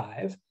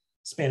 425,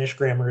 Spanish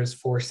grammar is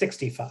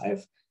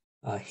 465,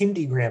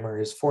 Hindi grammar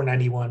is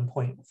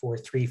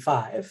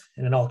 491.435,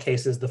 and in all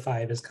cases, the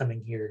 5 is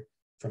coming here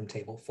from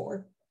table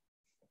 4.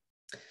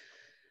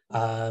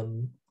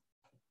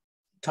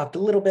 Talked a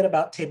little bit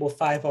about table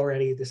 5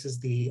 already. This is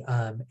the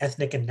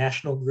ethnic and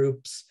national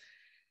groups.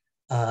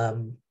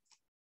 The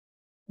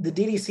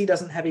DDC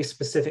doesn't have a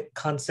specific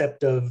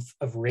concept of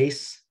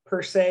race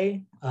per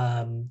se,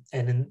 and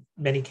in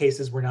many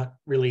cases, we're not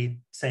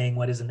really saying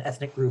what is an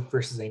ethnic group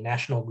versus a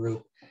national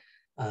group.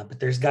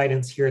 But there's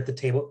guidance here at the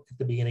table at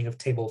the beginning of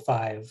table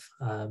 5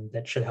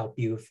 that should help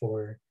you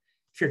for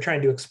if you're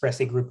trying to express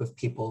a group of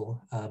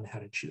people, how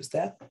to choose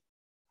that.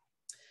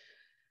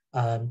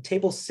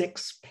 Table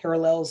 6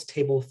 parallels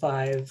table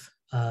 5,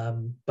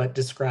 but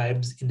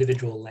describes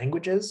individual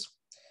languages.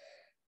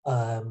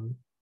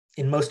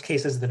 In most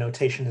cases, the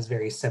notation is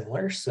very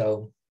similar.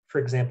 So for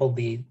example,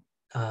 the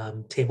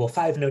table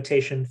 5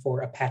 notation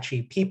for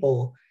Apache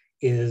people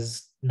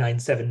is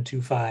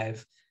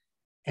 9725.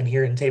 And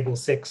here in table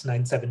 6,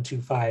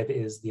 9725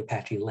 is the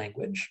Apache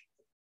language.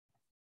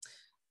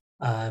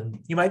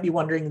 You might be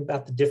wondering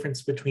about the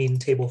difference between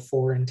table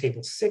 4 and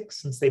table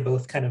 6, since they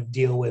both kind of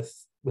deal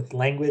with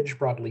language,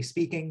 broadly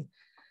speaking.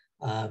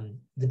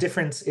 The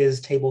difference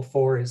is table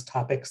 4 is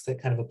topics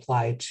that kind of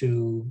apply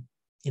to,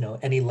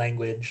 any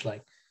language,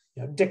 like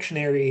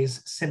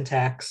dictionaries,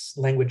 syntax,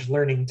 language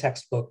learning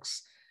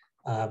textbooks,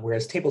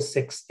 whereas table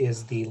 6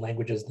 is the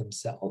languages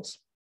themselves.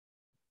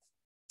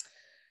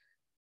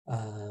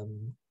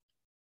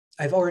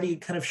 I've already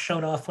kind of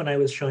shown off when I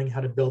was showing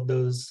how to build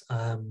those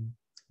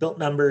built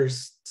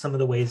numbers, some of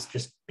the ways,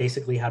 just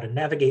basically how to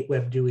navigate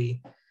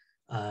WebDewey.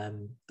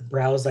 The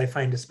browse I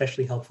find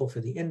especially helpful for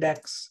the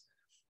index.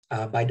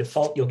 By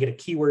default, you'll get a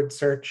keyword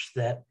search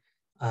that,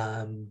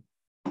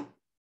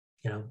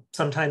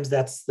 sometimes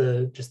that's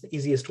just the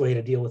easiest way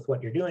to deal with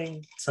what you're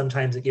doing.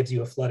 Sometimes it gives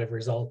you a flood of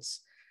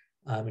results,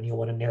 and you'll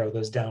want to narrow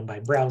those down by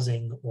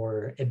browsing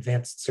or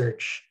advanced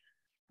search.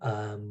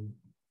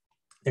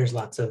 There's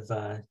lots of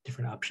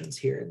different options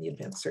here in the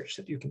advanced search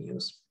that you can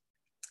use.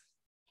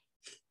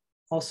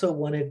 Also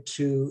wanted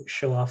to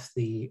show off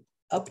the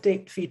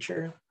update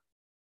feature.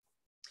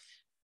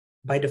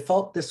 By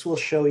default, this will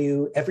show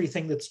you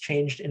everything that's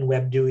changed in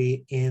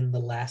WebDewey in the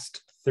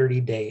last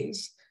 30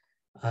 days.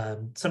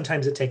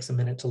 Sometimes it takes a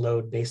minute to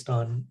load based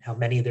on how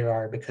many there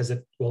are, because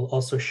it will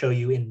also show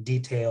you in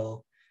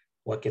detail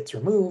what gets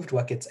removed,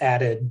 what gets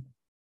added.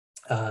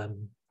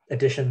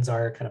 Additions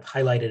are kind of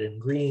highlighted in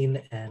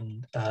green,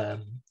 and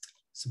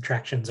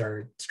subtractions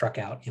are struck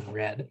out in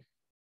red.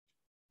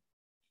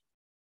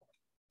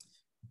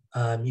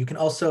 You can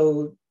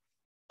also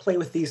play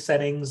with these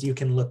settings. You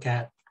can look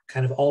at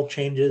kind of all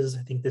changes.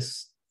 I think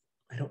this,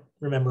 I don't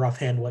remember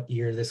offhand what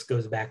year this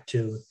goes back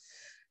to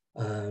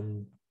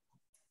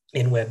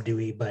in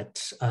WebDewey,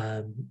 but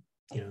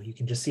you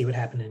can just see what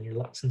happened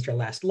in since your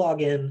last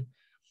login.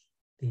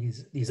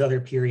 These other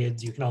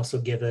periods, you can also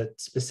give a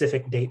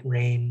specific date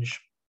range.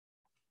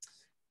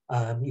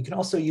 You can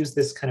also use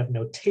this kind of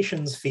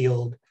notations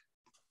field.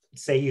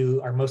 Say you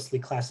are mostly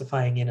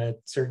classifying in a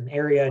certain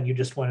area and you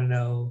just want to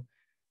know,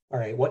 all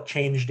right, what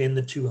changed in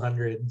the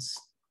 200s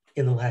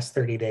in the last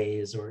 30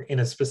 days or in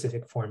a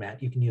specific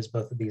format. You can use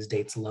both of these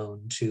dates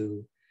alone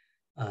to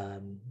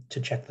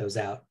check those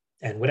out.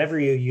 And whatever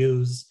you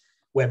use,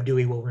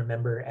 WebDewey will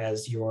remember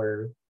as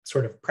your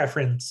sort of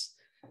preference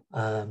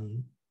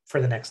for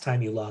the next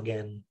time you log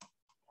in.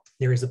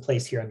 There is a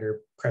place here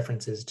under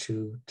preferences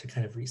to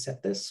kind of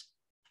reset this.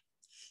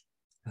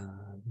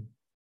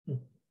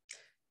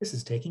 This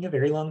is taking a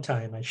very long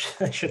time. I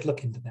should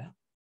look into that.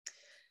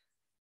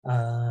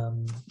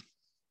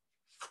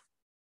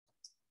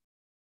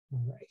 All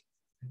right,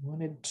 I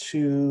wanted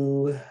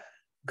to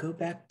go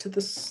back to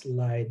the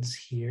slides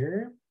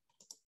here.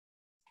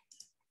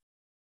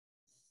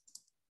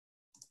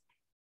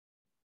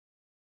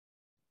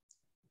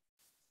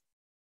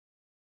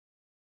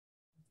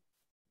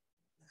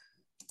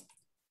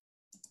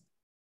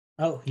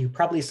 Oh, you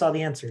probably saw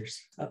the answers.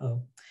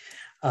 Uh-oh.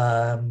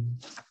 How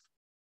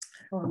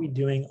are we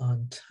doing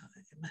on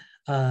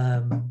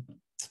time?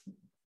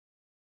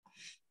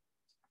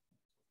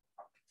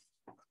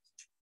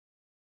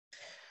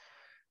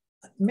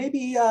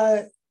 Maybe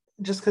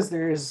just because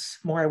there's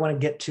more I want to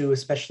get to,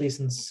 especially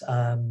since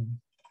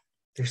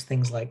there's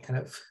things like kind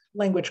of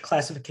language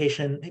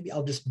classification. Maybe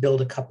I'll just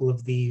build a couple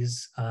of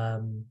these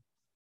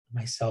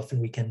myself,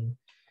 and we can,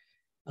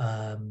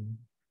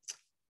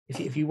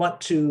 if you want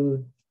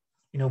to,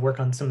 work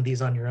on some of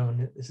these on your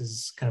own, this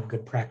is kind of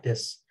good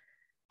practice.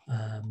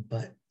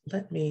 But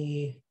let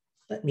me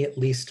at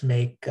least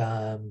make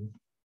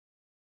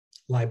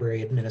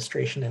library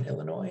administration in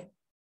Illinois.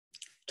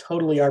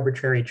 Totally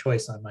arbitrary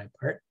choice on my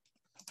part.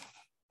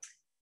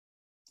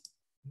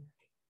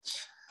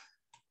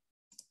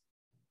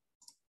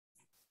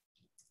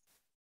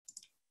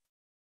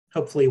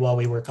 Hopefully, while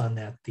we work on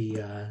that,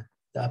 the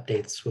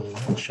updates will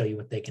show you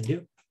what they can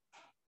do.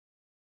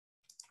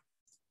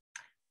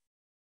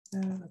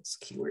 Let's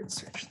keyword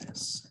search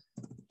this.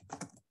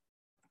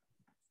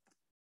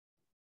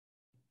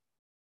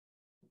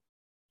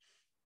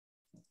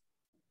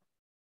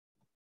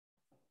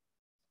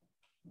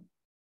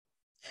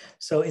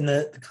 So in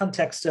the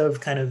context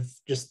of kind of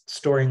just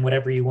storing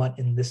whatever you want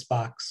in this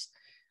box,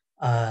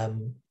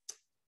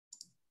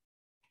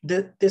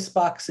 this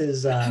box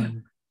is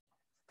kind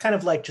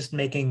of like just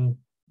making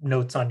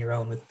notes on your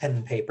own with pen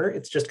and paper.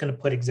 It's just going to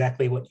put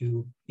exactly what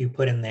you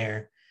put in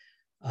there,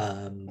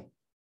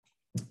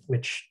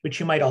 which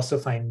you might also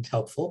find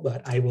helpful,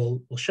 but I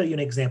will show you an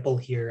example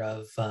here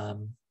of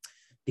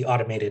the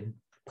automated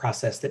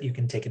process that you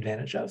can take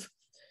advantage of.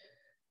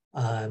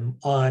 On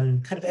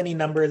kind of any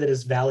number that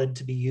is valid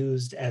to be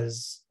used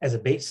as a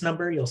base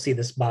number, you'll see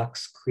this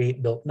box,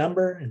 create built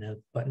number, and a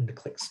button to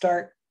click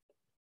start.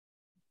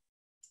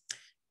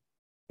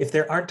 If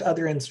there aren't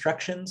other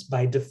instructions,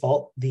 by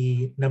default,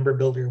 the number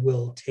builder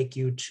will take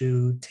you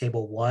to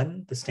table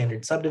 1, the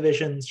standard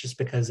subdivisions, just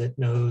because it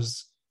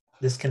knows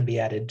this can be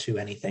added to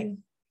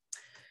anything.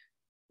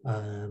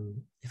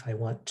 If I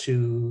want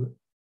to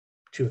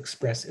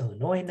express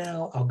Illinois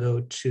now, I'll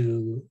go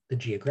to the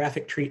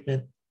geographic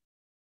treatment.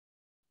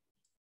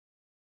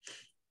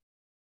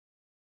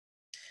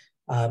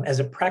 As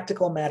a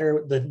practical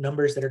matter, the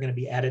numbers that are going to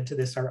be added to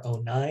this are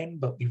 09,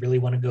 but we really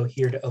want to go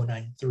here to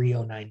 093,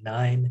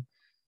 099,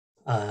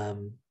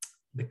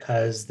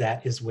 because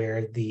that is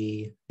where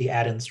the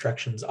add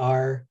instructions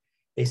are.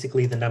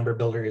 Basically, the number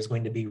builder is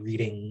going to be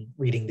reading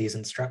these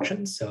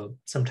instructions. So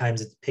sometimes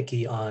it's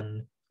picky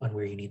on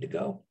where you need to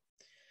go.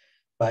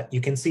 But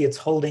you can see it's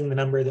holding the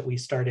number that we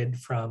started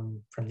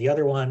from the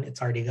other one.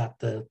 It's already got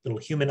the little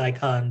human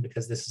icon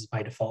because this is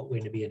by default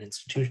going to be an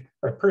institution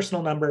or a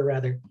personal number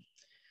rather.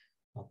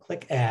 I'll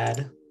click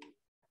add.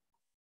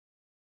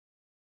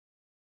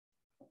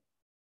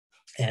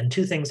 And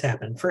two things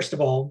happen. First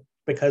of all,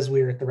 because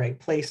we're at the right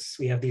place,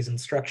 we have these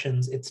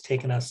instructions. It's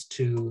taken us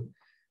to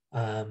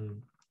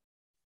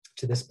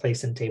this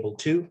place in table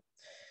 2.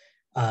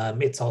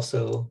 It's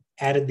also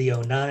added the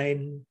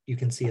 09. You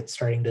can see it's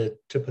starting to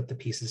put the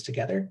pieces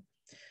together.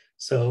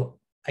 So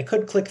I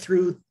could click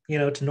through,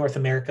 to North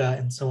America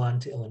and so on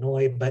to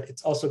Illinois, but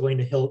it's also going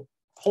to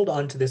hold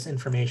on to this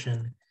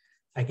information.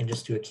 I can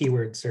just do a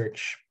keyword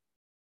search.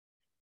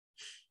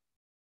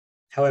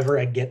 However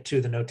I get to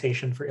the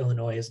notation for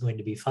Illinois is going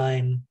to be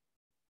fine,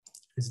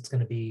 because it's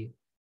going to be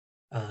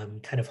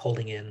kind of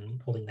holding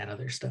that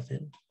other stuff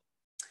in.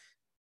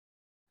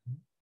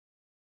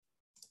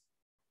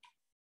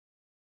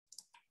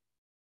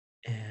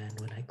 And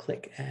when I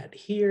click add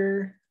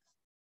here,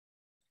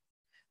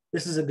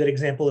 this is a good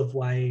example of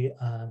why,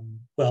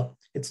 well,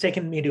 it's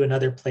taken me to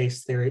another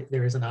place. There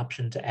is an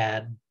option to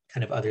add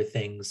kind of other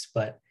things,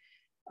 but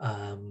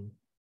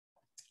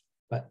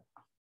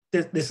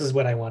this is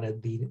what I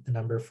wanted the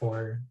number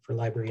for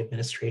library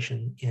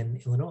administration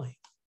in Illinois.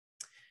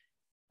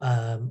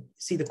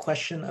 See the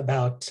question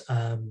about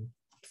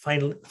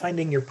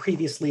finding your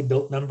previously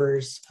built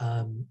numbers,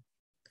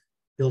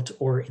 built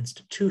or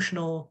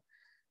institutional.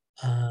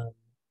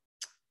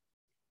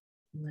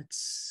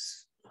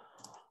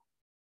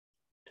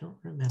 Don't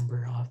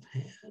remember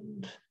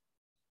offhand.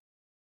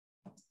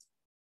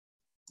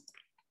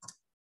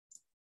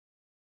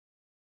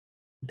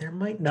 There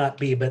might not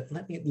be, but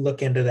let me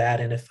look into that.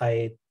 And if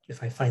I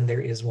find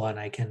there is one,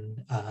 I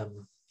can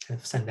kind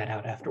of send that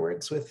out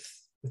afterwards with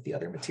the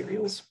other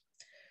materials.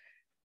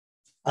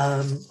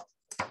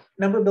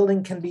 Number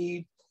building can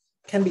be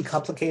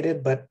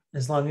complicated, but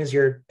as long as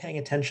you're paying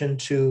attention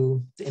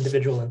to the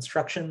individual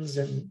instructions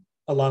and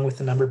along with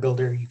the number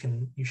builder,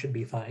 you should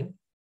be fine.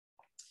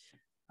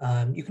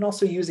 You can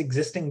also use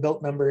existing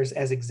built numbers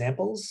as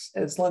examples,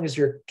 as long as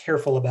you're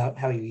careful about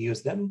how you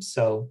use them.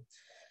 So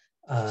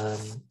I'm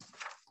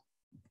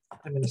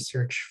going to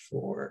search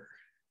for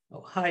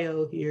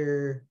Ohio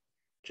here,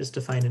 just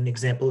to find an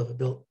example of a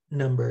built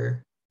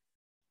number.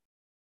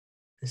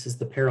 This is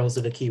the perils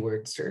of a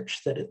keyword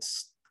search, that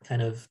it's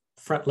kind of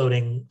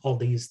front-loading all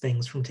these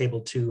things from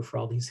table 2 for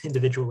all these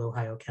individual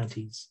Ohio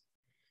counties.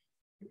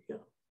 Here we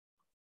go.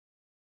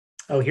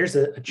 Oh, here's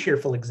a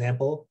cheerful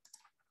example.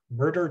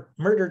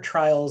 Murder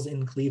trials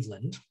in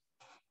Cleveland.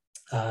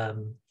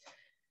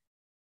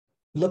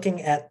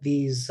 Looking at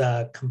these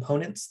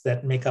components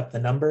that make up the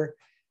number,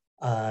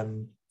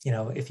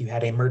 if you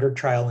had a murder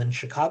trial in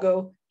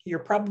Chicago, you're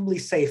probably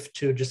safe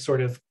to just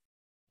sort of,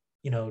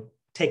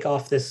 take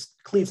off this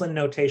Cleveland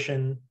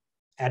notation,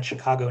 add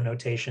Chicago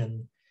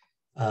notation.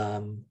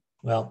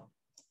 Well,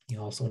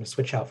 you also want to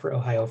switch out for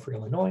Ohio for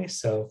Illinois,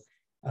 so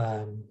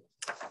I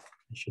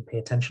should pay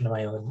attention to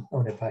my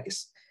own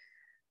advice.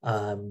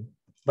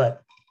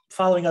 But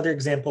following other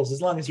examples, as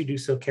long as you do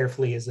so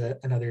carefully, is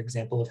another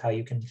example of how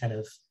you can kind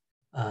of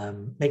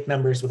make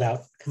numbers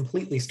without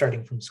completely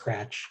starting from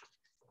scratch.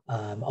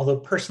 Although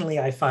personally,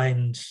 I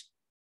find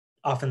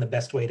often the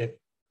best way to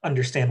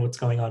understand what's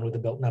going on with a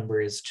built number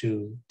is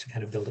to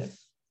kind of build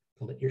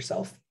it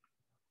yourself.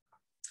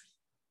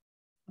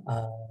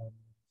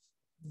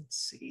 Let's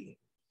see.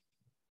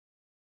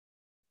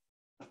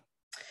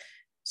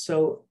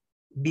 So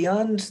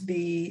beyond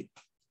the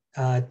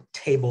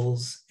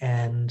tables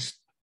and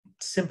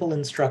simple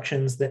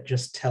instructions that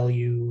just tell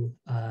you,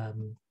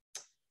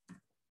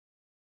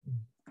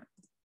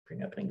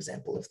 bring up an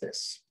example of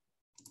this.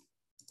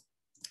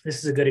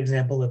 This is a good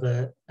example of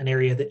an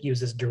area that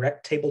uses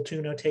direct table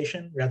 2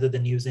 notation rather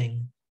than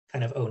using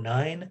kind of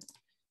 09. I'm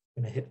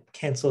going to hit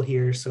cancel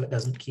here so it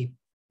doesn't keep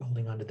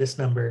holding on to this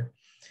number.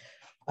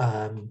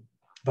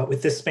 But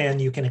with this span,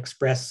 you can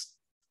express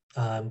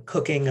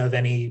cooking of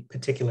any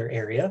particular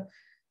area.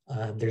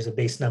 There's a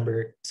base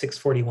number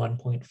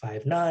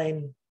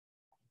 641.59,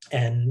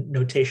 and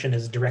notation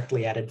is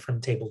directly added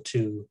from table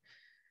 2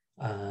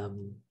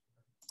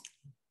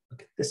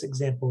 Look at this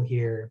example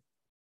here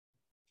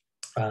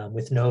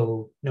with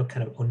no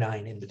kind of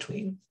 09 in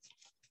between.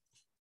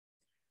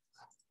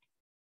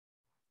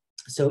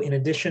 So in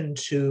addition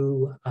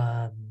to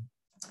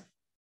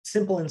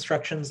simple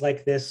instructions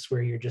like this,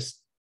 where you're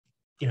just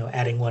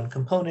adding one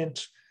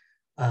component,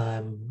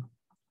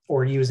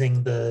 or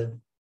using the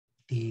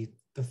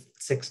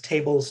 6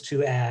 tables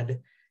to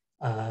add,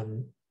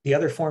 the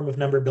other form of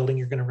number building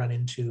you're going to run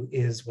into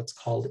is what's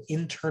called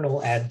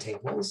internal add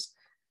tables,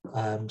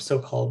 so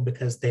called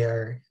because they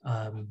are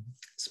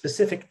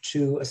specific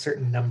to a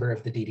certain number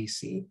of the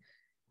DDC.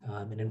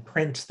 And in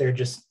print, they're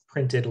just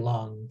printed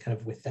along kind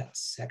of with that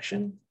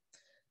section.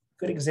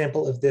 Good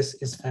example of this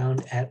is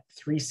found at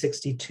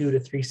 362 to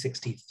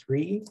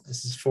 363.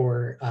 This is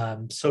for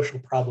social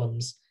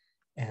problems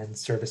and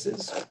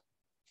services.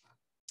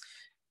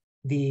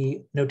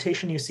 The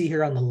notation you see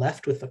here on the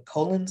left with the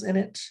colons in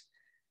it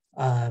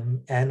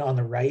and on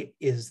the right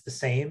is the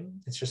same.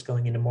 It's just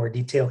going into more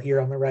detail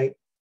here on the right.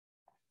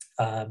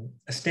 A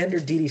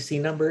standard DDC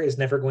number is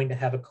never going to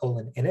have a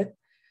colon in it.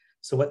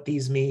 So what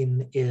these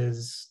mean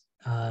is,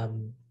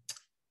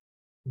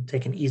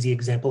 take an easy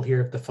example here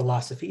of the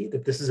philosophy,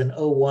 that this is an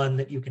 01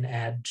 that you can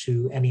add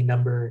to any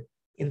number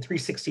in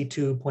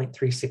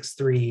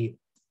 362.363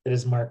 that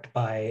is marked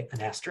by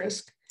an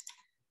asterisk.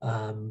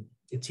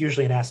 It's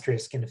usually an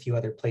asterisk in a few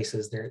other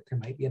places. There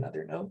might be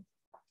another note.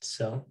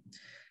 So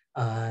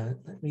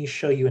let me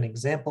show you an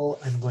example.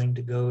 I'm going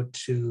to go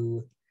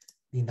to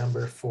the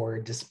number for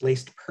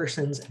displaced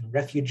persons and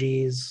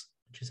refugees,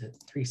 which is at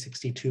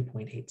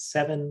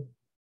 362.87.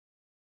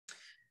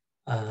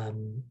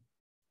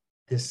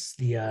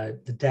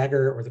 The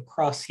dagger or the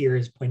cross here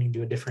is pointing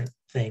to a different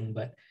thing,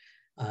 but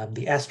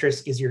the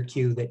asterisk is your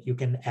cue that you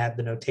can add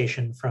the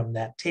notation from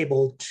that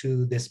table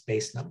to this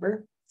base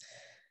number.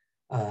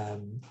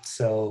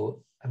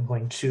 So I'm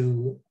going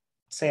to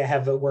say I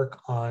have a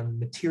work on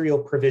material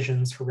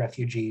provisions for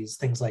refugees,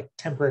 things like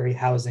temporary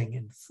housing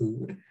and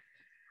food.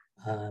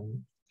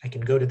 I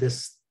can go to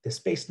this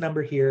base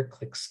number here,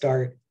 click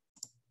start.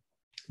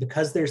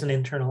 Because there's an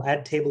internal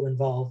add table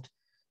involved,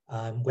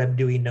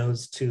 WebDewey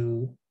knows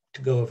to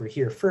go over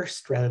here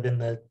first rather than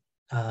the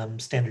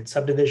standard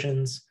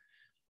subdivisions.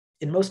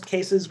 In most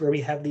cases where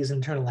we have these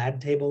internal add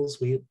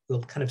tables, we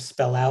will kind of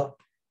spell out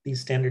these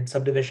standard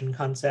subdivision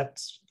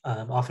concepts,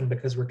 often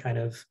because we're kind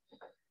of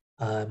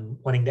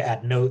wanting to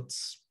add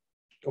notes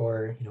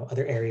or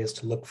other areas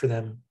to look for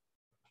them.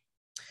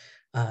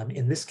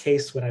 In this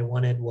case, what I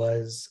wanted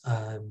was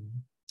kind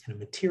of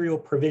material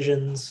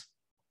provisions.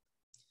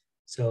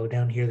 So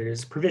down here,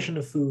 there's provision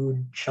of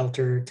food,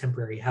 shelter,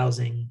 temporary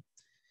housing.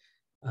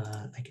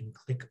 I can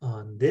click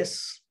on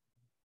this.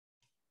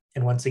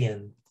 And once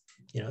again,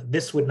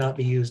 this would not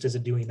be used as a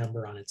Dewey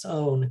number on its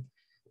own,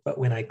 but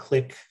when I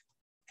click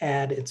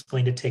add, it's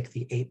going to take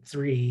the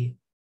 83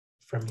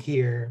 from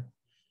here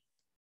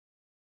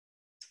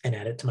and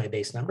add it to my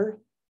base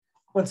number.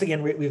 Once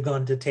again, we've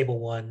gone to table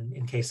 1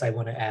 in case I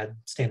want to add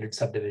standard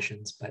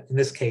subdivisions, but in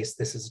this case,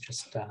 this is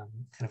just kind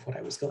of what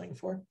I was going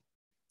for.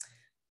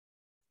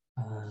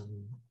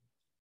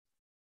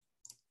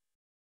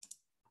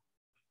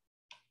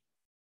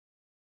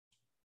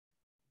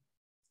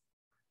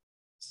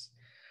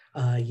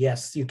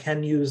 Yes, you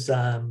can use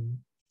the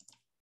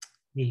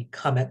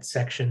comment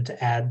section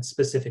to add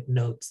specific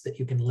notes that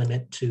you can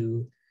limit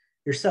to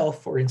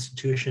yourself or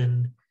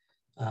institution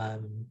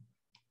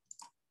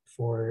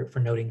for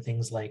noting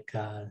things like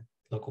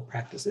local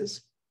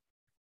practices.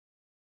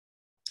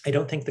 I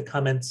don't think the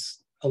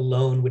comments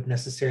alone would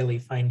necessarily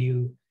find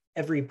you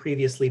every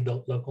previously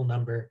built local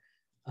number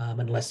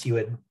unless you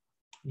had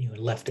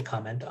left a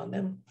comment on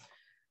them.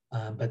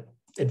 But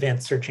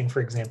advanced searching,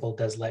 for example,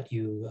 does let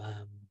you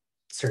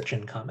search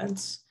in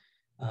comments.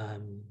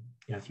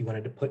 If you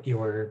wanted to put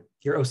your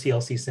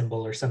OCLC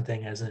symbol or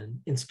something as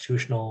an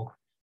institutional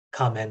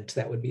comment,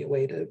 that would be a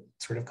way to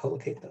sort of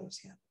collocate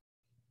those. Yeah.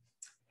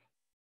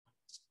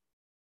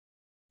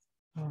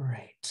 All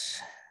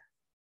right.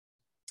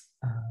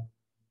 I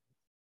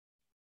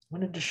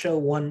wanted to show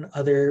one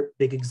other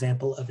big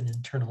example of an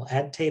internal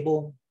add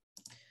table.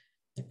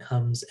 It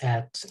comes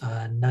at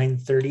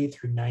 930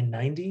 through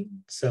 990.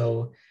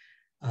 So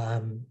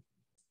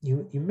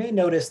you may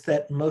notice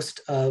that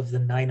most of the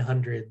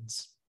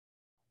 900s,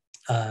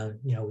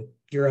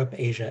 Europe,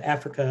 Asia,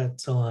 Africa, and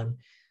so on,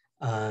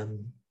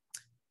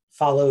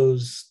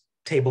 follows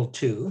table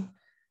 2.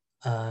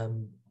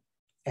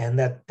 And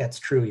that's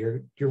true.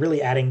 You're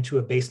really adding to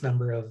a base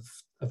number of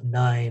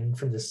 9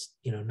 from this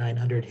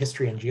 900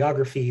 history and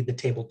geography, the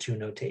table 2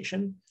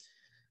 notation.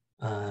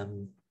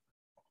 And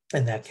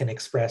that can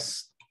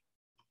express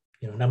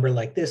a number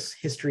like this: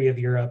 history of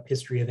Europe,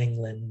 history of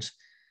England,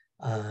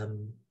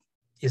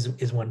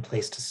 is one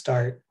place to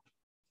start.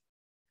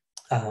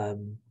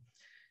 Then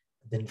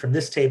from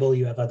this table,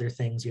 you have other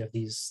things. You have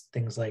these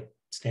things like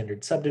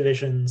standard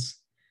subdivisions.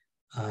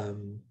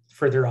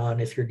 Further on,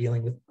 if you're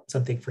dealing with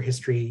something for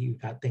history,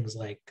 you've got things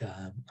like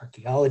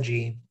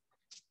archaeology.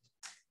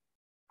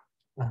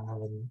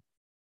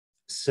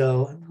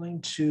 So I'm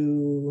going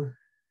to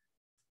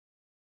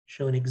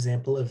show an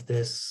example of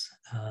this.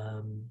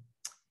 I'll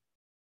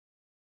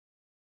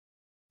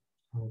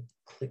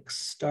click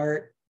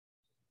start.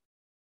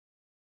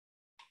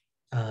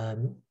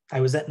 I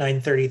was at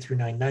 930 through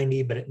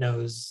 990, but it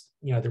knows,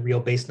 the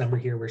real base number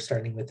here we're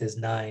starting with is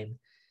 9.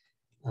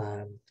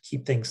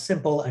 Keep things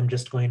simple. I'm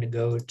just going to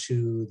go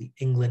to the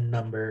England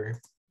number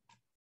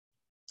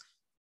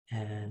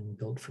and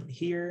build from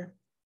here.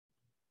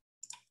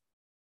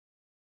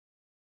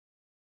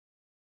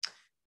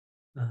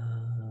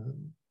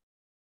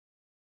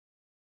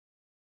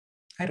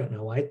 I don't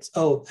know why it's,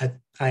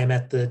 I am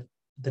at the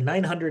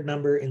 900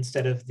 number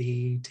instead of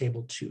the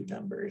table 2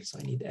 number, so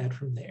I need to add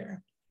from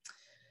there.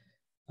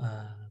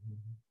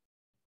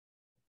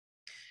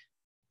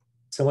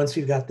 So once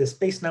we've got this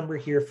base number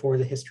here for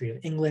the history of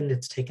England,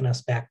 it's taken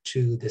us back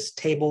to this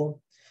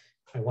table.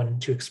 I wanted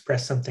to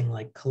express something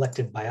like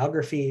collective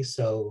biography.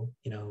 So,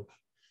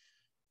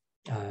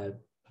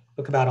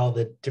 book about all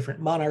the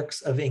different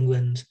monarchs of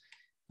England.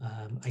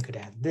 I could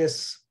add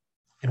this.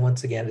 And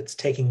once again, it's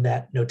taking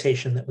that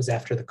notation that was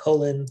after the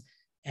colon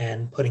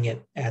and putting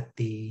it at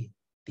the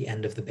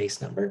end of the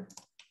base number.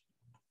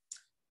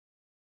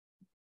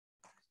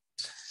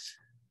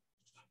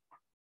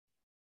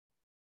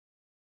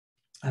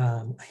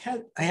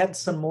 I had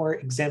some more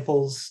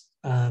examples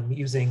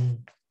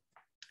using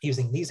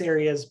these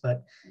areas,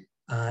 but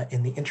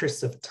in the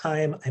interest of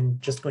time, I'm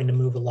just going to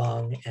move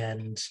along.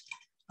 And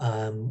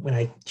when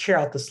I share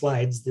out the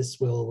slides, this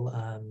will,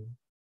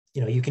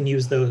 you can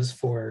use those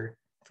for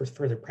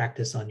further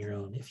practice on your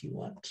own if you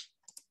want.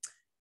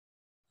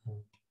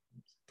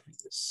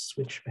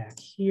 Switch back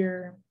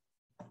here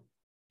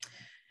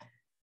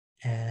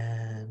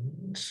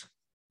and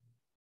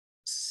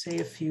say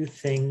a few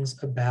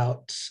things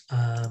about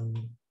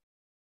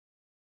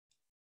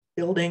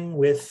building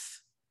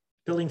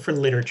for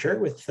literature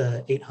with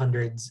the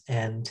 800s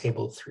and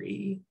table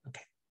 3.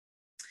 Okay.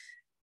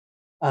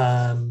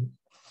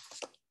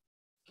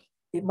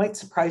 It might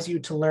surprise you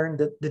to learn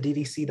that the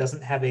DDC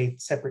doesn't have a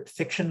separate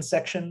fiction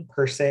section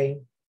per se.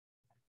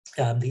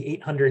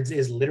 The 800s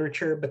is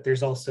literature, but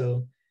there's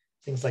also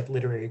things like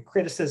literary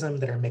criticism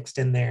that are mixed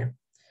in there.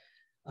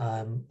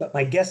 But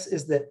my guess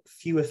is that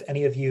few, if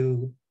any of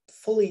you,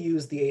 fully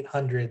use the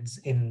 800s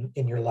in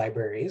your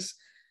libraries.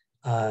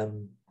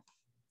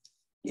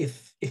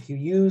 If you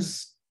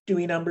use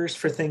Dewey numbers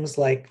for things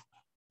like,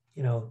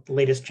 the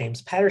latest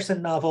James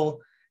Patterson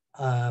novel,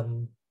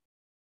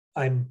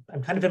 I'm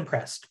kind of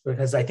impressed,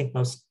 because I think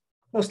most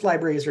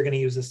libraries are going to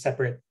use a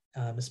separate,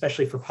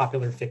 especially for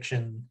popular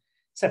fiction,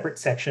 separate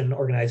section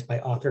organized by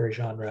author or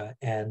genre.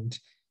 And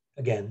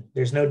again,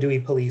 there's no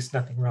Dewey police,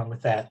 nothing wrong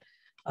with that.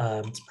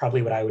 It's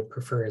probably what I would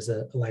prefer as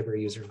a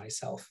library user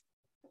myself.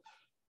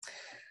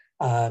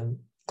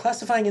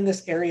 Classifying in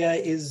this area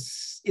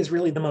is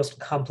really the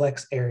most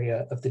complex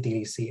area of the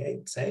DDC, I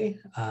would say.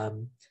 A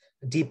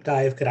deep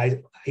dive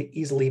could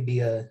easily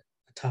be a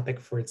topic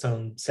for its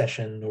own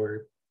session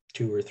or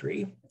 2 or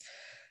 3.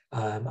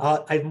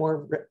 I have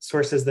more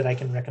sources that I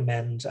can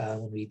recommend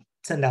when we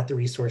send out the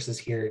resources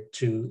here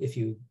if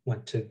you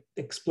want to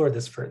explore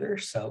this further.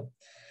 So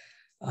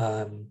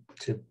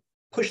to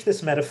push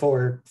this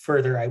metaphor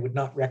further, I would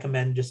not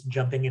recommend just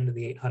jumping into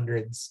the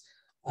 800s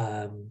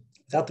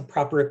without the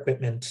proper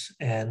equipment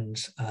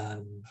and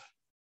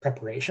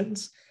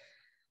preparations.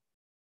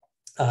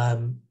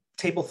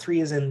 Table 3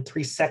 is in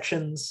 3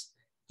 sections.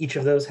 Each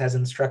of those has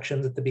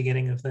instructions at the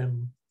beginning of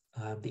them.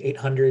 The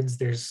 800s,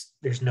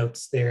 there's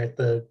notes there at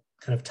the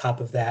kind of top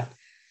of that.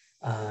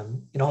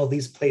 In all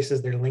these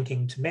places, they're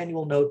linking to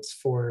manual notes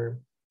for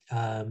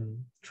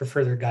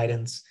further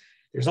guidance.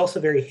 There's also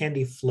very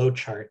handy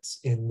flowcharts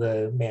in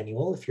the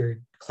manual. If you're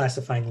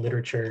classifying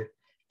literature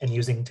and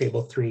using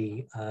table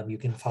 3, you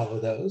can follow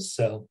those.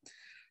 So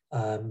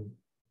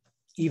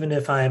even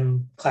if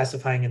I'm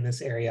classifying in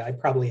this area, I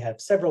probably have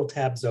several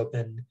tabs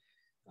open.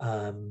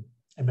 I'm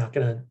not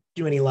going to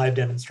do any live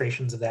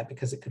demonstrations of that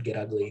because it could get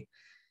ugly.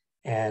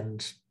 And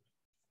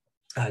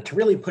to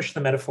really push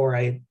the metaphor,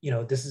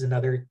 this is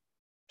another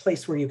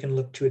place where you can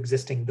look to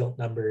existing built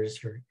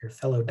numbers, your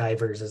fellow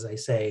divers, as I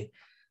say,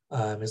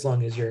 as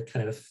long as you're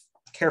kind of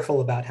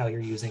careful about how you're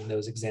using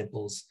those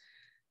examples.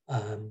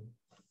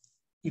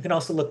 You can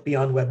also look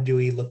beyond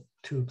WebDewey, look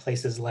to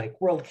places like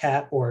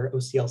WorldCat or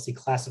OCLC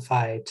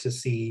Classify to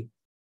see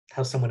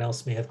how someone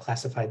else may have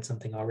classified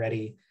something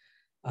already.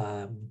 It's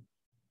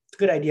a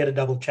good idea to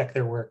double check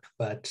their work,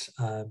 but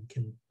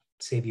can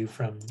save you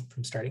from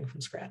starting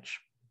from scratch.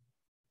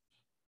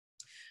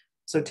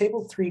 So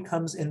table 3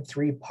 comes in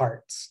 3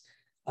 parts.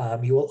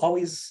 You will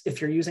always,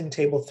 if you're using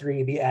table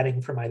 3, be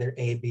adding from either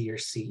A, B, or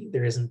C.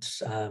 There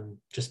isn't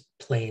just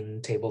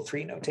plain table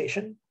 3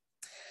 notation.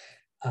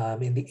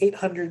 In the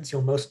 800s,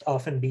 you'll most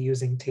often be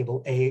using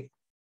table A,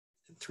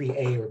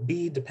 3A, or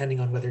B, depending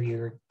on whether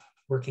you're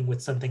working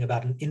with something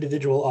about an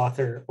individual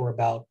author or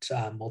about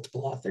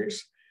multiple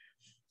authors.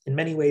 In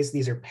many ways,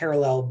 these are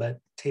parallel, but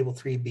table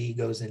 3B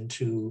goes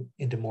into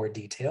more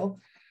detail.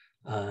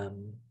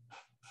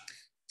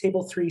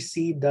 Table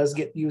 3C does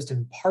get used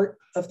in part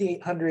of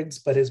the 800s,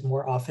 but is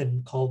more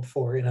often called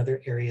for in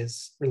other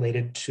areas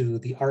related to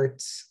the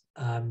arts.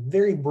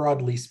 Very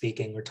broadly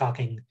speaking, we're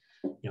talking,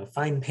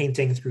 fine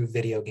painting through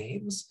video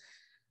games.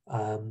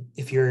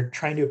 If you're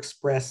trying to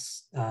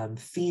express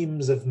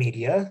themes of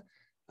media,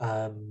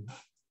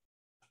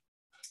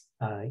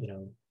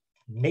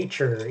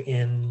 nature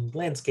in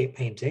landscape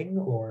painting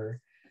or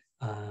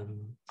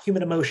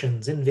human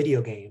emotions in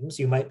video games,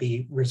 you might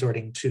be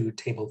resorting to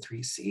Table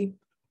 3C.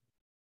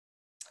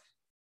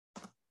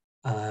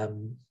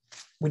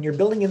 When you're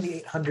building in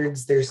the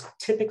 800s, there's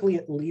typically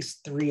at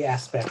least 3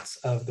 aspects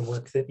of the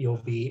work that you'll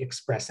be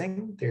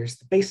expressing. There's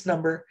the base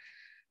number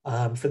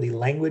for the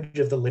language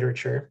of the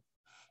literature,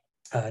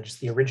 just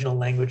the original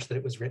language that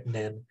it was written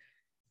in.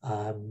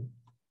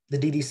 The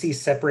DDC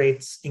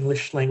separates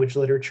English language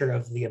literature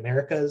of the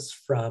Americas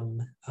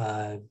from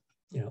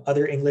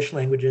other English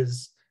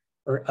languages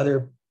or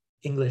other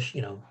English,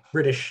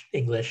 British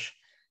English,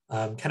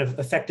 kind of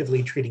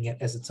effectively treating it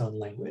as its own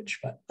language.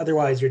 But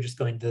otherwise, you're just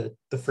going to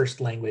the first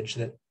language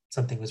that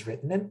something was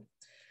written in.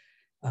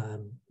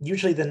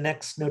 Usually the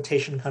next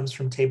notation comes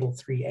from Table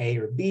 3A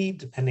or B,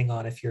 depending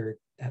on if you're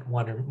at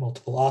one or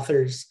multiple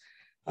authors,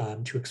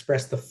 to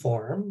express the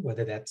form,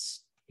 whether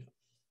that's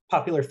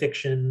popular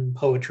fiction,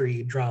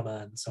 poetry,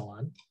 drama, and so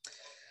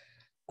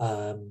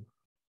on.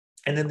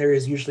 And then there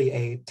is usually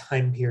a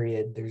time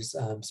period. There's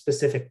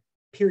specific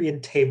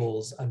period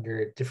tables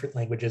under different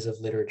languages of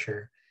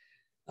literature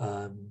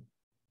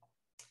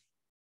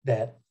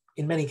that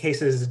in many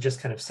cases is just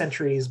kind of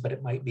centuries, but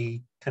it might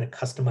be kind of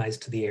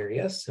customized to the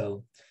area.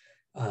 So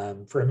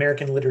for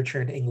American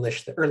literature in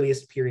English, the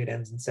earliest period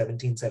ends in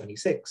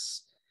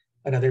 1776.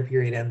 Another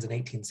period ends in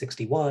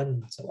 1861,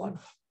 and so on.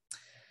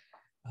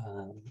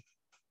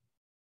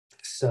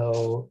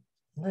 So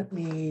let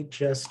me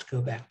just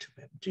go back to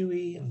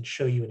WebDewey and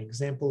show you an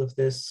example of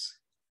this.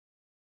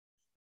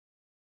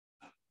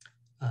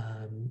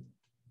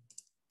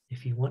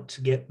 If you want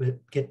to get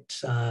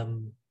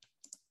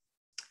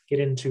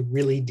into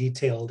really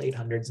detailed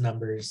 800s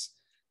numbers,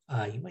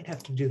 you might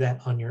have to do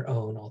that on your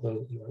own,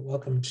 although you are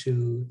welcome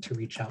to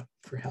reach out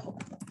for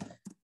help.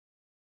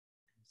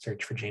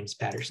 Search for James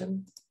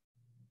Patterson.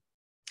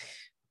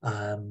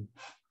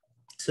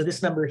 So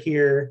this number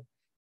here,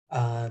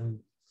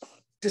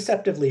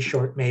 deceptively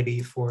short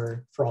maybe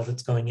for all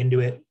that's going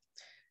into it.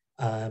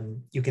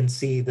 You can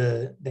see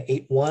the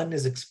 8-1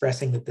 is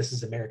expressing that this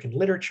is American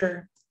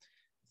literature.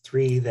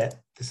 3, that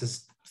this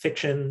is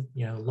fiction,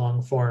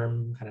 long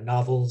form kind of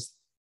novels.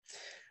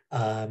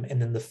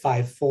 And then the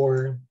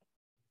 5-4,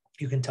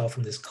 you can tell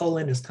from this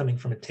colon, is coming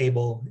from a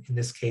table, in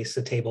this case,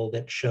 a table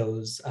that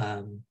shows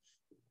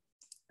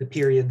the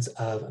periods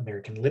of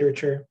American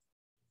literature.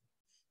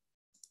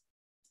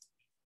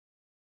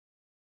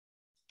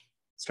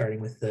 Starting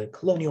with the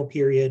colonial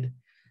period,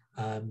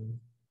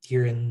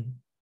 here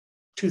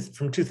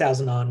from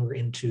 2000 on, we're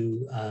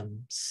into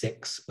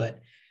 6, but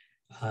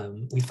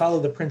we follow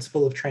the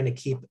principle of trying to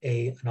keep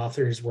an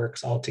author's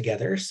works all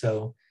together.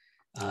 So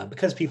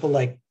because people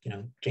like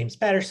James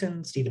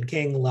Patterson, Stephen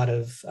King, a lot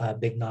of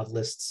big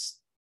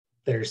novelists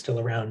that are still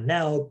around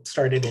now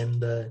started in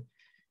the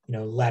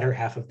latter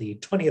half of the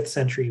 20th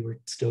century, we're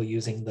still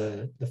using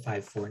the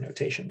 5-4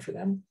 notation for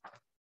them.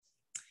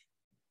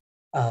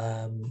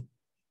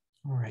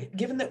 All right,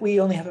 given that we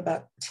only have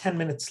about 10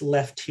 minutes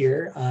left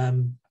here,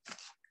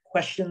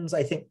 questions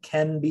I think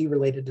can be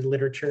related to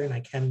literature, and I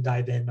can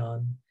dive in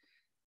on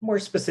more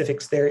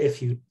specifics there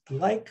if you'd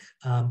like,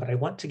 but I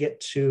want to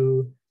get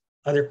to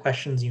other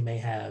questions you may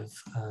have.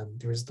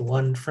 There was the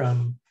one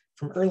from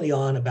early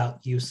on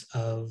about use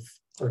of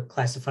or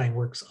classifying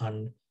works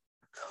on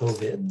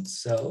COVID.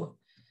 So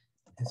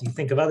as you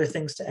think of other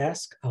things to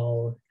ask,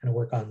 I'll kind of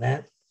work on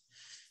that.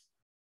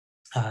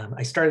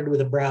 I started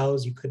with a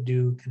browse. You could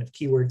do kind of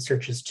keyword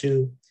searches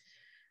too.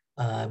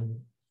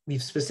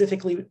 We've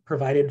specifically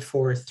provided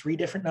for 3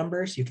 different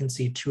numbers. You can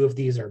see 2 of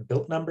these are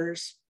built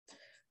numbers.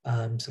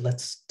 So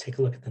let's take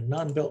a look at the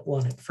non-built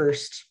one at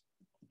first.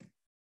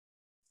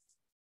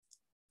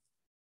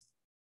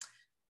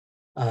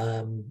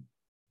 I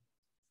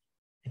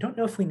don't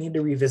know if we need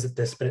to revisit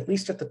this, but at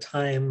least at the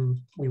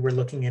time we were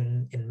looking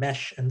in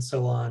mesh and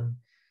so on,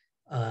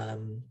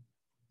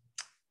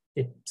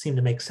 it seemed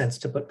to make sense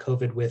to put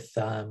COVID with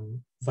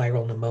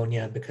viral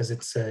pneumonia because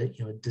it's a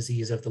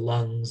disease of the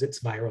lungs, it's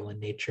viral in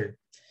nature.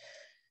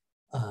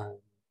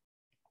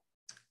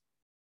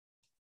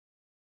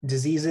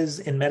 Diseases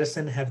in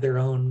medicine have their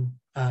own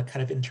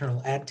kind of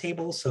internal ad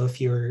table. So if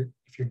you're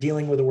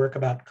dealing with a work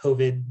about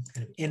COVID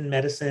kind of in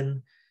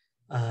medicine,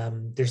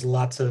 there's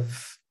lots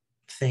of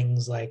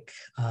things like,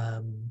 let's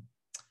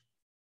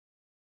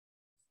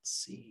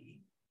see.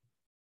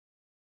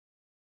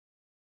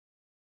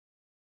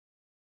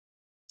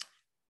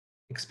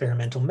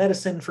 Experimental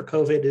medicine for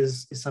COVID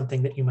is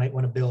something that you might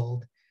want to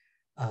build.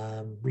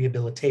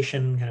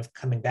 Rehabilitation, kind of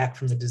coming back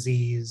from the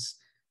disease.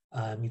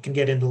 You can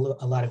get into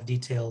a lot of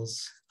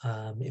details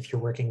if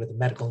you're working with a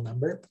medical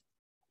number.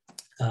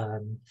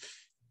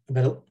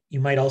 But you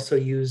might also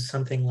use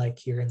something like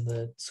here in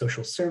the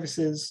social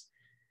services.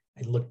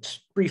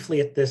 looked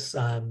briefly at this,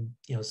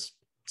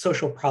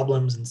 social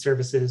problems and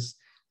services.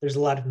 There's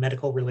a lot of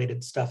medical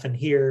related stuff in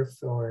here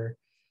for,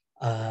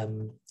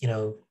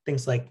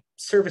 things like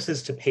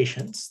services to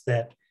patients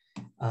that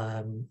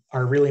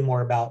are really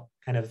more about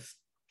kind of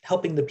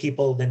helping the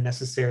people than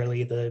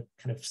necessarily the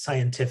kind of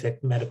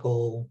scientific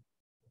medical,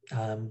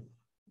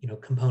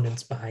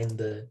 components behind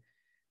the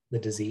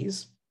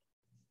disease.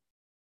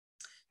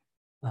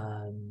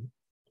 And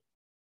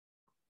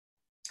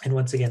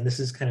once again, this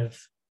is kind of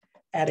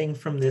adding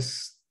from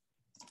this,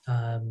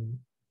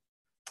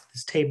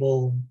 this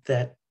table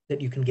that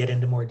you can get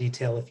into more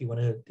detail if you want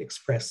to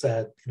express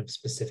a kind of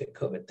specific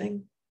COVID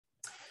thing.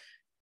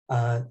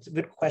 It's a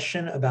good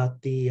question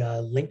about the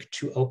link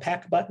to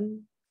OPAC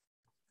button.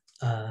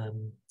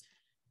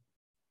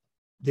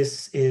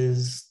 This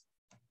is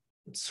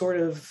sort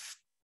of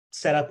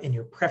set up in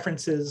your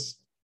preferences.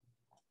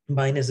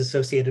 Mine is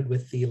associated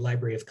with the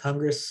Library of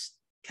Congress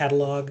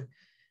catalog.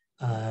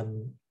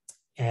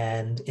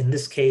 And in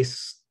this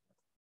case,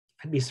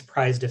 I'd be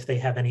surprised if they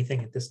have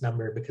anything at this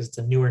number because it's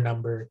a newer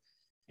number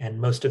and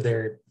most of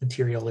their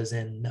material is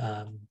in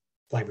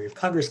Library of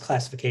Congress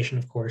classification,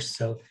 of course.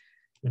 So I'm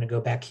going to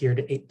go back here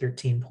to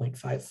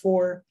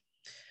 813.54.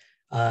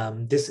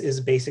 This is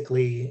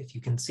basically, if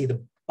you can see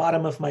the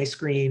bottom of my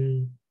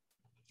screen,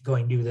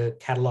 going to the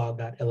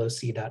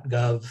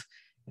catalog.loc.gov,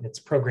 and it's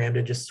programmed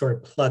to just sort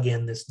of plug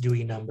in this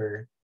Dewey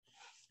number,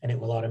 and it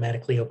will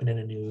automatically open in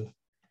a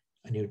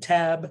new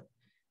tab.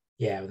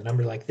 Yeah, with a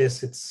number like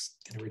this, it's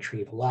going to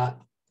retrieve a lot.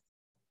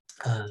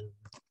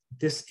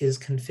 This is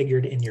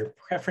configured in your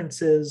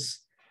preferences.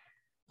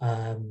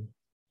 By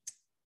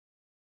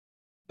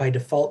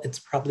default, it's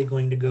probably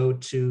going to go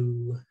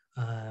to,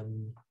 I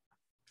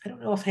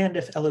don't know offhand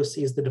if LOC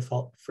is the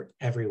default for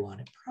everyone.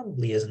 It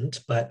probably isn't,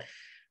 but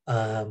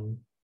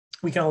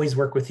we can always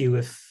work with you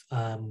if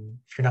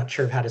you're not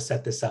sure of how to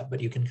set this up,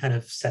 but you can kind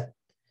of set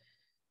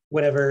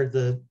whatever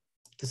the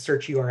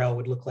search URL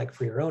would look like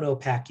for your own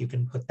OPAC. You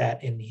can put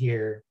that in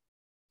here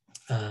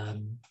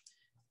and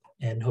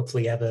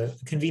hopefully have a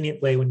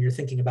convenient way when you're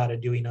thinking about a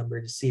Dewey number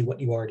to see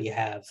what you already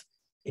have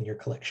in your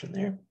collection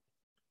there.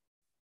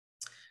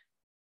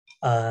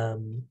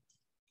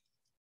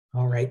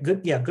 All right,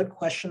 good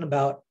question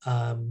about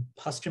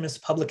posthumous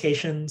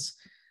publications.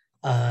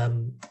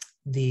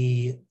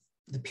 The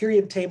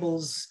period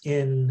tables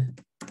in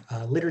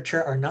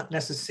literature are not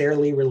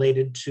necessarily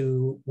related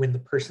to when the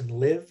person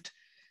lived.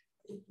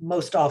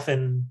 Most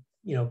often,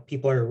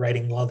 people are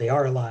writing while they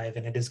are alive,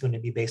 and it is going to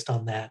be based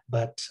on that.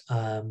 But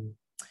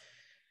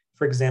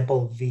for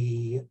example,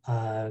 the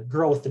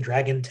Girl with the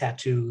Dragon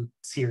Tattoo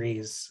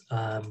series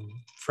out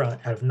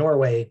of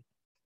Norway,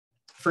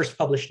 first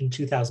published in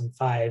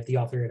 2005, the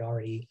author had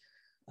already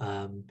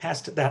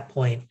passed at that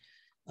point.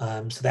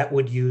 So that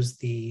would use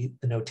the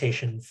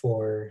notation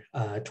for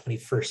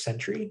 21st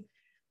century.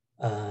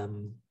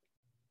 Let's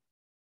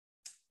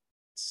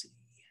see.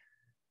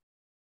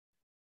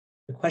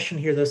 The question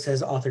here though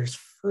says author's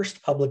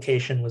first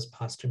publication was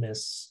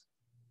posthumous.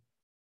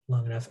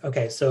 Long enough.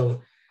 Okay,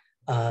 so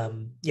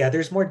yeah,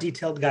 there's more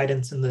detailed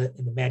guidance in the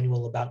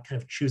manual about kind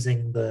of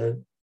choosing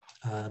the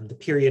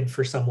period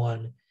for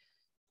someone.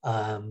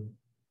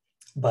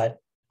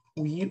 But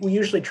we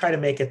usually try to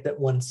make it that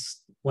once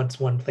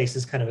one place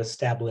is kind of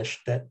established,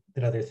 that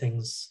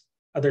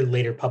other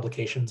later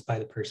publications by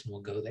the person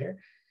will go there.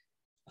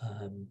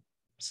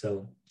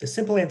 So the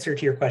simple answer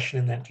to your question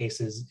in that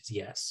case is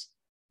yes.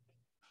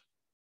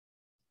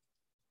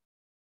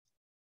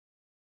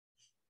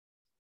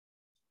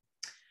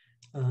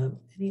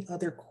 Any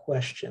other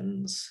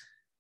questions?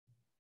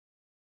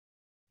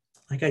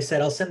 Like I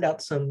said, I'll send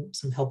out some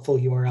helpful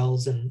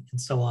URLs and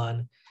so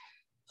on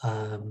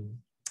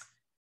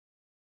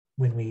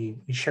when we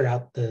share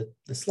out the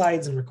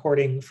slides and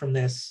recording from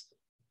this.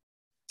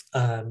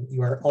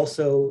 You are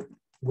also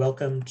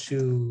welcome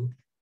to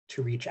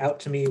reach out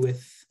to me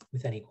with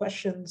any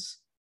questions.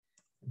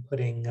 I'm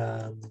putting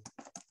a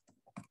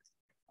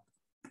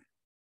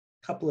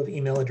couple of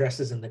email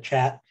addresses in the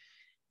chat.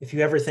 If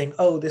you ever think,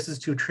 oh, this is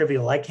too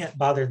trivial, I can't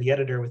bother the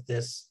editor with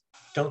this,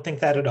 don't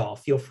think that at all.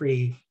 Feel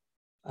free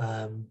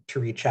to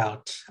reach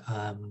out.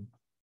 I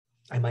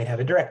might have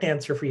a direct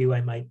answer for you.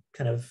 I might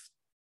kind of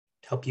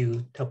help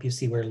you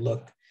see where to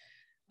look.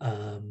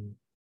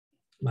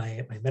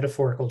 My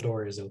metaphorical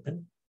door is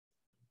open.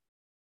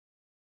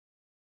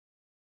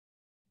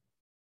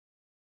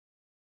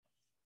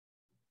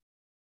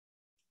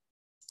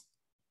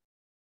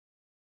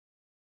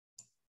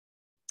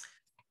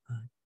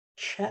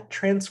 Chat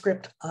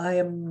transcript, I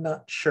am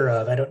not sure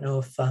of. I don't know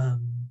if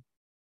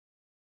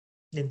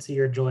Nancy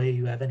or Joy,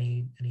 you have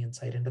any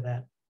insight into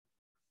that.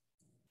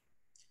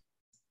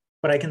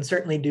 What I can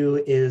certainly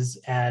do is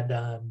add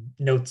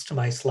notes to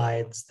my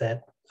slides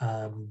that,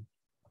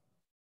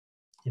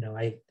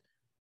 I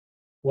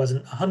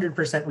wasn't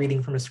 100%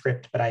 reading from a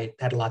script, but I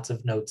had lots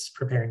of notes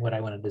preparing what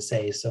I wanted to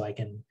say, so I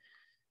can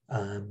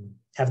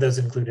have those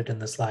included in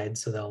the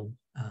slides so they'll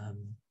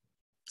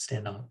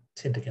stand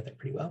together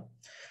pretty well.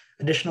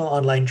 Additional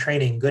online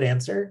training, good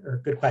answer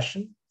or good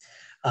question.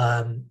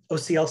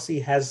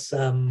 OCLC has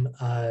some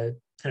kind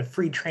of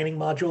free training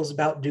modules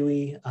about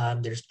Dewey.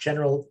 There's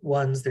general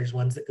ones, there's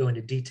ones that go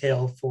into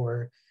detail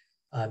for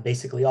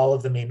basically all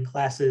of the main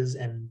classes,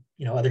 and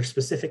other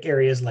specific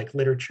areas like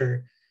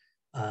literature.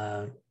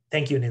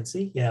 Thank you,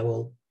 Nancy. Yeah,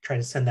 we'll try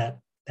to send that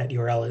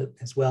URL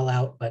as well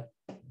out, but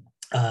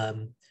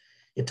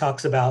it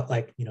talks about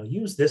like,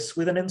 use this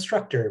with an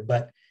instructor,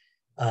 but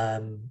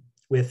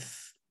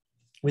with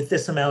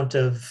this amount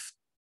of,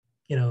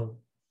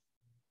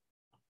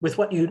 with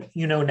what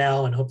you know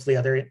now, and hopefully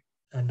other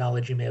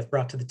knowledge you may have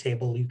brought to the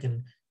table, you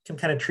can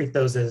kind of treat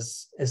those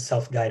as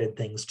self-guided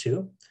things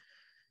too.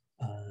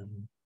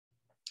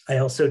 I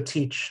also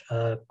teach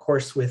a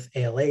course with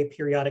ALA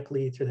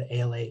periodically through the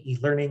ALA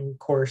e-learning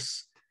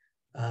course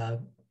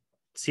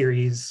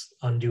series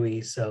on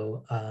Dewey.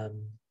 So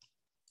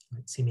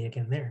let's see me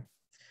again there.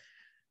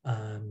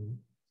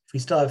 If we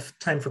still have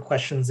time for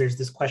questions, there's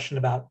this question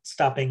about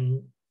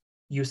stopping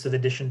use of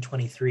edition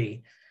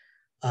 23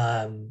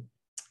 and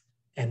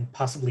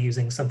possibly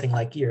using something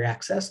like year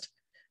accessed.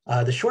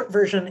 The short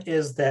version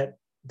is that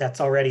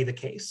that's already the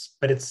case,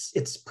 but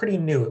it's pretty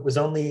new. It was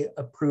only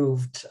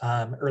approved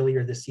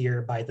earlier this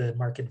year by the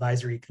MARC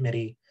Advisory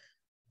Committee.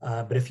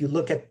 But if you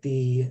look at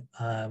the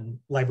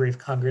Library of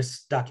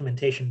Congress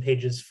documentation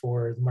pages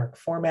for the MARC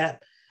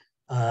format,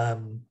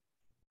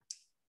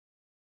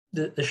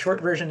 the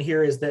short version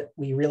here is that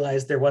we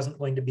realized there wasn't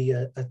going to be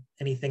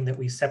anything that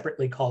we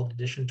separately called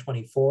edition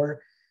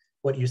 24.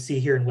 What you see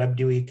here in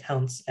WebDewey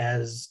counts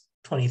as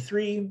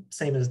 23,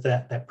 same as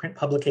that print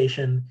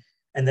publication,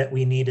 and that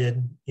we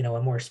needed,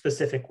 a more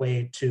specific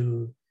way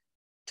to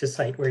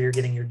cite where you're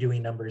getting your Dewey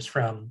numbers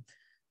from,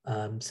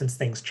 since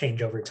things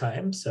change over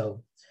time.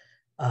 So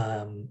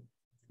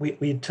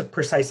we took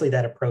precisely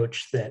that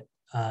approach, that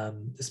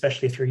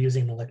especially if you're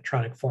using an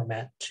electronic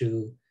format,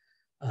 to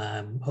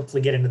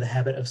hopefully get into the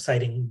habit of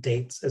citing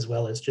dates as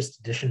well as just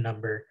edition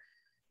number.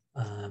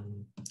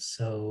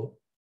 So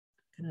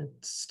I'm gonna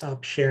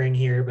stop sharing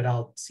here, but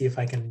I'll see if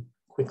I can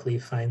quickly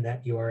find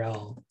that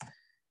URL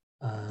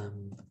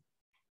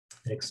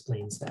that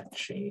explains that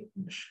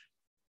change.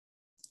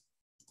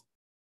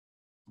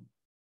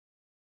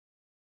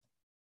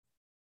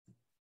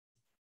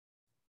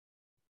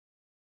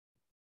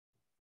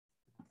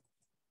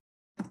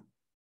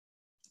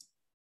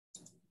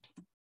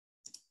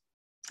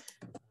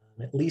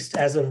 At least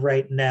as of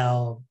right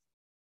now,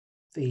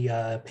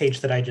 the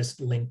page that I just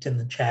linked in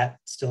the chat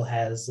still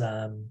has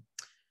kind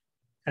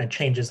of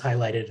changes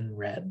highlighted in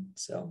red.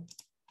 So.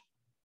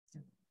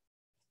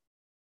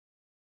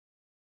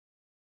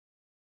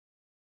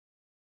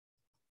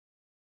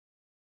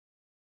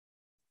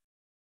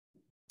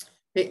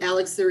 Hey,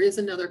 Alex, there is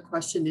another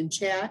question in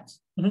chat.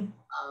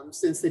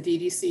 Since the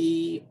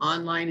DDC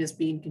online is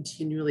being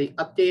continually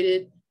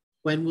updated,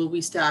 when will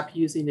we stop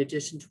using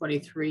edition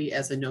 23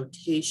 as a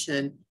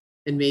notation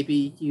and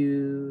maybe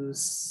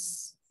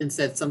use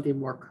instead something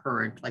more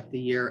current, like the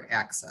year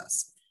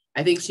access?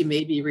 I think she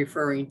may be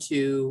referring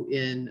to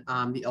in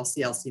the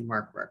LCLC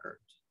MARC record.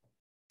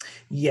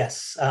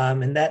 Yes,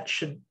 and that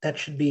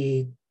should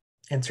be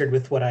answered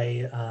with what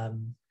I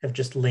have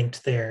just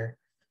linked there.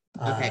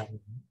 Okay.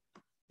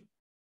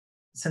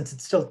 Since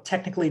it's still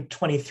technically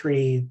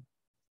 23,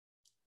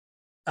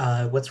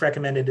 what's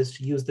recommended is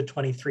to use the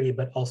 23,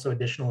 but also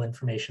additional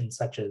information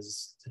such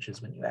as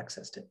when you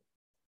accessed it.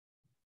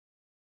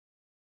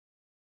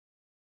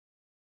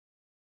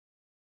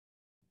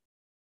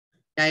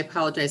 I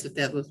apologize if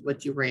that was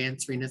what you were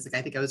answering. It's like,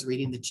 I think I was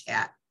reading the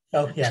chat.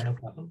 Oh yeah, no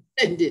problem.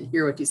 And didn't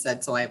hear what you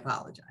said, so I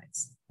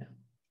apologize. Yeah.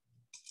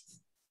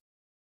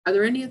 Are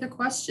there any other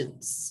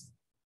questions?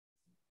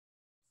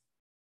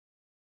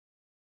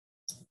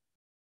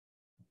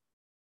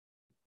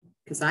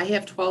 Because I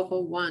have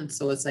 12:01,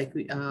 so it's like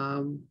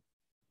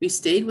we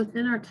stayed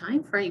within our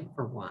time frame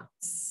for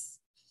once.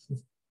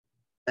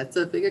 That's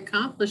a big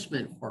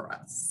accomplishment for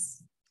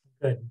us.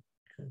 Good.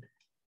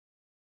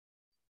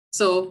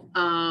 So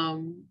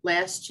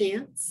last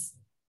chance.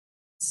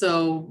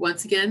 So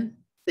once again,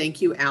 thank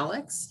you,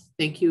 Alex.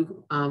 Thank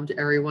you to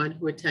everyone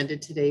who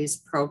attended today's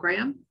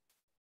program.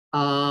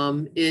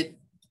 With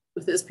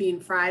this being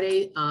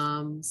Friday,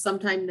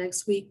 sometime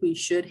next week, we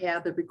should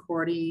have the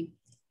recording.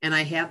 And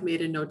I have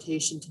made a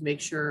notation to make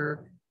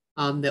sure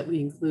that we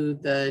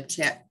include the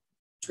chat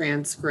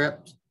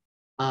transcript,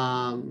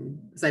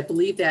 because I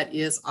believe that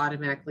is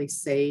automatically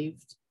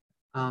saved.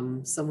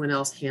 Someone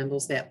else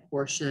handles that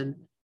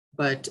portion,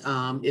 but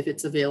if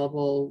it's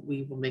available,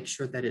 we will make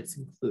sure that it's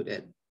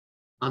included.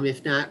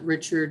 If not,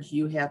 Richard,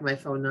 you have my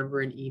phone number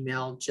and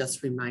email.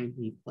 Just remind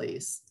me,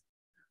 please.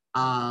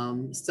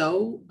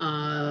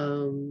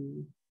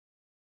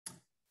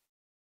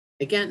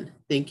 Again,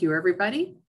 thank you, everybody.